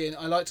is saying,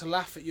 I like to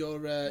laugh at your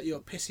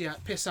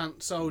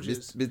pissant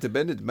soldiers. Mr.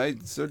 Bennett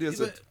made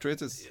soldiers Yeah, at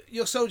traitors.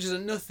 Your soldiers are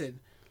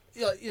nothing.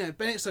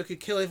 Bennett's like could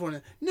kill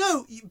everyone.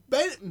 No,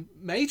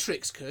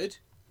 Matrix could.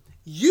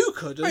 You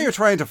couldn't. Are you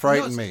trying to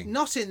frighten me?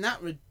 Not in that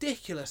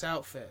ridiculous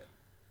outfit.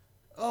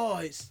 Oh,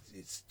 it's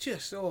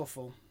just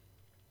awful.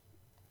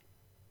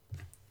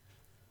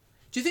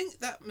 Do you think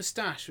that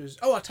moustache was...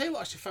 Oh, I'll tell you what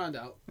I actually found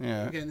out.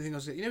 Yeah. Again, the thing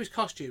was... You know his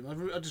costume?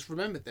 I just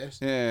remembered this.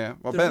 Yeah.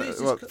 Well, The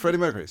reason it's Freddie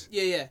Mercury's.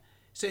 Yeah.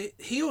 So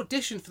he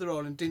auditioned for the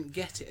role and didn't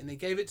get it, and they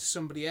gave it to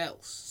somebody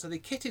else. So they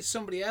kitted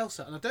somebody else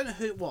out, and I don't know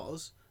who it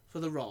was for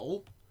the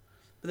role,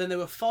 but then they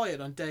were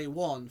fired on day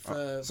one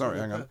for... Sorry,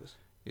 for hang on. purpose.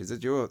 Is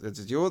it you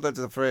that's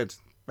afraid,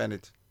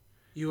 Bennett?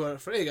 You are...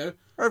 There you go.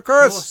 Of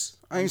course. course.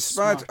 I'm I'm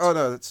smart. smart. Oh,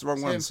 no, that's the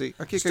wrong one. Same. See,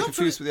 I keep Stop getting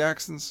confused for with the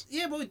accents.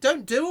 Yeah, but we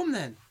don't do them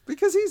then.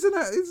 Because he's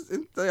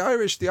the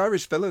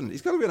Irish villain.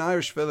 He's got to be an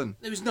Irish villain.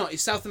 No, he's not.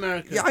 He's South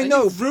American. Yeah, I And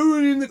know. you're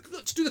ruining the...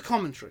 Let's do the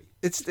commentary.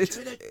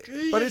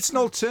 But it's an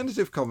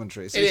alternative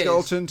commentary. So It he's got is.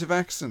 alternative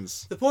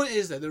accents. The point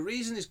is, though, the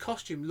reason his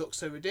costume looks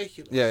so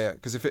ridiculous... Yeah,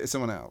 because if it is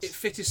someone else. It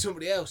fitted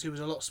somebody else who was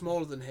a lot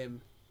smaller than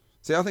him.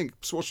 See, I think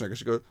Schwarzenegger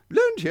should go,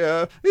 land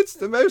here. It's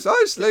the most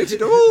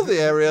isolated of all the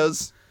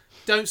areas.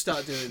 Don't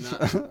start doing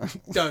that.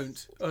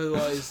 Don't.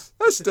 Otherwise...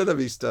 Hasta la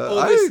vista.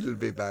 Oh, this- I'll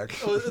be back.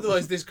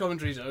 Otherwise, this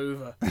commentary's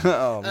over.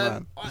 Oh,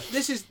 man.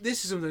 This is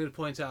something I'm going to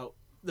point out,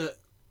 that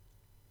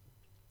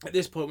at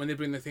this point when they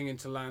bring the thing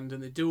into land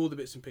and they do all the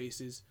bits and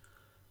pieces,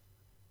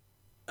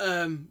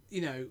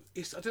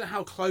 it's I don't know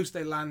how close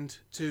they land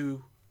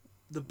to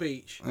the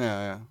beach,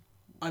 Yeah.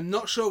 I'm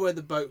not sure where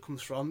the boat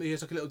comes from. He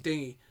has like a little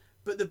dinghy,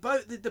 but the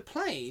boat, the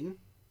plane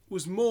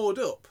was moored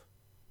up.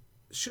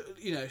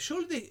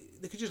 Surely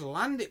they could just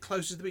land it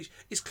closer to the beach.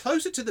 It's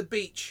closer to the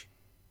beach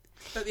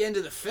at the end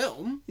of the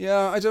film.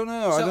 Yeah, I don't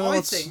know. So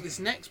I think this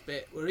next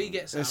bit where he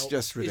gets it's out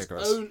just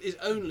ridiculous. is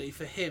only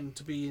for him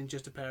to be in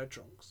just a pair of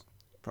trunks.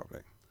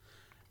 Probably.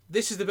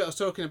 This is the bit I was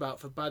talking about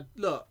for bad.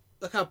 Look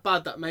how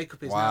bad that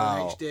makeup is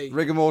now in HD.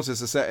 Rigor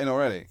mortis are set in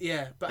already.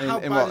 Yeah, but In- how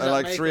in bad what, is that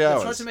like makeup? 3 They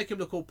hours? tried to make him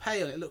look all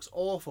pale and it looks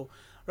awful.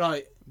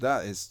 Right,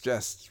 That is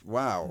just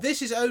wow.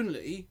 this is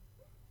only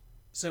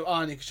so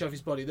Arnie can show off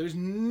his body. There is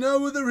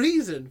no other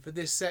reason for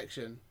this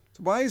section.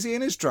 Why is he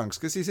in his trunks?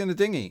 Because he's in a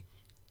dinghy.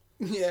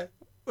 Yeah.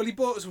 Well, he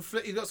got some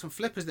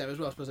flippers there as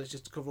well. I suppose that's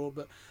just to cover all.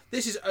 But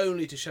this is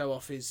only to show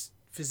off his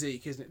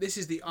physique, isn't it? This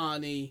is the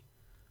Arnie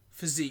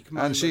physique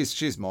moment. And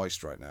she's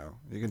moist right now.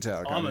 You can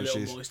tell. I'm a little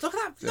she's, moist. Look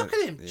at that. Look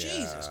at him. Yeah.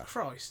 Jesus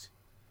Christ.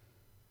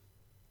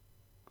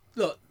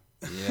 Look.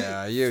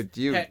 Yeah, you.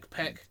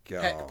 Peck.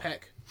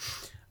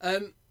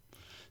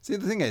 See,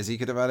 the thing is, he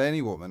could have had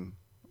any woman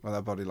with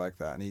a body like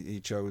that, and he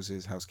chose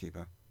his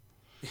housekeeper.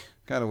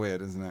 Kind of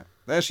weird, isn't it?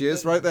 There she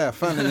is, right there,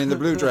 fanning in the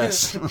blue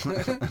dress.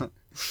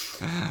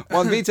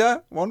 One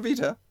Vita.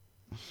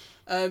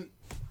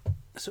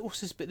 So what's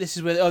this bit? This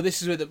is where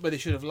where they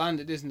should have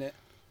landed, isn't it?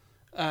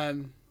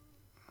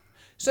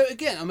 So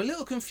again, I'm a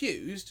little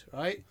confused,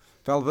 right?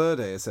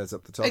 Valverde, it says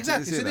up the top.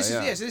 Exactly. Did you So see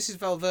that? this is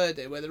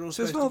Valverde, where they're all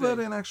So is supposed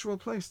Valverde to an actual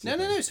place? be. No,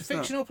 it's a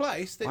fictional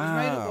place that was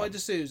made up by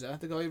D'Souza,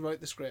 the guy who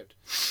wrote the script.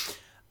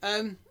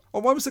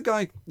 What was the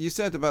guy you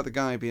said about the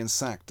guy being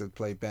sacked to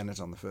play Bennett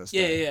on the first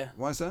day? Yeah.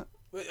 Why is that?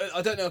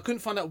 I don't know. I couldn't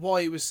find out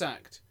why he was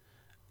sacked.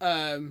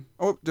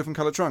 Different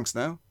colour trunks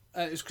now.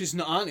 It's because it's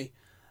not Arnie.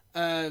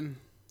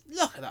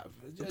 Look at that.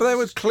 But they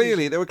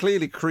were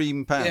clearly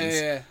cream pants.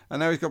 Yeah. And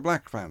now he's got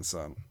black pants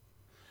on.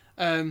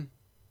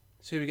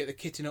 So we get the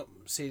kitting up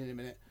scene in a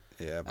minute.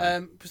 Yeah. But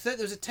there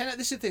was this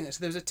is the thing. So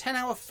there was a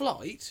 10-hour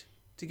flight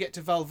to get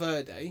to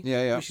Valverde.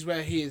 Yeah. Which is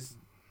where he is.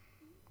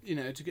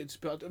 To get to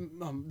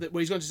where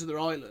he's going to the other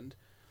island.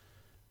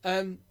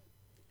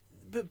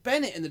 But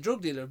Bennett and the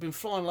drug dealer have been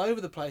flying all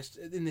over the place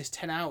in this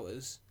 10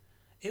 hours.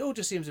 It all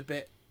just seems a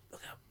bit.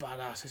 Look how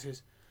badass this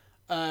is.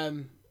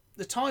 The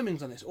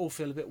timings on this all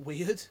feel a bit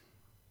weird.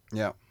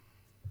 Yeah.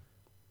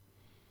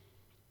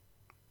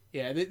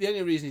 Yeah, the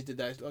only reason he did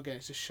that is, again,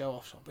 it's to show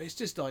off something. But it's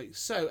just like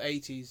so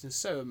 80s and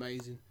so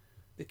amazing.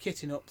 The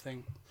kitting up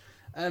thing.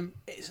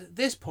 It's at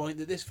this point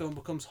that this film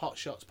becomes Hot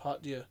Shots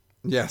Part 2.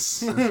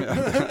 Yes.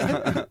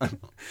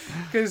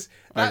 Because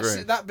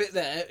that bit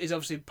there is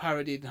obviously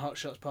parodied in Hot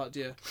Shots Part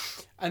 2.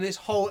 And this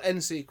whole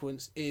end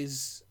sequence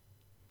is...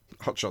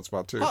 Hot Shots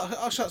Part 2.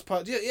 Hot Shots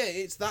Part 2, yeah,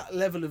 it's that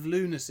level of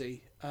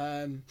lunacy.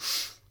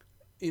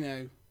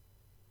 It's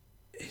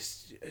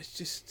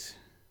just...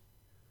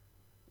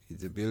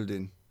 It's a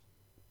building.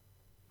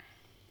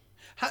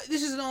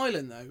 This is an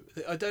island, though.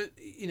 I don't...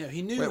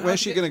 he knew... Where's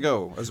she going to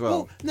go as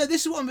well? No,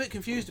 this is what I'm a bit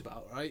confused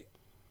about, right?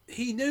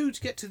 He knew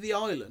to get to the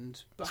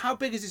island, but how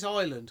big is this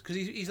island? Because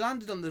he's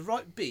landed on the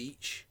right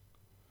beach.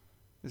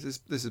 This is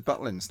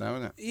Butlins now,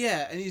 isn't it?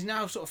 Yeah, and he's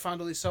now sort of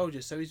found all these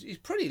soldiers, so he's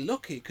pretty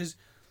lucky, because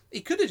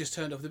he could have just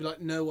turned up and there'd be like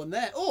no one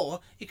there,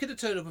 or he could have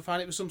turned up and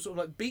found it was some sort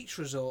of like beach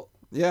resort.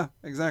 Yeah,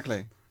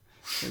 exactly.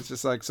 It's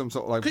just like some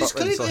sort of like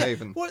Butlins or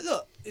Haven. Well,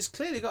 look, it's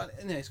clearly got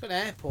it's got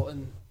an airport,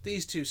 and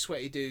these two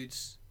sweaty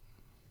dudes.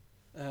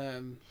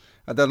 And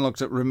then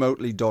looked at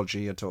remotely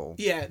dodgy at all.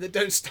 Yeah, that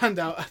don't stand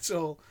out at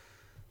all.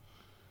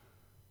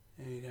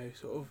 There you go,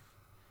 sort of.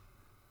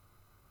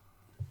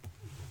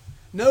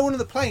 No one on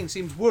the plane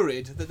seems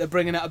worried that they're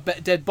bringing out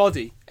a dead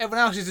body.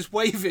 Everyone else is just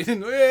waving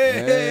and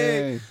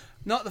Hey.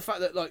 Not the fact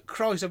that, like,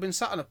 Christ, I've been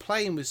sat on a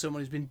plane with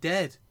someone who's been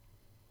dead.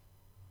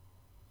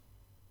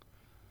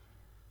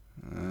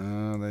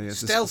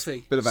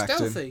 Stealthy. Bit of acting.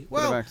 Stealthy.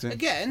 Well, bit of acting.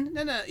 again,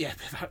 yeah,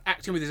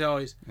 acting with his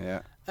eyes.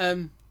 Yeah.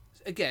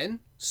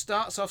 Again,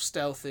 starts off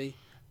stealthy,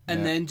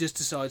 and then just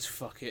decides,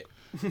 fuck it.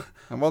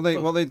 And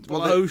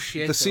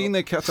the scene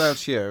they cut out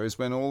here is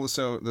when all the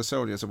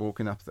soldiers are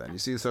walking up. Then you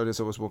see the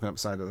soldiers always walking up the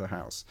side of the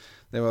house.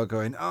 They were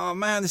going, "Oh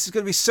man, this is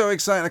going to be so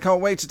exciting! I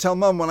can't wait to tell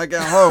Mum when I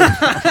get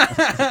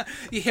home."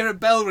 You hear a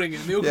bell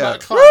ringing, and they all come Yeah. out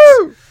of class.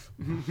 Woo!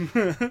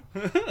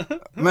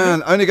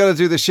 Man, I only got to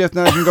do this shift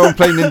now. I can go and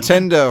play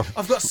Nintendo.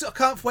 I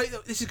can't wait.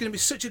 This is going to be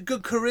such a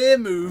good career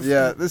move.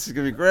 Yeah, this is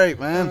going to be great,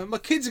 man. My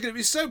kids are going to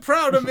be so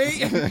proud of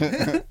me.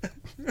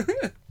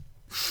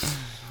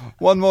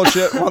 One more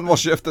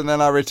shift, and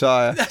then I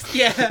retire.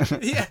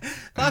 yeah.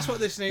 That's what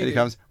this needed. Here he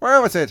comes. Where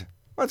was it?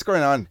 What's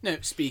going on? No,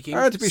 speaking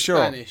to be sure.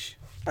 Spanish.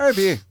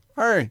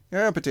 Hurry,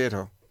 you're a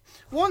potato.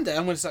 One day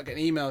I'm going to start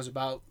getting emails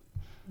about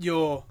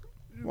your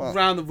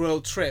round the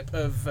world trip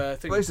of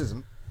things.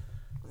 Racism.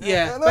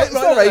 Yeah, No, it's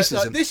not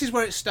racism. Like, this is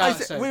where it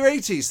starts. We're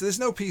 80s, so there's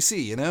no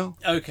PC, you know?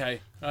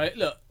 Okay, right,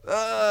 look.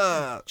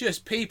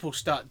 Just people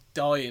start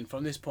dying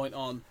from this point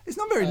on. It's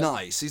not very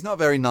nice. He's not a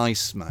very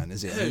nice man,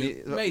 is he?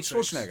 Who?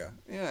 Matrix. Schwarzenegger.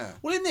 Yeah.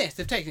 Well, in this,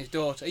 they've taken his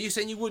daughter. Are you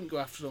saying you wouldn't go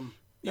after them?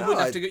 You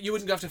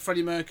wouldn't go after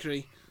Freddie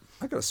Mercury.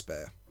 I got a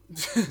spare.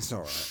 It's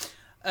all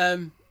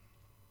right.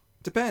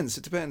 Depends.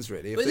 It depends,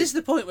 really. If But they- this is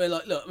the point where,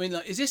 like, look, I mean,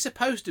 like, is this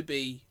supposed to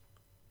be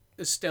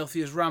as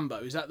stealthy as Rambo?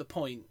 Is that the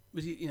point?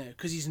 Was he,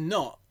 because he's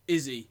not,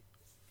 is he?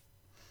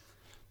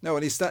 No,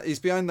 and he's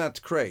behind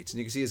that crate, and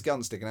you can see his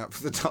gun sticking out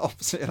from the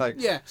top. So you're like,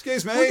 Yeah.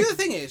 excuse me. Well, the other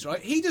thing is,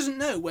 right, he doesn't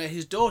know where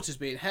his daughter's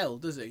being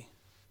held, does he?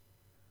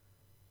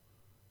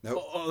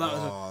 Nope. Oh, that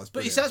was that's but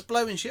he brilliant. starts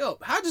blowing shit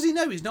up. How does he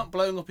know he's not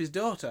blowing up his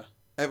daughter?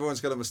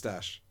 Everyone's got a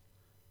moustache.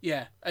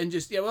 Yeah, and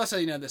well, that's how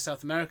you know they're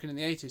South American in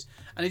the 80s.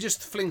 And he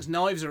just flings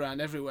knives around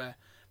everywhere.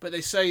 But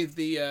they say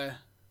the...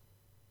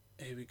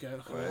 Here we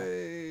go.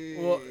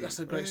 That's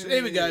a great...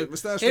 Here we go.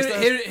 Moustache, Here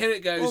moustache.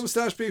 it goes. All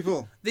moustache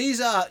people.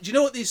 These are... Do you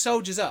know what these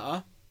soldiers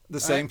are?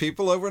 The same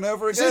people over and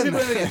over Same again.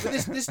 people over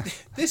again.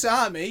 But this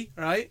army,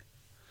 right?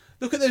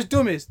 Look at those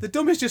dummies. The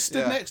dummies just stood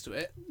Yeah. next to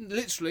it.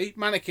 Literally,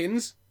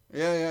 mannequins.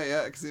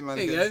 Yeah. I can see There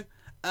mannequins. you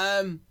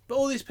go. But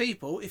all these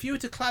people, if you were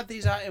to clad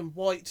these out in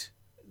white,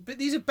 but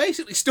these are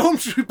basically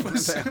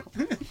stormtroopers.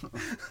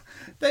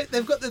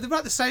 They've got they're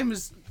about the same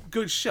as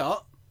good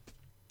shot.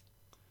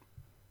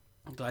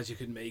 I'm glad you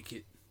could make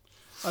it.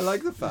 I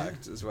like the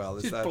fact as well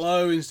is Just that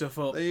blowing stuff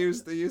up. they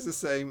use the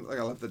same. Like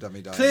I love the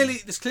dummy diner.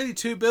 There's clearly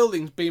 2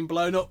 buildings being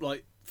blown up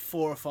like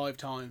 4 or 5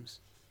 times.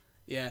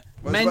 Yeah,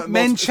 Well, it's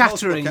men it's multiple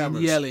chattering and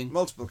cameras, yelling.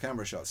 multiple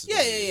camera shots. is Yeah,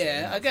 what they use,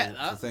 yeah, I get for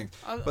that. things.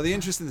 I- But the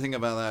interesting thing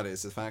about that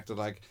is the fact that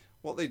like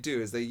what they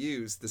do is they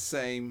use the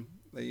same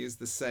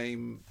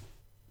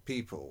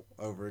people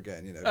over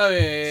again. You know. Oh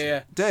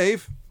yeah.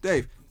 Dave,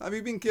 have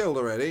you been killed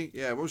already?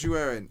 Yeah. What was you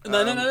wearing? No.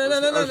 I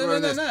was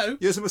wearing this. No.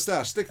 Use a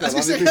moustache. Stick I that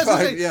was on. gonna You'll say- be I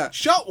was gonna fine. say, Yeah.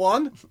 Shot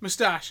 1,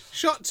 moustache.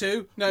 Shot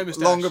 2, no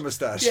moustache. Longer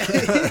moustache.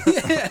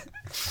 Yeah.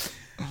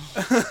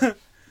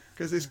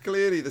 Because it's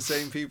clearly the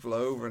same people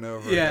over and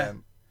over Yeah.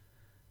 again.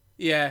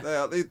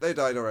 Yeah. They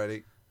died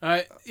already.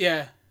 Right.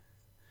 Yeah.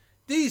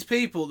 These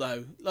people,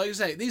 though, like I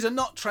say, these are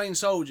not trained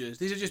soldiers.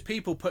 These are just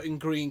people put in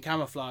green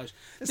camouflage.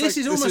 This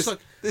is almost like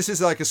this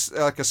is like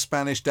a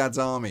Spanish dad's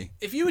army.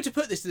 if you were to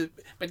put this to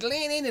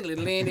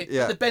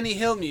Yeah. the Benny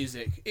Hill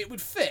music, it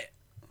would fit.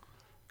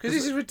 Because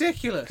this is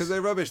ridiculous. Because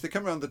they're rubbish. They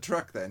come around the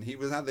truck. Then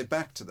had their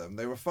back to them.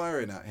 They were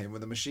firing at him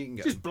with a machine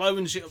gun. Just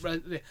blowing shit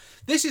up.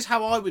 This is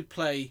how I would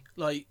play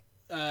like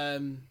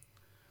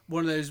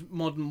one of those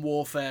modern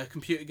warfare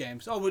computer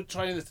games. I would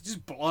try and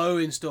just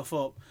blowing stuff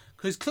up.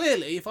 Because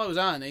clearly, if I was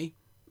Arnie,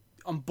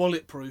 I'm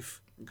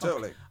bulletproof.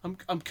 Totally.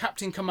 I'm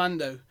Captain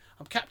Commando.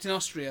 I'm Captain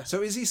Austria.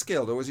 So is he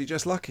skilled or was he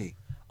just lucky?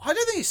 I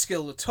don't think he's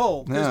skilled at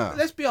all. 'Cause No.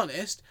 let's be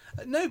honest.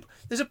 No,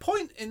 there's a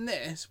point in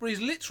this where he's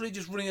literally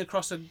just running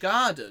across a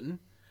garden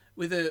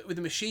with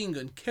a machine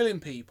gun, killing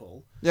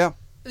people. Yeah.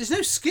 There's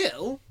no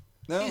skill.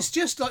 No. It's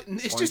just like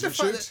it's Point just the and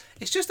fact shoot. that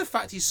it's just the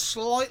fact he's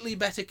slightly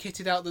better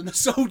kitted out than the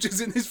soldiers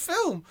in this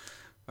film.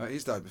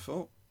 He's died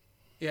before.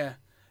 Yeah,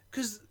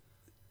 because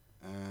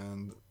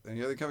And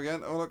here they come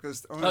again. Oh look,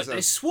 there's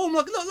they swarm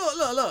like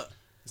look.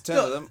 there's 10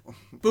 look. of them.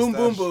 Boom, boom,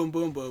 Moustache. boom,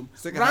 boom, boom.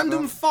 Stick a hat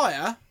Random on.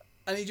 fire,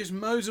 and he just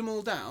mows them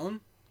all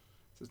down.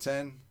 So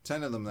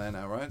 10 of them there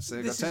now, right? So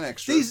they've got This 10 is-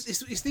 extras.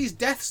 It's these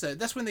deaths though.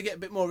 That's when they get a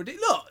bit more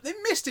ridiculous. Look, they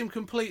missed him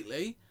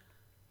completely.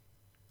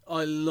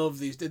 I love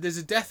these. There's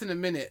a death in a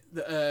minute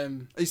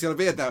that He's got a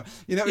beard now.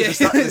 You know, yeah, it's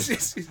just like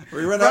it's-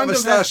 we run out of random-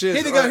 moustaches.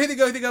 Here they go, here they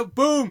go, here they go.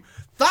 Boom!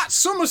 That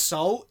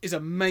somersault is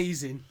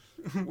amazing.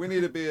 We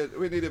need a beard.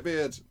 We need a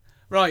beard.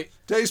 Right.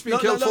 Dave's been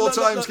killed 4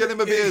 times. Get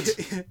him a beard.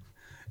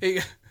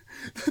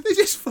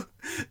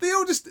 They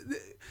all just.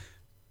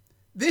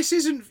 This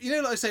isn't,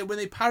 like I say, when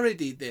they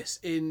parodied this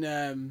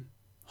in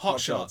Hot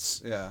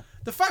Shots. Yeah.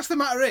 The fact of the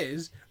matter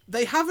is,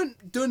 they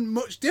haven't done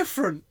much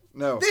different.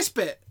 No. This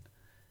bit,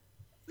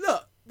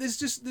 look,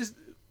 there's.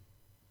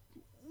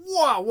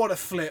 Wow, what a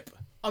flip!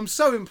 I'm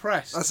so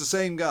impressed. That's the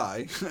same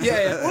guy.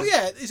 Yeah. Well,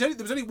 yeah. There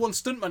was only one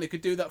stuntman who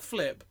could do that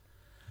flip.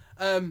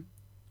 So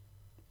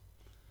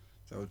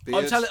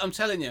beard. I'm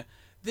telling you,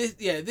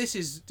 this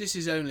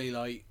is only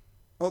like.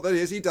 Oh, there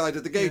he is. He died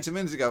at the gate a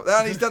minute ago.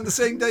 And he's done the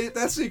same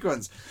death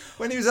sequence.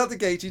 When he was at the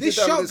gate, he This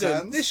did that with his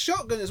shotgun, hands. this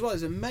shotgun as well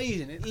is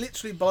amazing. It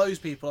literally blows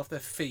people off their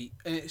feet,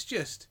 and it's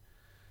just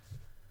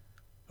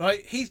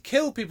right. He'd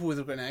kill people with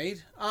a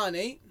grenade.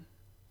 Arnie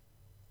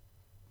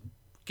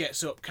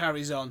gets up,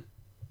 carries on.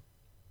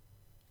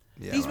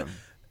 Yeah, He's- man.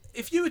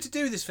 If you were to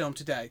do this film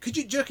today, do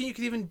you reckon you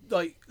could even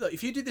look?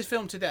 If you did this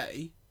film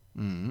today,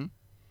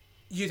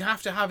 you'd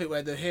have to have it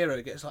where the hero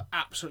gets like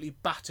absolutely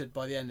battered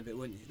by the end of it,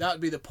 wouldn't you? That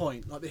would be the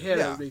point. Like the hero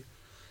Yeah. would be,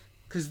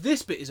 because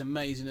this bit is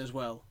amazing as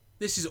well.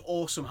 This is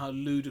awesome how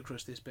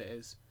ludicrous this bit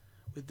is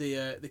with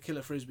the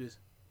killer frisbees.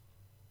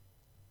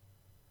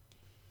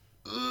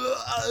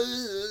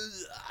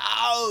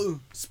 Ow!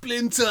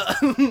 Splinter!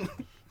 I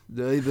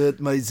hurt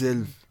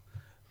myself.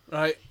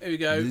 Right, here we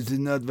go. This is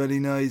not very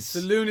nice.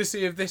 The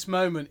lunacy of this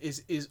moment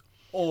is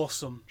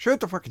awesome. Shut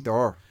the fucking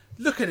door.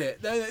 Look at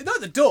it.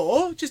 Not the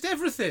door, just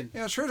everything.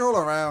 Yeah, shut all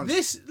around.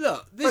 This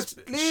but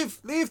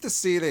leave the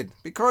ceiling.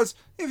 Because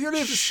if you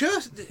leave the...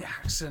 Shut the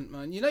accent,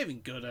 man. You're not even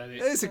good at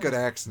it. It's a good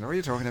accent. What are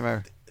you talking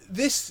about?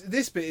 This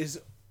bit is.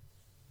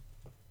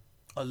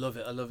 I love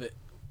it.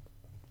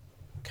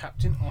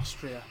 Captain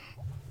Austria.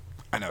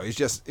 I know. He's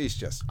just.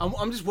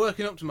 I'm just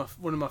working up to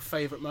one of my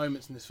favourite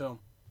moments in this film.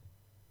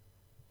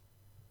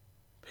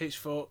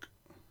 Pitchfork.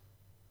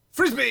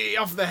 Frisbee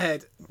off the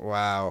head.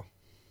 Wow.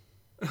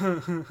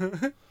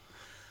 That's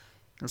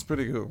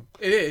pretty cool.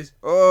 It is.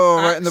 Oh,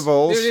 right in the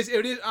balls. Here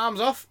it is. Arms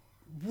off.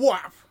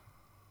 Whap.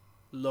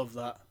 Love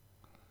that.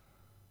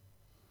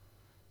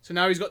 So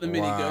now he's got the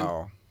minigun.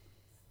 Wow.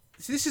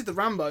 So this is the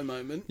Rambo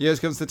moment. Here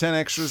comes the 10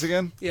 extras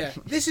again. Yeah.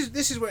 This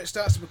is where it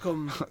starts to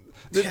become.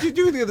 Do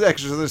you think the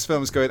extras of this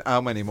film is going, how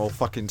many more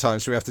fucking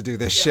times do we have to do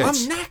this shit? I'm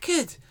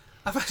knackered.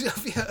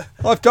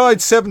 I've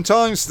died 7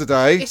 times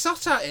today. It's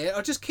hot out here.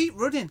 I just keep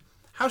running.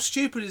 How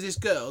stupid is this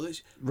girl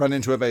that Run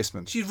into a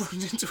basement. she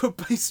runs into a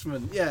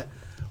basement? Yeah.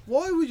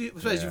 Why would you? I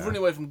suppose you're running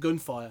away from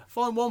gunfire.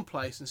 Find one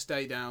place and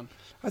stay down.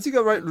 Has he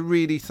got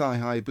really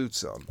thigh-high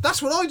boots on?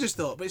 That's what I just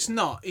thought, but it's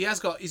not. He's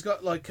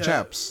got like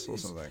Chaps or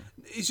something.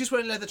 He's just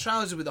wearing leather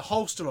trousers with a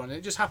holster on it.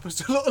 It just happens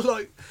to look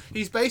like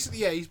he's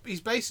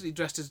basically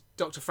dressed as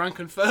Dr.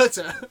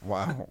 Frankenfurter.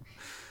 Wow.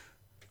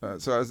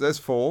 So there's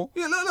 4.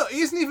 Yeah, look,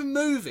 he isn't even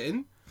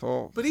moving.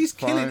 4. But he's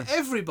 5, killing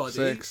everybody.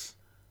 6.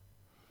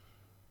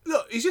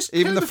 Look, he's just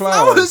Even killing the the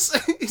flowers.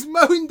 He's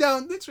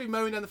literally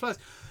mowing down the flowers.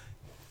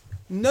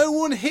 No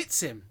one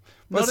hits him.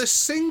 Not a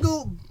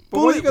single bullet But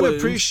what you got to wound.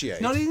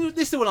 appreciate... Not even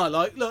this is the one I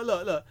like.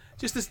 Look.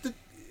 Just this,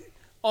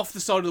 off the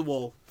side of the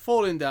wall,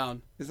 falling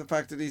down. is the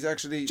fact that he's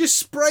actually... Just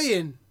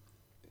spraying.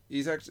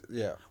 He's actually...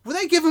 Yeah. Were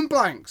they given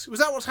blanks? Was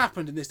that what's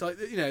happened in this? Like,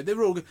 you know, they've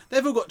all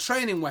got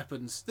training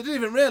weapons. They didn't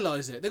even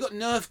realise it. They've got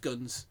Nerf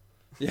guns.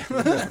 Yeah.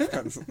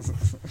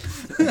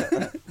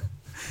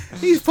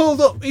 He's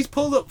pulled up,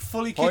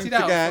 fully kitted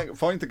out.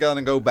 Point the gun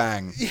and go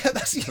bang. Yeah,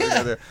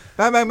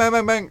 Bang, bang, bang,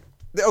 bang, bang.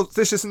 Oh,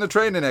 this isn't a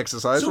training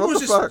exercise. What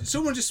the fuck?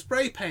 Someone just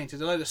spray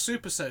painted a load of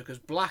super soakers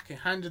black and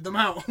handed them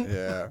out.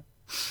 Yeah.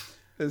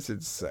 It's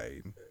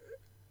insane.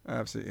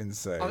 Absolutely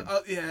insane.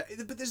 Yeah,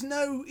 but there's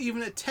no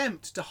even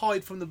attempt to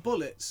hide from the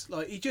bullets.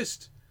 Like, he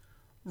just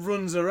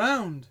runs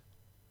around.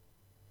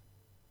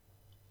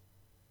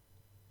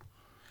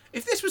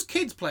 If this was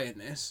kids playing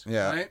this,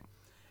 Yeah. right?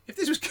 If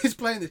this was kids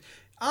playing this,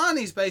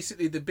 Arnie's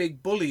basically the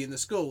big bully in the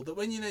school that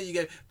when you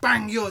go,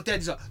 bang, you're dead,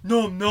 he's like,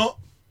 no, I'm not.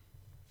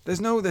 There's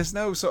no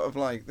sort of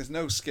like, there's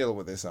no skill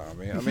with this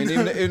army. I mean,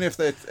 even if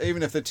they're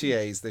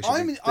TAs, they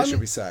should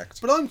be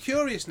sacked. But I'm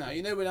curious now.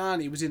 You know, when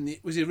Arnie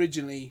was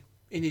originally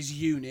in his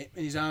unit,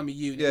 in his army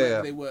unit, Yeah, wherever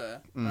yeah. they were,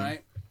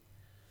 right?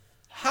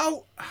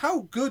 How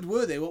good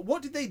were they?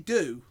 What did they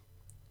do?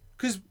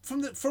 Because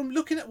from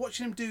looking at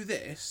watching him do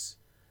this,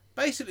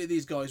 basically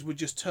these guys would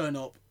just turn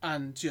up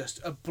and just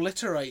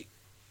obliterate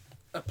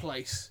a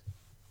place.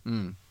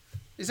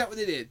 Is that what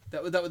they did?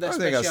 That was their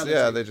speciality?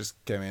 Yeah, they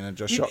just came in and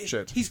just shot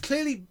shit.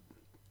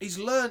 He's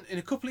learned in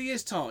a couple of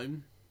years'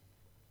 time,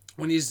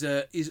 when his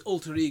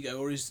alter ego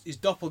or his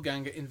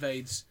doppelganger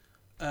invades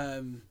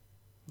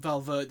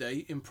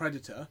Valverde in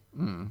Predator,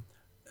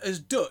 as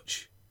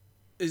Dutch,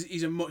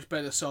 he's a much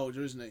better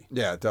soldier, isn't he?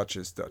 Yeah, Dutch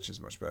is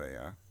much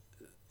better.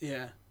 Yeah.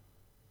 Yeah.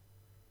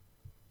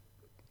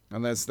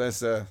 And there's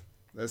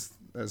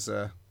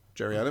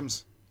Jerry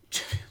Adams.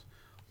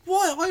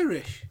 Why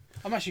Irish?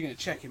 I'm actually going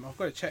to check him. I've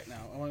got to check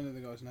now. I want to know the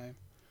guy's name.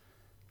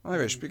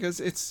 Irish because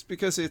it's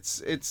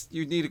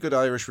you need a good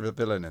Irish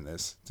villain in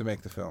this to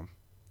make the film.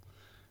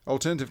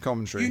 Alternative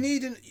commentary. You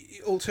need an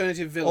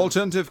alternative villain.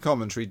 Alternative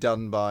commentary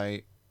done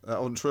by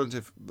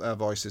alternative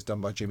voices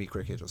done by Jimmy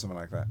Cricket or something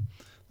like that.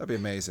 That'd be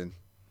amazing.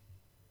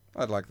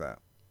 I'd like that.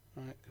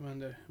 All right,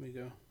 Commando. Here we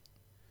go.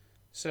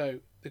 So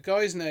the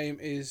guy's name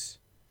is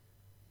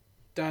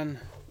Dan.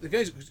 The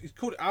guy's he's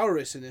called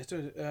Auris in it.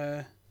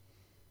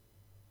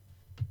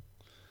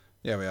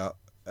 Yeah, we are.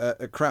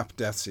 A crap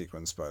death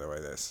sequence, by the way.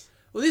 This.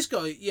 Well, this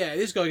guy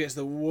gets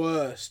the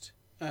worst.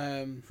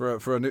 For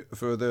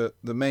the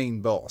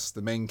main boss,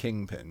 the main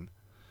kingpin,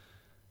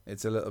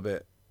 it's a little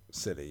bit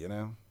silly, you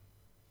know.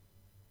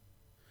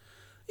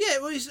 Yeah,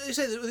 well,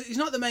 he's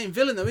not the main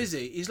villain though, is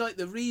he? He's like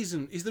the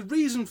reason. He's the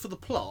reason for the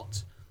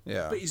plot.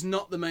 Yeah. But he's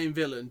not the main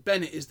villain.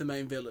 Bennett is the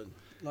main villain.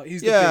 Like he's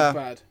the Yeah. big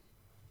bad.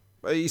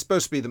 Well, he's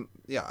supposed to be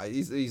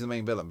he's the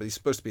main villain, but he's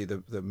supposed to be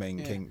the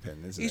main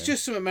kingpin, isn't he? He's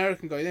just some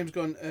American guy. His name's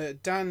gone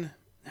Dan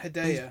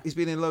Hedaya. He's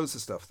been in loads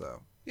of stuff though.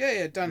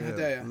 Yeah, Dan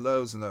Hedaya.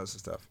 Loads and loads of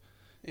stuff.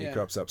 He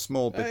crops up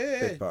small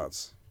bit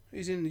parts.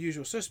 He's in The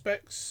Usual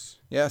Suspects.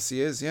 Yes,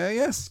 he is. Yeah,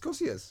 yes, of course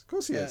he is. Of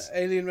course he is.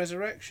 Alien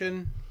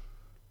Resurrection.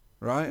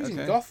 Right. He's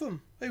in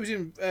Gotham. He was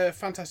in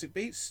Fantastic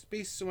Beasts,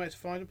 Somewhere to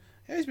Find Him.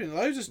 Yeah, he's been in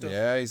loads of stuff.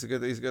 Yeah, he's a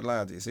good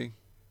lad. You see,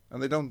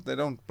 and they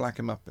don't black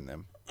him up in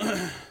them.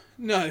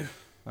 No.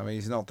 I mean,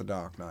 he's not the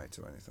Dark Knight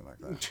or anything like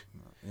that.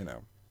 You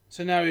know.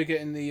 So now we're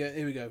getting the.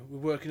 Here we go. We're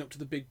working up to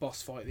the big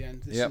boss fight at the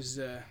end.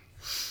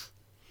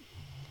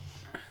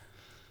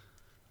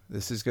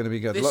 This is going to be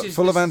good.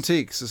 Full of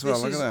antiques as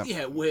well. Look at that.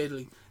 Yeah,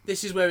 weirdly,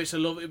 this is where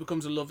it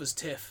becomes a lover's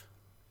tiff.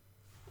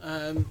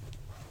 No,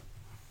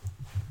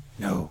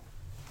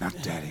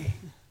 not Daddy.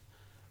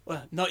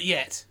 Well, not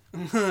yet.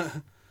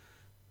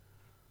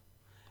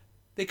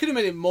 They could have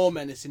made it more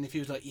menacing if he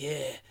was like,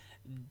 "Yeah,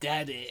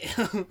 Daddy."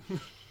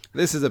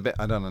 This is a bit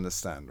I don't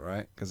understand,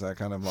 right? Because I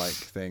kind of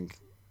think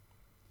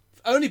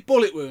only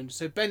bullet wound.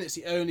 So Bennett's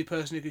the only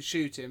person who could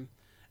shoot him,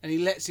 and he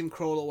lets him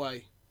crawl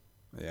away.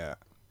 Yeah.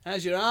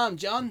 How's your arm,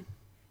 John?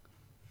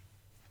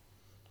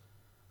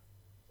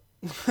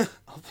 I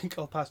think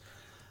I'll pass.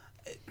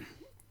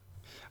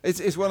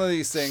 It's one of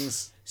these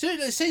things. So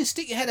they're saying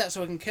stick your head out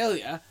so I can kill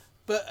you,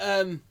 but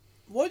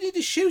why did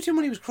you shoot him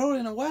when he was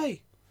crawling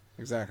away?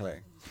 Exactly.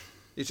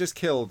 He just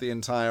killed the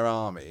entire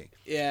army.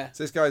 Yeah.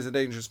 So this guy's a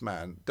dangerous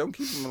man. Don't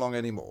keep him along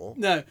anymore.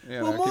 No.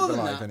 You Well, know, more keep him than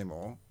alive that.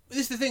 anymore. This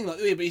is the thing, like,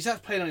 but he's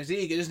playing on his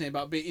ego, isn't he?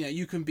 About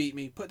you can beat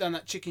me. Put down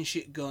that chicken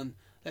shit gun.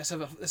 Let's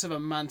have a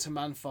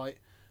man-to-man fight.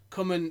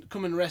 Come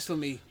and wrestle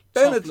me.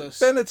 Topless.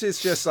 Bennett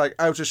is just like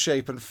out of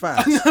shape and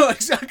fat. No,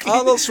 exactly.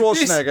 Arnold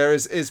Schwarzenegger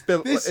is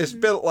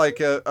built like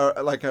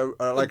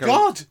a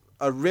god.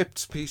 A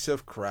ripped piece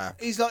of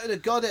crap. He's like a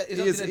god. He's like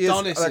an He is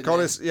Adonis. like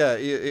Adonis. Yeah,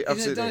 he He's an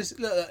absolutely. Adonis.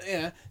 Look,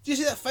 yeah. Do you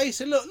see that face?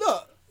 And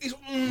look. He's,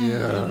 He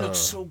looks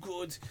so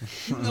good.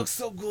 You look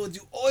so good.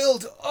 You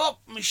oiled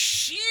up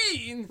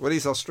machine. Well,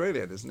 he's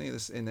Australian, isn't he?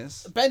 In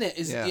this. Bennett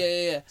is.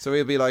 Yeah. So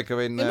he'll be like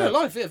in. In real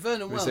life, yeah.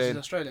 Vernon Wells saying- is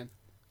Australian.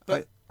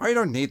 But I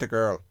don't need the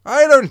girl.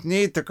 I don't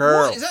need the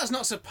girl. what is that's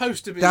not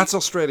supposed to be. That's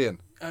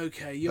Australian.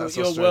 Okay, your That's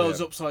world's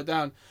Australian. upside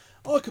down.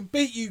 I can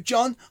beat you,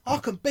 John. I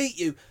can beat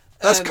you.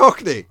 That's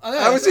Cockney. I know,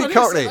 How is he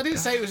Cockney? I didn't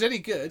say it was any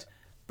good,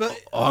 but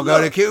I'm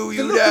gonna kill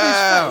you the look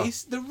now. On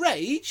his face, the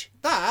rage.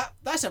 That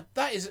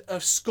is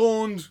a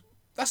scorned.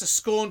 That's a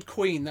scorned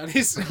queen. That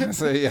is.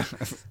 So yeah.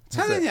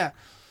 Telling you.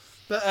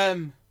 But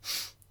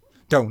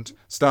Don't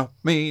stop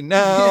me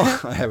now.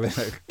 Having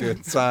a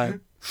good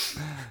time.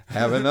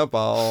 Having a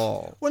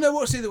ball. well, no.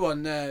 What's the other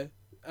one?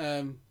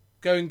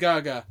 Going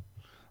Gaga.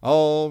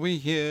 All we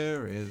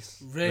hear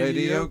is Radio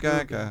Radio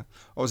Gaga.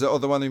 Or was the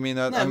other one you mean?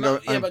 but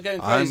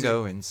Going I'm Crazy.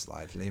 going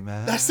slightly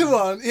mad. That's the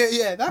one.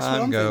 Yeah. That's what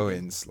I'm I'm going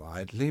thinking.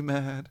 slightly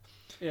mad.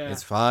 Yeah.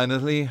 It's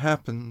finally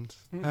happened.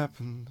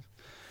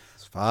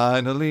 It's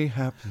finally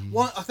happened.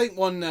 I think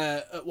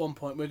at one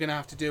point we're going to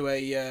have to do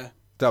a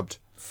Dubbed.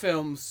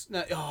 films.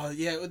 No,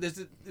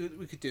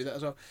 we could do that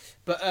as well.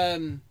 But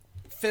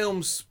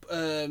films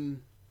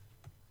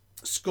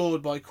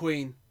scored by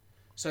Queen.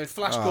 So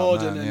Flash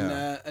Gordon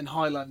man, and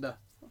Highlander.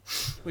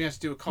 We have to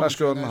do a Flash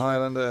commentary on Gordon, those.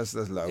 Highlander,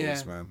 there's loads,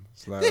 Yeah. man.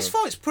 There's loads. This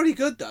fight's pretty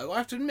good though. I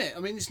have to admit. I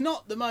mean, it's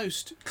not the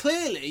most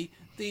clearly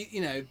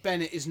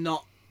Bennett is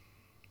not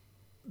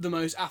the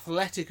most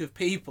athletic of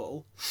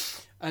people,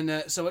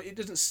 and so it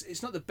doesn't.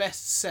 It's not the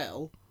best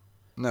sell.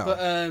 No. But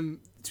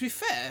to be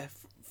fair,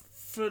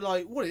 for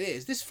like what it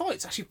is, this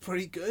fight's actually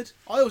pretty good.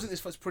 I always think this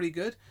fight's pretty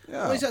good.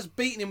 Yeah. Always that's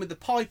beating him with the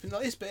pipe and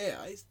like this bit here.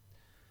 It's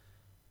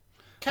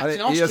Captain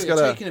he has Austria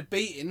got a- taking a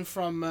beating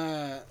from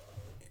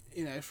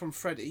from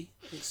Freddie.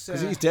 It's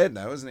Because he's dead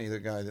now, isn't he? The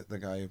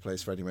guy who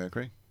plays Freddie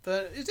Mercury.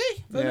 is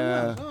he? Vernon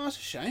Yeah. Wells? Oh, that's a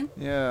shame.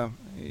 Yeah,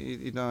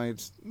 he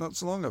died not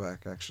so long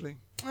back, actually.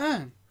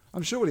 Ah.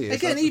 I'm sure he is.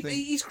 Again, that's the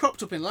thing. he's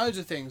cropped up in loads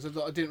of things that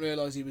I didn't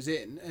realise he was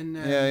in, and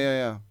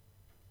Yeah.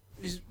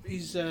 he's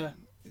He's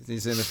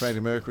in the Freddie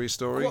Mercury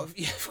story.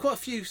 quite a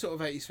few sort of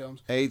 80s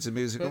films. AIDS a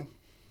musical.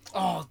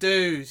 Oh,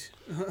 dude,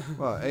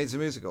 What? AIDS a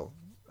musical.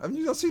 Haven't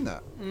you not seen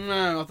that?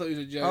 no, I thought it was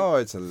a joke. Oh,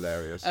 it's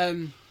hilarious.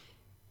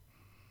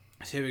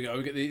 So here we go.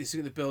 We get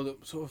the build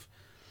up sort of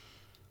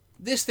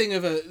this thing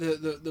of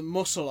the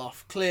muscle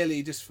off.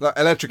 Clearly, just Like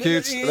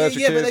electrocutes.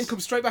 yeah, but then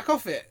comes straight back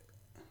off it.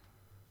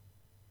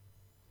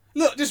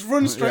 Look, just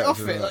run straight Yeah,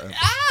 off it.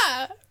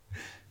 yeah. Like,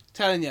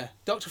 telling you,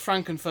 Dr.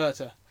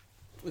 Frankenfurter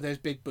with those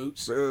big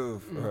boots.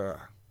 Oof.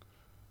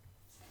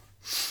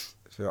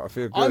 I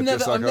feel good,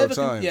 just like old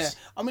times. yeah.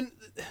 I mean,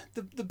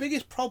 the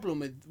biggest problem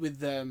with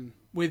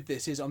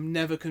this is I'm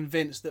never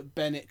convinced that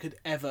Bennett could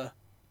ever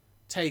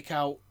take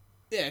out.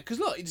 Yeah, because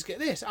look, you just get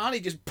this.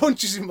 Arnie just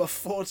punches him off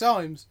 4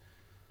 times.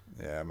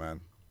 Yeah,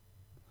 man.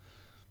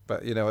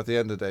 But, at the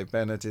end of the day,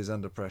 Bennett is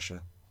under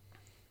pressure.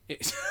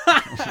 It's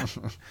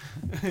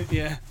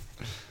yeah.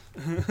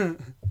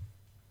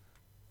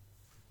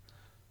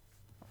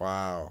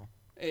 Wow.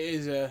 It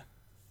is a.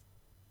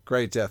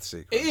 Great death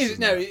sequence. It is isn't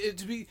no. it?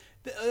 To be,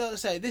 like I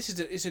say,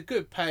 it's a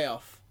good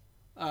payoff.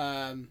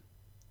 As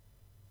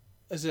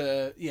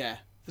a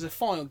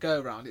final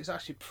go round, it's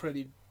actually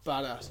pretty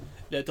badass.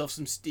 Let off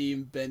some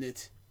steam,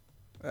 Bennett.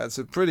 That's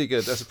a pretty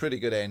good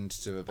end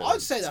to a villain.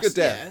 I'd say It's that's good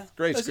death. yeah.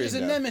 Great as screen a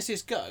death.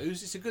 nemesis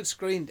goes, it's a good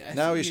screen death.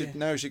 Now he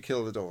yeah. should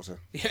kill the daughter.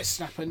 Yeah,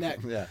 snap her neck.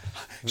 Yeah.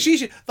 She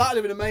should. That'd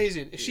have been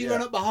amazing if she Yeah.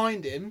 ran up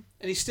behind him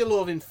and he's still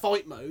all in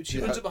fight mode. She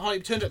runs up behind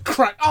him, turns up,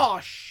 crack. Oh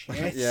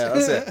shit! Yeah,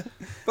 that's it.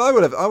 But I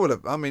would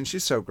have. I mean,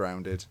 she's so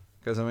grounded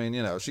because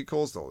she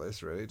caused all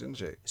this, really, didn't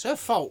she? It's her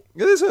fault.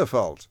 It is her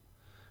fault.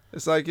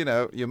 It's like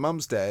your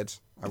mum's dead.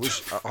 I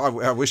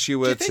wish you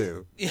were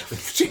too. Yeah,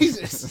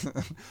 Jesus.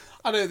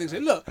 I don't think so.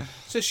 Look,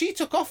 so she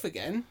took off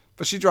again.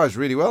 But she drives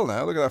really well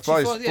now. Look at that.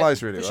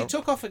 Flies really but well. she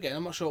took off again.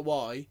 I'm not sure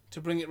why to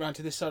bring it round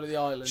to this side of the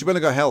island. She went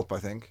and got help, I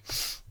think.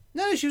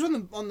 No, she was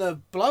on the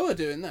blower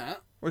doing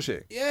that. Was she?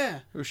 Yeah.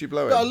 Who was she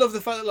blowing? But I love the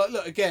fact that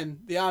look again.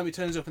 The army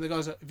turns up and the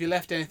guy's like, "Have you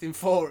left anything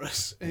for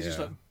us?" And it's just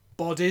Yeah. like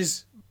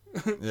bodies,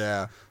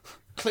 Yeah.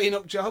 clean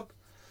up job.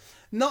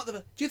 Not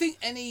the. Do you think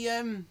any?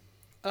 I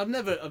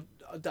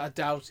I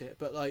doubt it,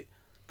 but like,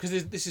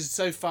 because this is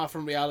so far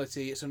from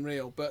reality, it's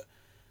unreal. But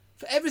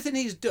for everything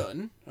he's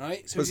done,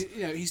 right? So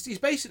he's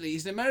basically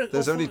an American.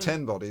 There's only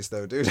 10 bodies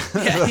though, dude.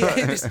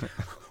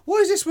 Why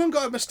has this one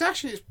got a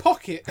moustache in its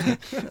pocket?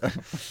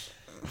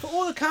 For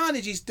all the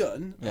carnage he's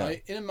done,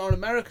 right, on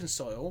American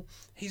soil,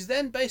 he's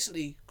then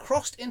basically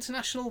crossed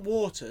international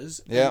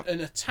waters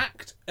and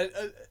attacked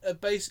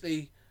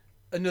basically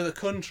another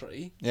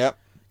country. Yeah.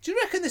 Do you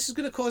reckon this is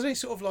going to cause any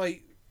sort of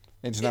like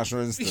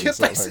international incidents?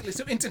 Yeah, basically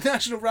some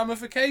international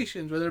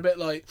ramifications where they're a bit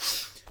like,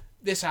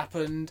 this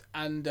happened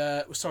and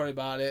we're sorry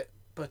about it,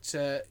 but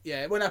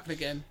it won't happen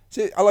again.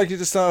 See, I like you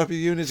to start up your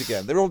unit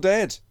again. They're all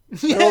dead.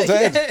 They're all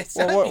dead. Yeah,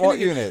 exactly. What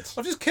unit?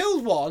 I've just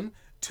killed one.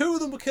 2 of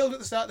them were killed at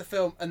the start of the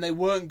film and they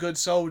weren't good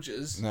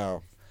soldiers.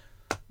 No.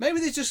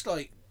 Maybe they're just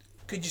like,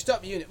 could you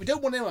stop your unit? We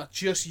don't want anyone,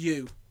 just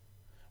you.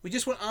 We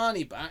just want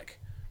Arnie back.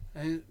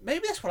 And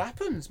maybe that's what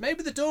happens.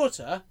 Maybe the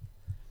daughter,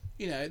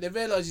 they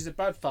realise he's a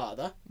bad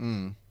father.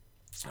 Mm.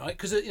 Right?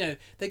 Because,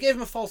 they gave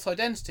him a false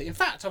identity. In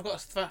fact, I've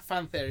got a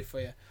fan theory for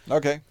you.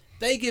 Okay.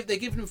 They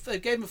gave him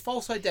a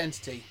false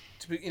identity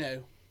to be,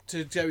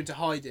 to go into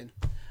hiding.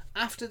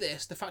 After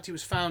this, the fact he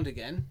was found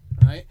again,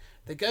 right?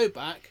 They go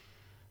back.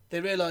 They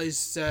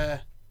realise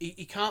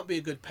he can't be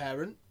a good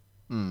parent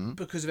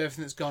because of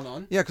everything that's gone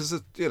on. Yeah, because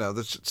the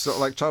sort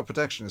of like child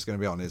protection is going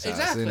to be on his ass.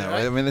 Exactly.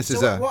 Right? I mean, this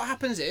is what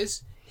happens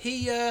is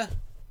he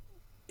gets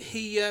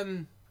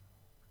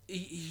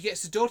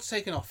his daughter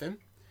taken off him.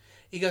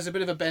 He goes a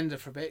bit of a bender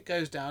for a bit,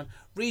 goes down,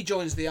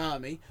 rejoins the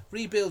army,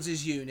 rebuilds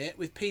his unit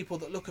with people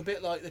that look a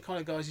bit like the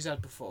kind of guys he's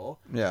had before.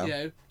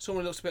 Yeah.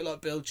 Someone looks a bit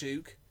like Bill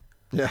Duke.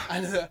 Yeah.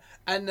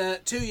 And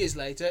 2 years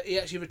later, he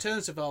actually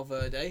returns to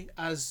Valverde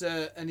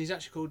and he's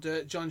actually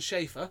called John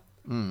Schaefer,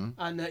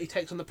 and he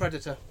takes on the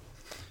Predator.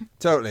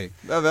 Totally.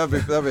 That'd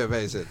be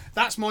amazing.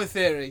 That's my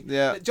theory.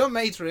 Yeah. That John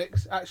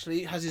Matrix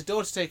actually has his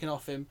daughter taken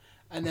off him,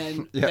 and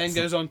then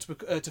goes on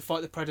to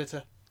fight the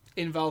Predator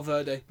in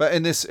Valverde. But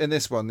in this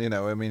one,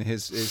 I mean,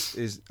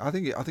 his I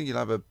think he'll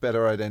have a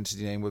better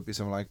identity name would be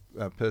something like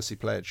Percy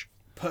Pledge.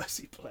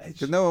 Percy Pledge.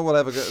 Because no one will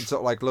ever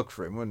sort of like look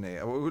for him, wouldn't he?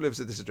 Who lives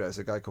at this address?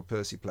 A guy called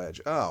Percy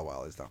Pledge. Oh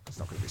well, it's not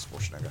going to be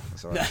Schwarzenegger.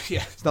 It's all right. No,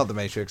 yeah. It's not the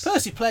Matrix.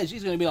 Percy Pledge.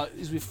 He's going to be like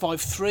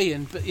 5'3"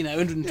 and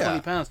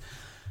 120 pounds.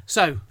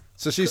 So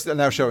she's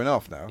now showing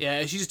off now.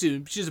 Yeah, she's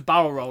just a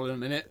barrel roll in a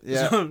minute.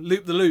 Yeah.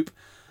 Loop the loop.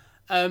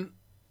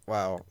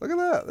 Wow, look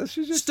at that.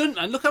 She's just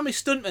stuntmen. Look how many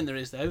stuntmen there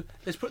is, though.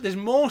 There's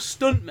more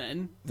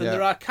stuntmen than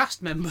there are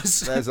cast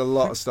members. There's a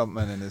lot of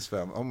stuntmen in this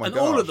film. Oh my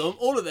god! And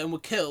all of them were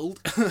killed.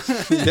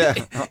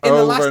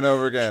 over and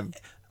over again.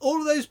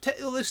 All those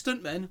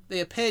stuntmen, they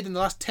appeared in the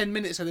last 10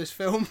 minutes of this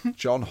film.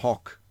 John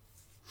Hock.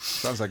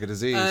 Sounds like a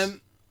disease.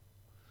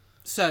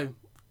 So,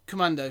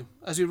 Commando.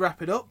 As we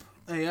wrap it up,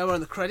 there you go. We're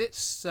on the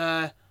credits.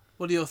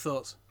 What are your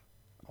thoughts?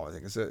 Oh, I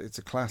think it's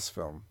a class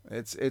film.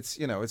 It's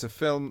a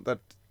film that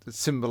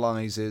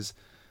symbolises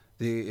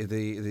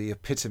the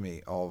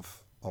epitome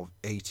of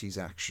 80s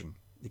action.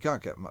 You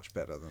can't get much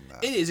better than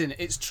that. It is, isn't it?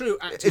 It's true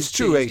action. It's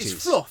true 80s. It's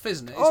fluff,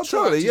 isn't it? It's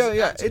totally.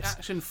 Yeah. It's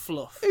action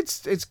fluff. It's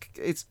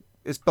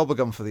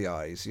bubblegum for the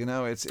eyes.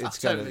 It's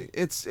totally.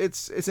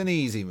 It's an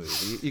easy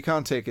movie. You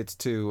can't take it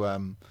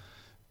too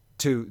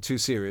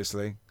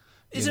seriously.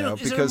 Is there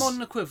a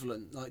modern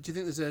equivalent? Like, do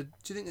you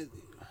think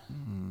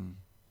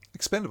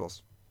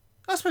Expendables?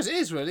 I suppose it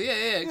is really.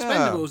 Yeah.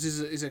 Expendables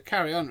is a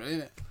carry on, really,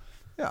 isn't it?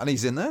 Yeah, and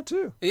he's in there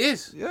too. He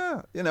is.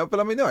 Yeah, but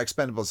I mean, no,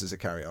 Expendables is a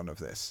carry on of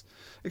this.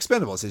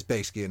 Expendables is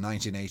basically a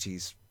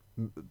 1980s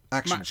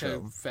action Macho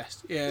film.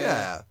 fest.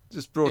 Yeah,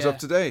 just brought up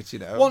to date.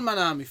 One-man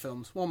army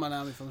films. I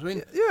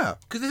mean, yeah.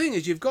 Because the thing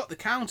is, you've got the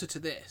counter to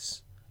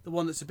this, the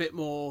one that's a bit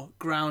more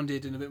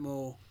grounded and a bit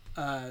more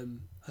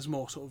has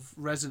more sort of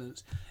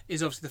resonance,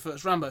 is obviously the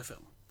first Rambo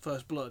film,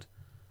 First Blood.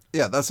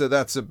 Yeah, that's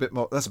a bit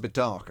more. That's a bit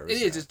darker.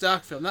 It is. It's a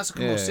dark film. That's a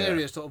more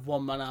serious sort of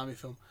one-man army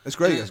film. It's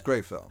great. It's a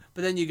great film.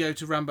 But then you go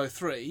to Rambo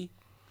 3,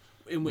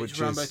 in which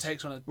Rambo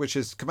takes on which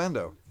is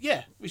Commando.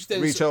 Yeah, which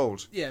then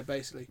retold. Yeah,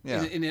 basically.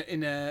 Yeah.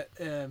 In a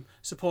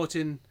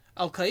supporting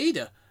Al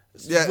Qaeda.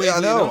 Yeah,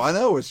 I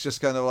know. It's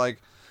just kind of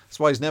like that's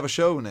why he's never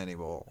shown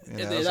anymore.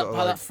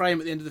 That frame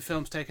at the end of the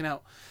film's taken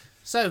out.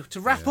 So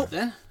to wrap up,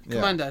 then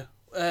Commando,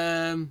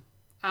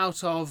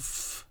 out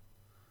of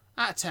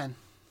 10.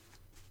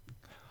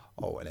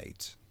 Oh, an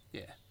 8.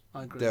 Yeah,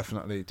 I agree.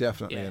 Definitely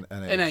yeah.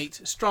 an 8. An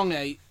 8, strong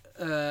 8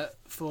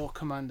 for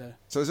Commando.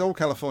 So it's all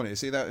California.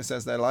 See that it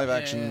says there live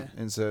action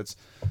inserts.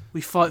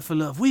 We fight for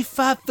love. We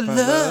fight for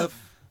love.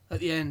 At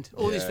the end,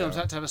 all these films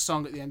had to have a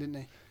song at the end, didn't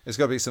they? It's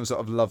got to be some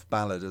sort of love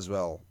ballad as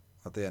well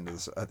at the end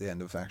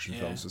of action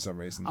films for some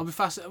reason. I'll be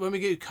fascinated when we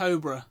get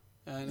Cobra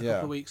in a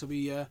couple of weeks. I'll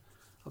be able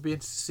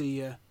to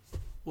see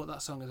what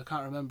that song is. I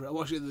can't remember. I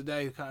watched it the other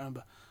day. I can't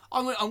remember.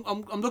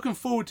 I'm looking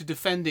forward to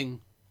defending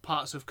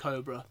parts of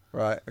Cobra.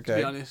 Right. To Okay.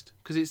 be honest,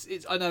 because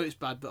it's I know it's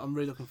bad, but I'm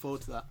really looking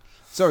forward to that.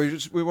 Sorry,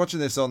 we're watching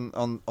this on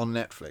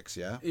Netflix,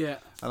 yeah. Yeah.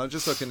 And I'm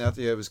just looking at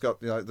it's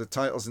got the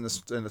titles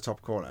in the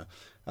top corner,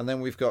 and then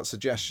we've got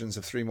suggestions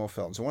of 3 more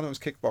films. And one of them's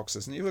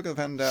Kickboxers, and you look at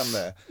Van Damme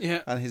there,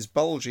 Yeah. and his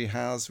bulge he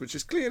has, which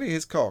is clearly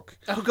his cock.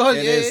 Oh God,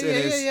 in yeah, his, yeah, in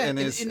yeah, his, yeah. In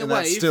his, in the in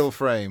that wave. still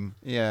frame,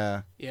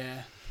 yeah.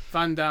 Yeah.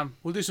 Van Damme.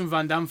 We'll do some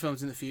Van Damme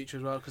films in the future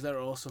as well because they're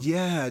awesome.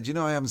 Yeah, do you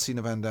know I haven't seen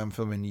a Van Damme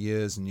film in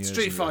years and years.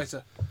 Street and years.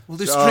 Fighter. We'll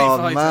do Street Oh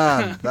Fighter.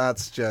 man,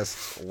 that's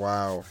just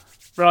wow.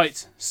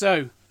 Right.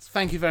 So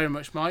thank you very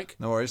much, Mike.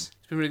 No worries.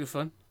 It's been really good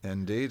fun.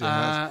 Indeed, it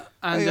has.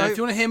 And Hey, if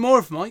you want to hear more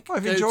of Mike,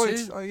 I've go enjoyed.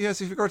 to...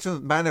 Yes, if you go to the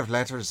Man of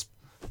Letters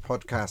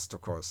podcast,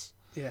 of course,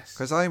 Yes.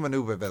 because I'm an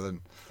Uber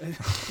villain.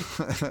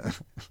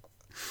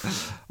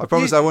 I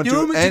promise I won't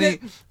do any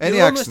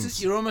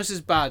accents. You're almost as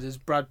bad as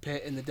Brad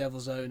Pitt in The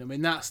Devil's Own. I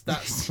mean, that's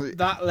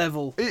that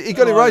level. He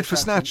got it right for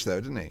acting. Snatch,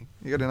 though, didn't he?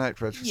 He got it right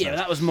for Yeah, Snatch.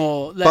 that was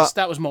more. But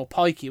That was more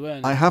pikey,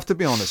 weren't it? I have to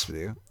be honest with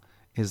you,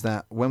 is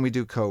that when we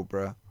do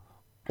Cobra,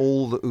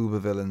 all the Uber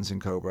villains in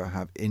Cobra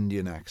have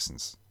Indian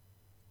accents.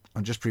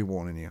 I'm just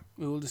pre-warning you.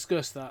 We will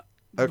discuss that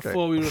Okay.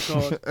 before we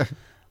record.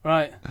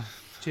 Right.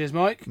 Cheers,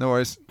 Mike. No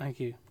worries. Thank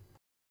you.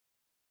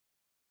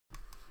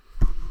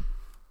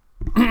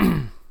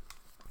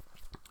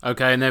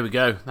 Okay, and there we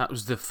go. That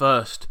was the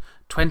first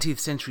 20th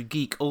Century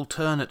Geek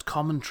alternate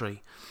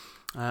commentary.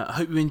 I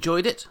hope you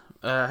enjoyed it.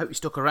 I hope you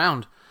stuck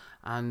around.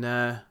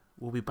 And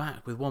we'll be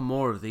back with one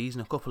more of these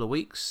in a couple of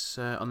weeks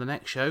on the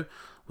next show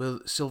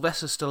with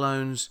Sylvester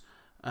Stallone's,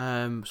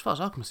 as far as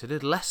I'm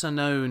considered,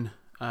 lesser-known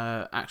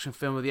action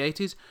film of the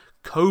 80s,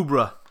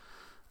 Cobra.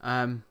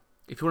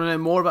 If you want to know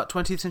more about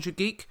 20th Century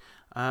Geek,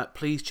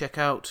 please check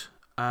out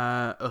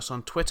us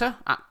on Twitter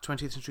at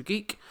 20th Century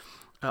Geek,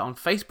 on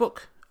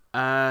Facebook,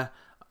 or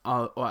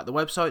at the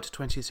website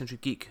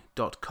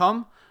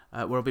 20thcenturygeek.com,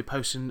 where I'll be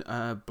posting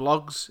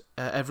blogs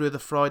every other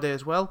Friday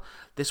as well.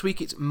 This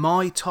week it's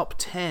my top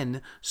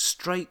 10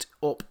 straight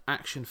up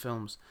action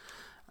films.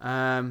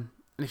 And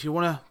if you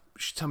want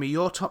to tell me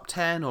your top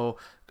 10 or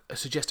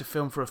suggest a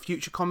film for a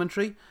future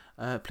commentary,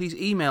 please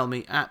email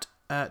me at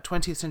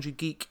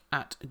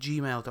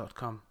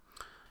 20thcenturygeek@gmail.com.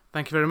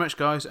 Thank you very much,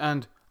 guys,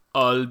 and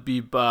I'll be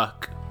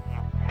back.